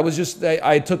 That was just,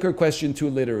 I took her question too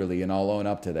literally, and I'll own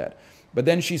up to that. But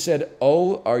then she said,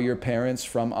 oh, are your parents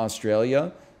from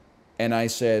Australia? And I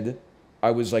said,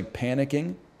 I was like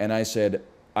panicking, and I said,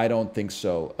 I don't think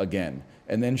so again.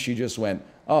 And then she just went,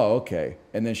 oh, okay.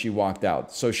 And then she walked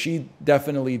out. So she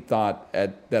definitely thought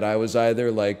that I was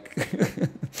either like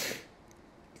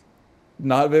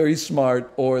not very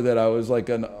smart, or that I was like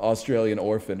an Australian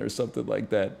orphan or something like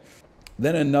that.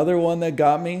 Then another one that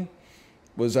got me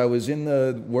was I was in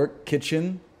the work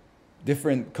kitchen,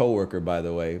 different coworker, by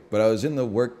the way, but I was in the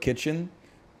work kitchen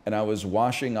and I was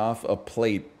washing off a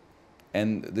plate,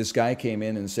 and this guy came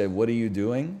in and said, what are you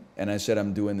doing? And I said,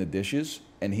 I'm doing the dishes.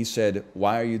 And he said,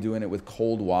 why are you doing it with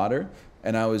cold water?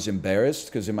 And I was embarrassed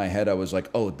because in my head I was like,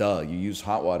 oh, duh, you use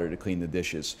hot water to clean the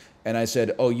dishes. And I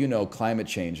said, oh, you know, climate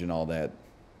change and all that.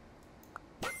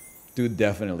 Dude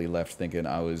definitely left thinking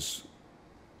I was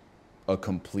a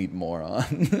complete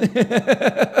moron.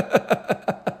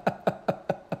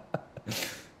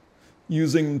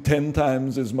 Using 10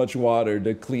 times as much water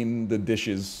to clean the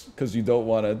dishes because you don't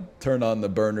want to turn on the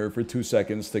burner for 2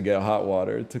 seconds to get hot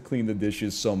water to clean the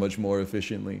dishes so much more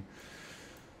efficiently.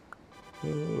 Oh,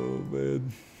 man.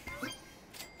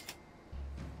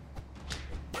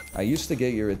 I used to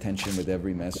get your attention with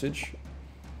every message.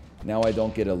 Now I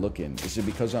don't get a look in. Is it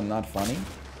because I'm not funny?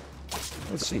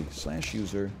 Let's see.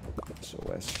 /user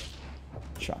SOS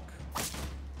Chuck.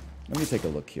 Let me take a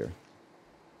look here.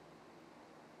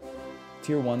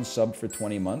 Tier 1 sub for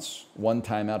 20 months. 1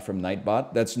 timeout from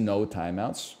Nightbot. That's no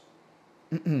timeouts.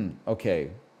 Okay.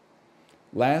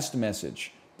 Last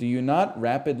message. Do you not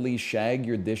rapidly shag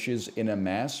your dishes in a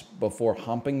mass before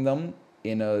humping them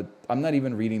in a... I'm not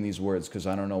even reading these words because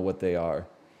I don't know what they are.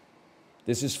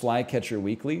 This is Flycatcher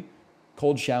Weekly.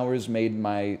 Cold showers made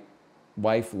my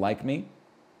wife like me.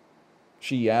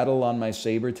 She yaddle on my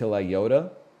saber till I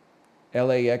Yoda.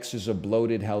 LAX is a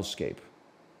bloated hellscape.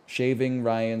 Shaving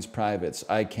Ryan's privates.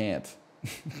 I can't.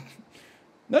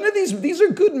 None of these are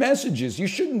good messages. You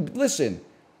shouldn't... Listen.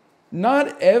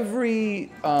 Not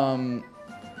every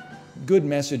good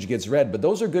message gets read, but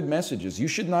those are good messages. You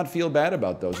should not feel bad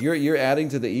about those. You're adding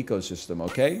to the ecosystem,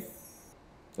 okay?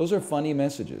 Those are funny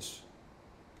messages.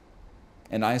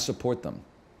 And I support them.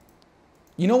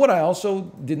 You know what I also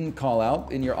didn't call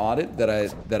out in your audit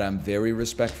that I'm very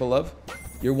respectful of?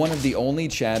 You're one of the only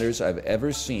chatters I've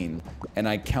ever seen, and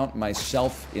I count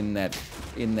myself in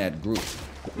that group.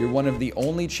 You're one of the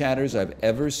only chatters I've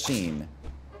ever seen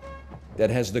that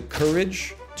has the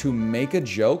courage to make a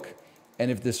joke,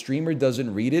 and if the streamer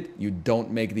doesn't read it, you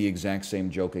don't make the exact same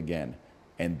joke again.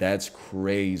 And that's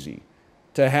crazy.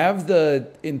 To have the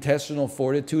intestinal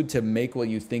fortitude to make what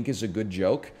you think is a good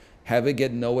joke, have it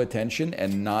get no attention,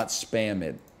 and not spam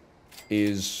it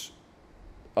is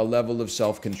a level of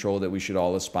self-control that we should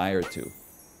all aspire to,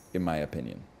 in my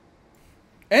opinion.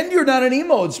 And you're not an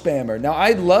emote spammer. Now,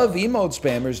 I love emote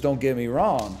spammers, don't get me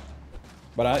wrong.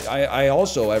 But I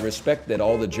also respect that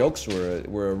all the jokes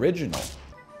were original.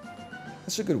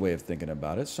 That's a good way of thinking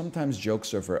about it. Sometimes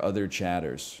jokes are for other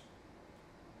chatters,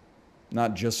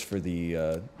 not just for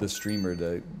the streamer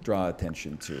to draw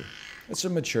attention to. It's a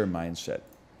mature mindset.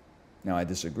 Now, I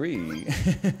disagree.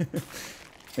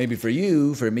 Maybe for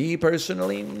you, for me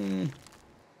personally,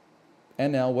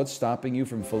 NL, what's stopping you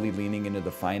from fully leaning into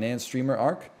the finance streamer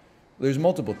arc? There's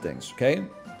multiple things, okay?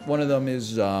 One of them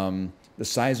is the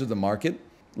size of the market.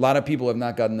 A lot of people have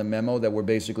not gotten the memo that we're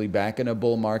basically back in a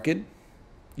bull market.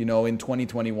 You know, in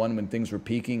 2021, when things were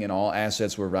peaking and all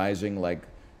assets were rising like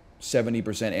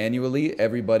 70% annually,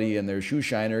 everybody and their shoe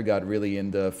shiner got really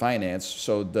into finance,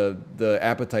 so the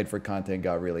appetite for content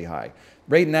got really high.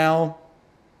 Right now,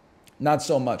 not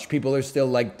so much. People are still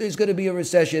like, there's going to be a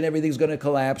recession, everything's going to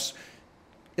collapse.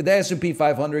 If the S&P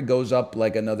 500 goes up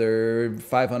like another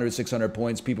 500, 600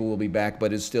 points, people will be back,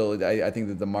 but it's still, I think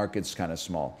that the market's kind of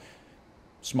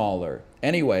smaller.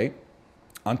 Anyway,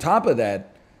 on top of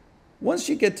that, once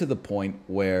you get to the point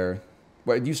where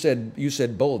you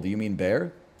said bull, do you mean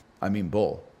bear? I mean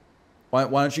bull. Why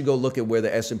don't you go look at where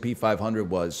the S&P 500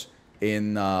 was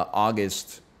in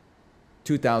August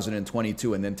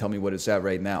 2022 and then tell me what it's at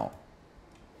right now?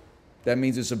 That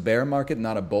means it's a bear market,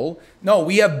 not a bull? No,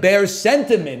 we have bear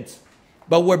sentiment,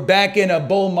 but we're back in a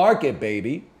bull market,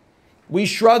 baby. We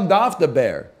shrugged off the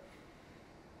bear.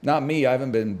 Not me, I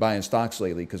haven't been buying stocks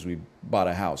lately because we bought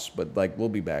a house, but like we'll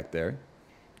be back there.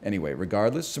 Anyway,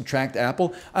 regardless, subtract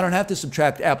Apple. I don't have to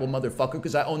subtract Apple, motherfucker,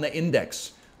 because I own the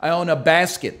index. I own a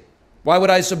basket. Why would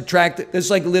I subtract it?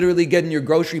 It's like literally getting your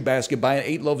grocery basket, buying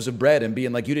 8 loaves of bread and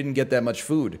being like, you didn't get that much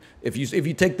food. If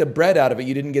you take the bread out of it,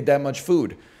 you didn't get that much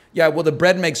food. Yeah, well, the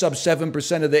bread makes up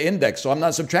 7% of the index, so I'm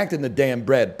not subtracting the damn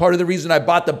bread. Part of the reason I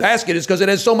bought the basket is because it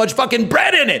has so much fucking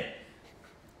bread in it.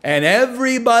 And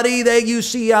everybody that you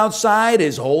see outside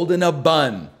is holding a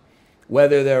bun.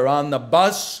 Whether they're on the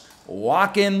bus,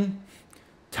 walking,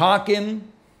 talking.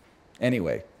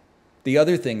 Anyway, the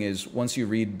other thing is, once you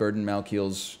read Burden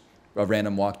Malkiel's A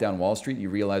Random Walk Down Wall Street, you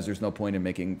realize there's no point in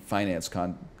making finance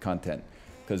content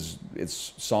because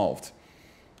it's solved.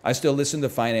 I still listen to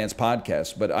finance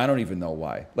podcasts, but I don't even know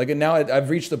why. Like, and now I've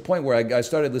reached the point where I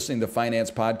started listening to finance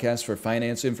podcasts for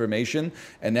finance information,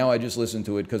 and now I just listen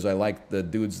to it because I like the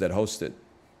dudes that host it.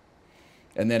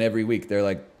 And then every week they're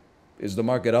like, is the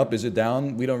market up? Is it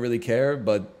down? We don't really care,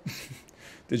 but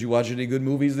did you watch any good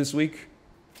movies this week?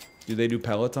 Do they do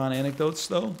Peloton anecdotes,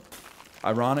 though?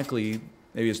 Ironically,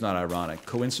 maybe it's not ironic.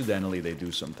 Coincidentally, they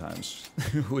do sometimes,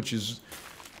 which is,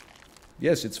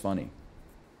 yes, it's funny.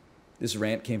 This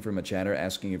rant came from a chatter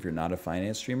asking if you're not a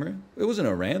finance streamer. It wasn't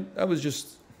a rant. That was just,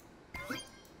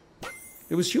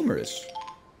 it was humorous.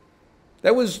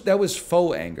 That was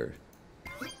faux anger.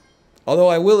 Although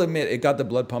I will admit, it got the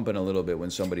blood pumping a little bit when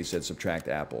somebody said subtract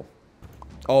Apple.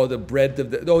 Oh, the breadth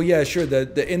of the, oh yeah, sure,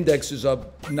 the index is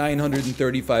up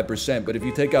 935%, but if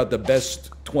you take out the best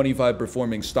 25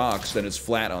 performing stocks, then it's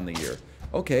flat on the year.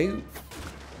 Okay.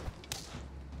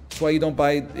 That's why you don't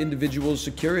buy individual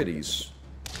securities.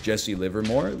 Jesse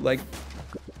Livermore, like,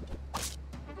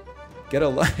 get a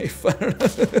life. I don't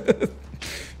know.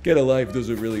 Get a life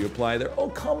doesn't really apply there. Oh,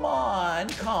 come on,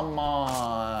 come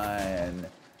on.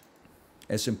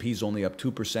 S&P's only up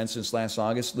 2% since last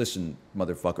August. Listen,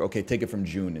 motherfucker. Okay, take it from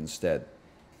June instead.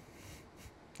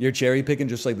 You're cherry picking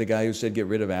just like the guy who said get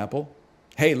rid of Apple?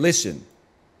 Hey, listen.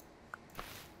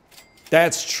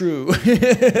 That's true.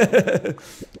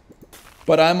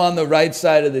 But I'm on the right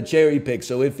side of the cherry pick,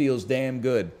 so it feels damn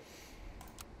good.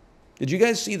 Did you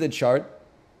guys see the chart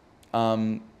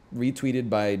retweeted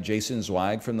by Jason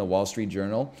Zweig from the Wall Street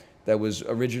Journal that was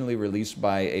originally released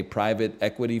by a private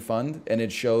equity fund, and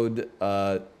it showed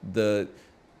the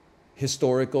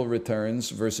historical returns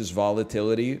versus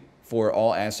volatility for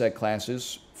all asset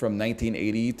classes from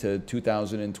 1980 to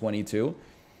 2022.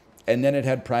 And then it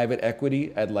had private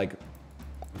equity at like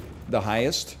the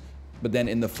highest. But then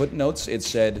in the footnotes, it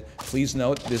said, please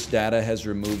note this data has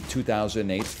removed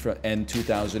 2008 and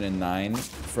 2009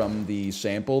 from the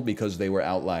sample because they were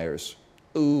outliers.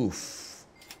 Oof.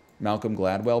 Malcolm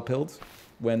Gladwell pilled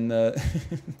when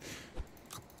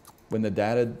when the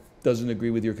data doesn't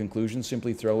agree with your conclusion,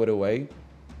 simply throw it away.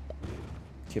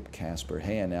 Kip Casper,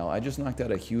 hey Anel, I just knocked out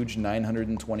a huge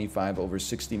 925 over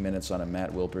 60 minutes on a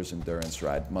Matt Wilpers endurance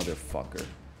ride. Motherfucker.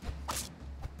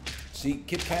 See,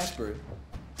 Kip Casper,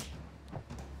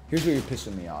 here's where you're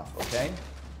pissing me off, okay?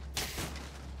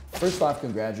 First off,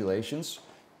 congratulations.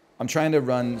 I'm trying to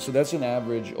run, so that's an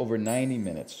average over 90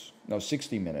 minutes. No,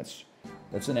 60 minutes.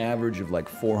 That's an average of like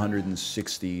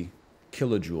 460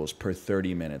 kilojoules per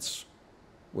 30 minutes,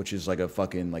 which is like a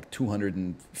fucking like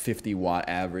 250 watt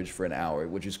average for an hour,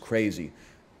 which is crazy.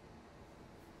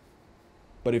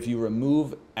 But if you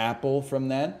remove Apple from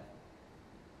that,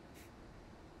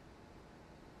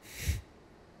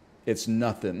 it's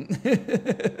nothing.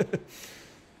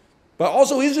 But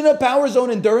also, isn't a Power Zone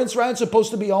endurance ride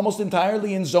supposed to be almost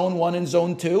entirely in Zone 1 and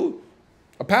Zone 2?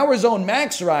 A Power Zone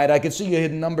Max ride, I could see you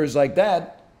hitting numbers like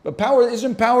that. But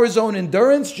isn't Power Zone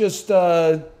endurance just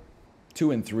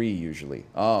 2 and 3 usually?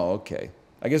 Oh, okay.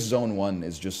 I guess Zone 1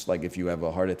 is just like if you have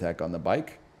a heart attack on the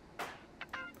bike.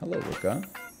 Hello, Luca.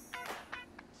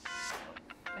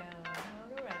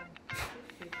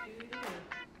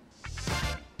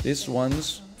 This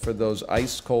one's for those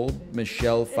ice cold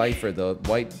Michelle Pfeiffer, the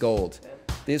white gold.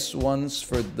 This one's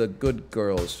for the good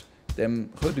girls,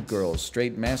 them hood girls,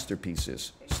 straight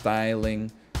masterpieces.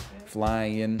 Styling,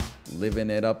 flying, living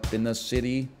it up in the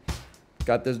city.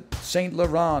 Got the Saint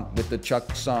Laurent with the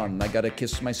Chucks on. I gotta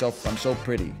kiss myself, I'm so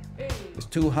pretty. It's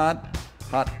too hot,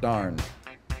 hot darn.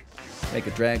 Make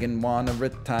a dragon wanna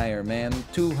retire, man.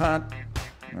 Too hot.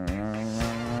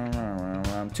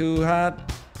 I'm too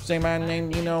hot. Say my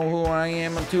name, you know who I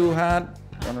am. I'm too hot.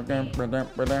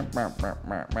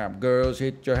 Girls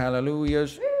hit your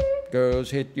hallelujahs. Girls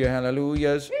hit your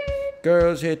hallelujahs.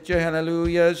 Girls hit your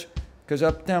hallelujahs. Cause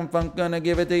Uptown Funk gonna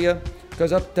give it to you.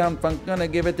 Cause Uptown Funk gonna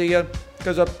give it to you.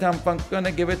 Cause Uptown Funk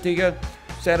gonna give it to you.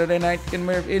 Saturday night and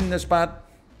we're in the spot.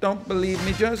 Don't believe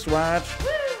me, just watch.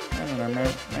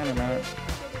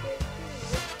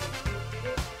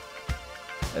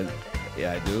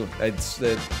 Yeah, I do. It's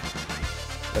that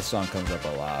song comes up a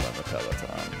lot on the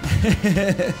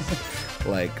Peloton.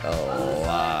 Like a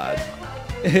lot.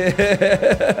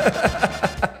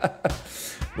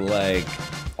 Like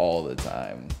all the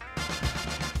time. I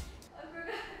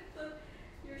forgot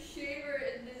your shaver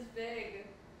in this bag.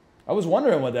 I was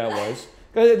wondering what that was.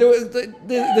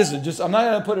 Listen, just I'm not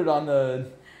gonna put it on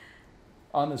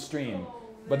the stream,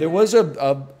 but there was a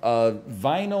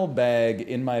vinyl bag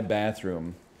in my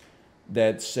bathroom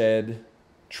that said,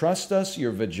 "Trust us,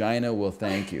 your vagina will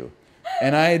thank you."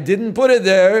 And I didn't put it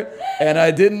there, and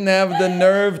I didn't have the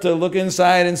nerve to look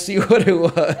inside and see what it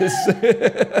was.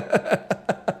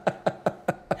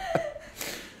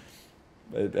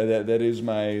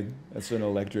 That's an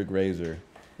electric razor.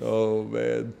 Oh,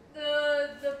 man.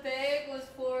 The bag was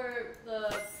for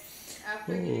the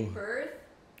after giving birth.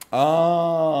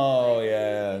 Oh, like,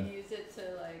 yeah. You use it to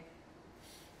like.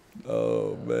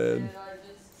 Oh, man.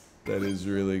 That is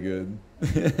really good.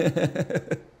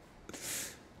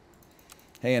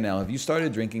 Hey, Anel, have you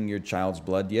started drinking your child's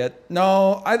blood yet?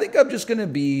 No, I think I'm just going to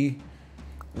be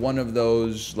one of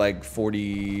those, like,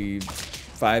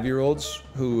 45-year-olds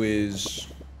who is,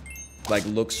 like,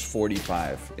 looks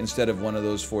 45, instead of one of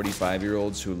those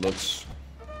 45-year-olds who looks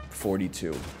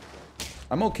 42.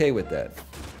 I'm okay with that.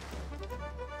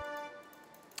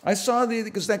 I saw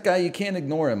because that guy, you can't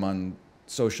ignore him on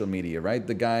social media, right?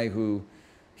 The guy who,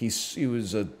 he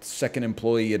was a second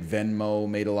employee at Venmo,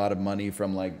 made a lot of money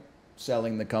from, like,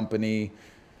 selling the company,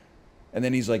 and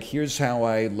then he's like, here's how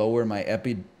I lower my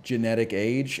epigenetic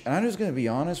age. And I'm just gonna be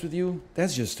honest with you,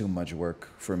 that's just too much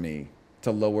work for me to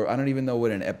lower. I don't even know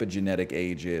what an epigenetic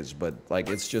age is, but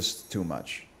like, it's just too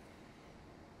much.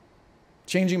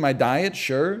 Changing my diet,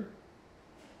 sure.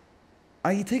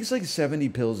 He takes like 70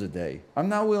 pills a day. I'm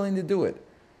not willing to do it.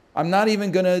 I'm not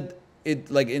even gonna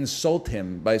insult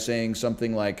him by saying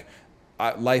something like,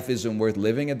 life isn't worth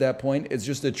living at that point. It's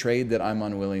just a trade that I'm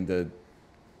unwilling to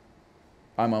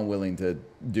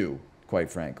do,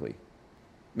 quite frankly.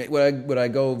 Would I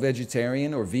go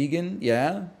vegetarian or vegan?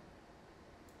 Yeah.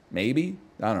 Maybe.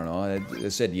 I don't know. I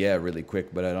said yeah really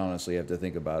quick, but I'd honestly have to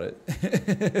think about it.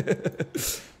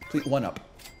 Please, one up.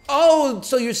 Oh,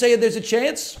 so you're saying there's a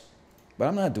chance? But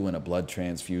I'm not doing a blood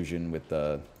transfusion with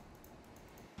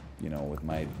with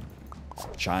my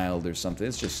child or something.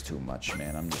 It's just too much,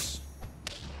 man. I'm just...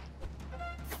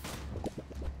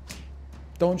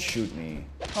 Don't shoot me.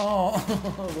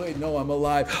 Oh, wait, no, I'm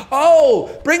alive.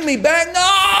 Oh, bring me back.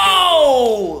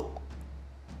 No!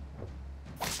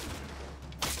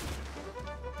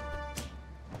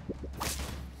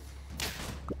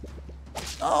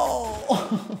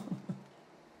 Oh!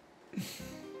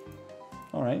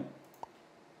 All right.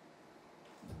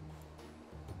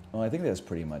 Well, I think that's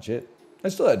pretty much it. I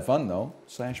still had fun, though.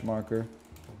 Slash marker.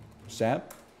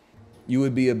 Sap. You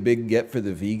would be a big get for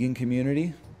the vegan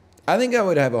community? I think I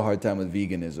would have a hard time with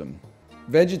veganism.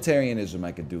 Vegetarianism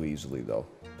I could do easily, though.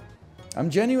 I'm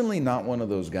genuinely not one of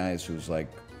those guys who's like,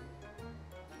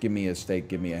 give me a steak,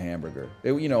 give me a hamburger.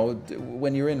 You know,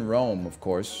 when you're in Rome, of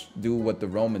course, do what the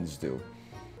Romans do.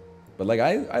 But like,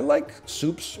 I like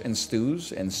soups and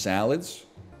stews and salads.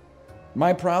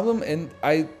 My problem, and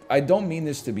I don't mean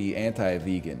this to be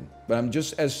anti-vegan, but I'm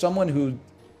just, as someone who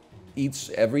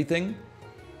eats everything,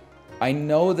 I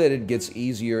know that it gets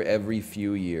easier every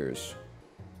few years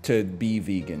to be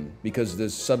vegan because the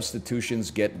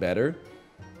substitutions get better,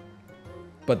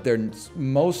 but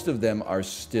most of them are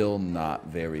still not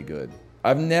very good.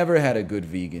 I've never had a good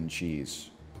vegan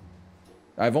cheese.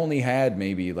 I've only had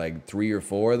maybe like 3 or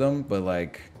 4 of them, but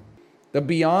like the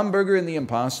Beyond Burger and the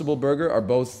Impossible Burger are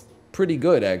both pretty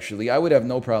good, actually. I would have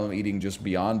no problem eating just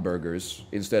Beyond Burgers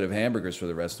instead of hamburgers for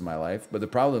the rest of my life, but the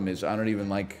problem is I don't even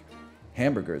like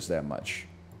hamburgers that much.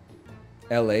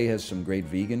 LA has some great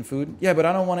vegan food. Yeah, but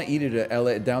I don't want to eat at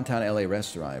a downtown LA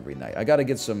restaurant every night. I gotta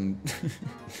get some...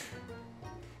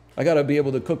 I gotta be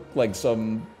able to cook like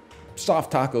some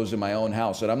soft tacos in my own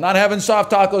house. And I'm not having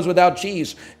soft tacos without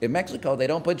cheese. In Mexico, they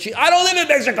don't put cheese. I don't live in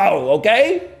Mexico,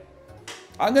 okay?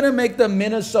 I'm gonna make the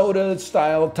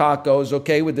Minnesota-style tacos,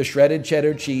 okay, with the shredded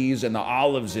cheddar cheese and the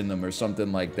olives in them or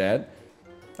something like that.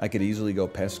 I could easily go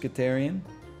pescatarian.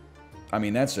 I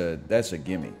mean, that's a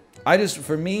gimme.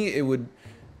 For me, it would,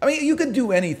 I mean, you could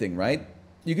do anything, right?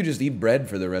 You could just eat bread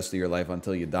for the rest of your life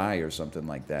until you die or something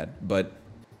like that. But,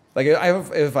 like,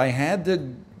 if I had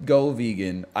to go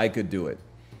vegan, I could do it.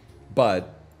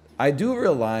 But I do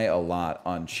rely a lot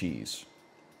on cheese.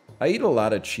 I eat a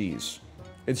lot of cheese.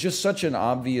 It's just such an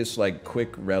obvious, like,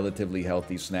 quick, relatively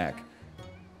healthy snack.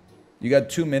 You got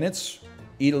 2 minutes,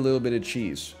 eat a little bit of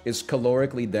cheese. It's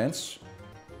calorically dense.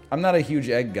 I'm not a huge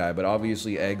egg guy, but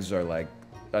obviously eggs are like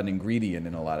an ingredient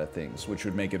in a lot of things, which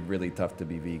would make it really tough to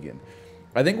be vegan.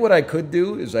 I think what I could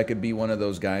do is I could be one of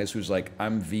those guys who's like,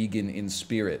 I'm vegan in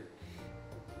spirit.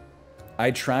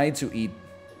 I try to eat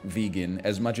vegan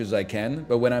as much as I can,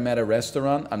 but when I'm at a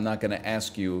restaurant, I'm not going to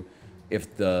ask you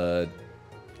if the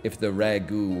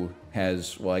ragu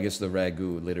has, well, I guess the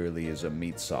ragu literally is a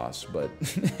meat sauce, but...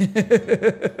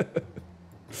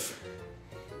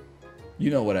 You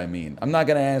know what I mean. I'm not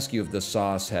going to ask you if the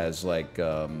sauce has, like,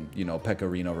 you know,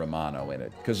 pecorino romano in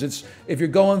it. Because if you're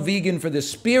going vegan for the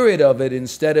spirit of it,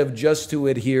 instead of just to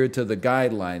adhere to the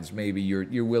guidelines, maybe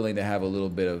you're willing to have a little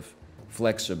bit of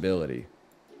flexibility.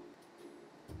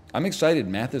 I'm excited.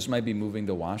 Mathis might be moving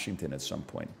to Washington at some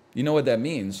point. You know what that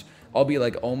means? I'll be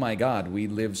like, oh my God, we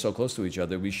live so close to each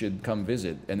other, we should come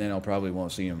visit. And then I'll probably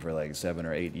won't see him for like 7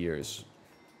 or 8 years.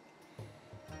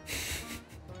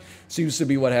 Seems to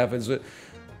be what happens.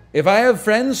 If I have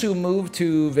friends who move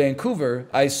to Vancouver,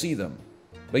 I see them.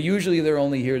 But usually they're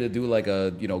only here to do like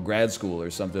a, you know, grad school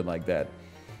or something like that.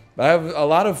 But I have a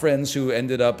lot of friends who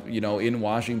ended up, you know, in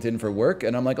Washington for work.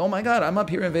 And I'm like, oh my God, I'm up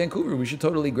here in Vancouver. We should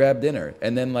totally grab dinner.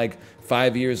 And then like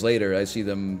 5 years later, I see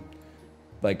them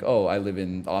like, oh, I live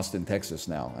in Austin, Texas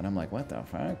now. And I'm like, what the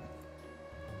fuck?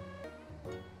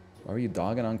 Why were you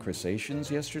dogging on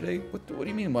crustaceans yesterday? What do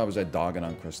you mean, why was I dogging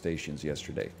on crustaceans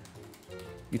yesterday?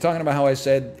 You talking about how I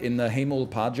said in the Hamul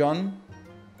Pajon?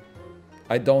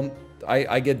 I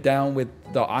get down with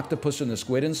the octopus and the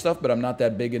squid and stuff, but I'm not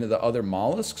that big into the other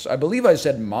mollusks. I believe I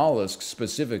said mollusks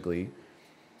specifically.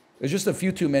 There's just a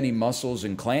few too many mussels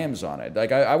and clams on it.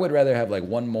 Like, I would rather have like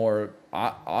one more,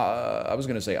 I was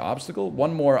gonna say obstacle,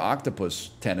 one more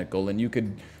octopus tentacle, and you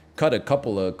could cut a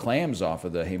couple of clams off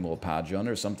of the Hamul Pajon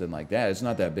or something like that. It's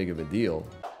not that big of a deal.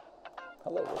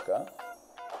 Hello, Luca.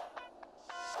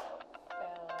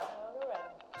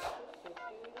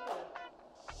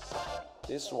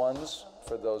 This one's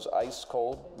for those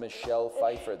ice-cold Michelle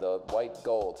Pfeiffer, the white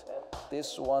gold.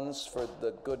 This one's for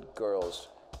the good girls,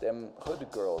 them hood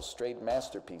girls, straight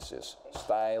masterpieces.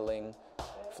 Styling,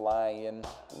 flying,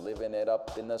 living it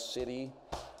up in the city.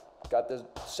 Got the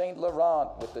Saint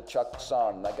Laurent with the chucks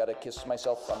on. I gotta kiss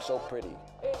myself, I'm so pretty.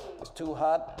 It's too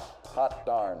hot, hot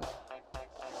darn.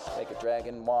 Make a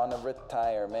dragon wanna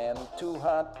retire, man. Too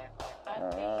hot.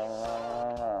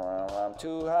 I'm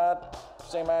too hot.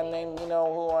 Say my name, you know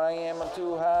who I am, I'm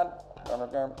too hot.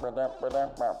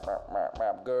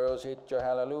 Girls hit your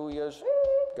hallelujahs.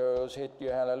 Girls hit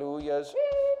your hallelujahs.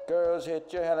 Girls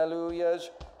hit your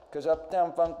hallelujahs. Cause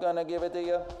Uptown Funk gonna give it to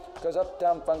you. Cause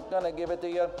Uptown Funk gonna give it to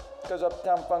you. Cause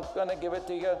Uptown Funk gonna give it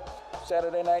to you.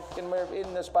 Saturday night and we're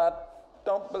in the spot.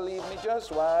 Don't believe me,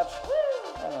 just watch.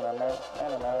 I don't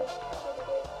know.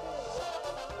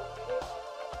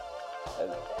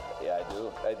 Yeah, I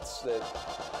do. It's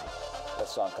that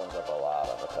song comes up a lot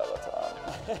on the Peloton.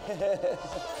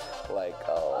 Like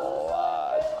a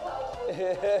lot.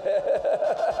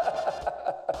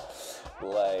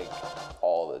 Like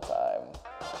all the time.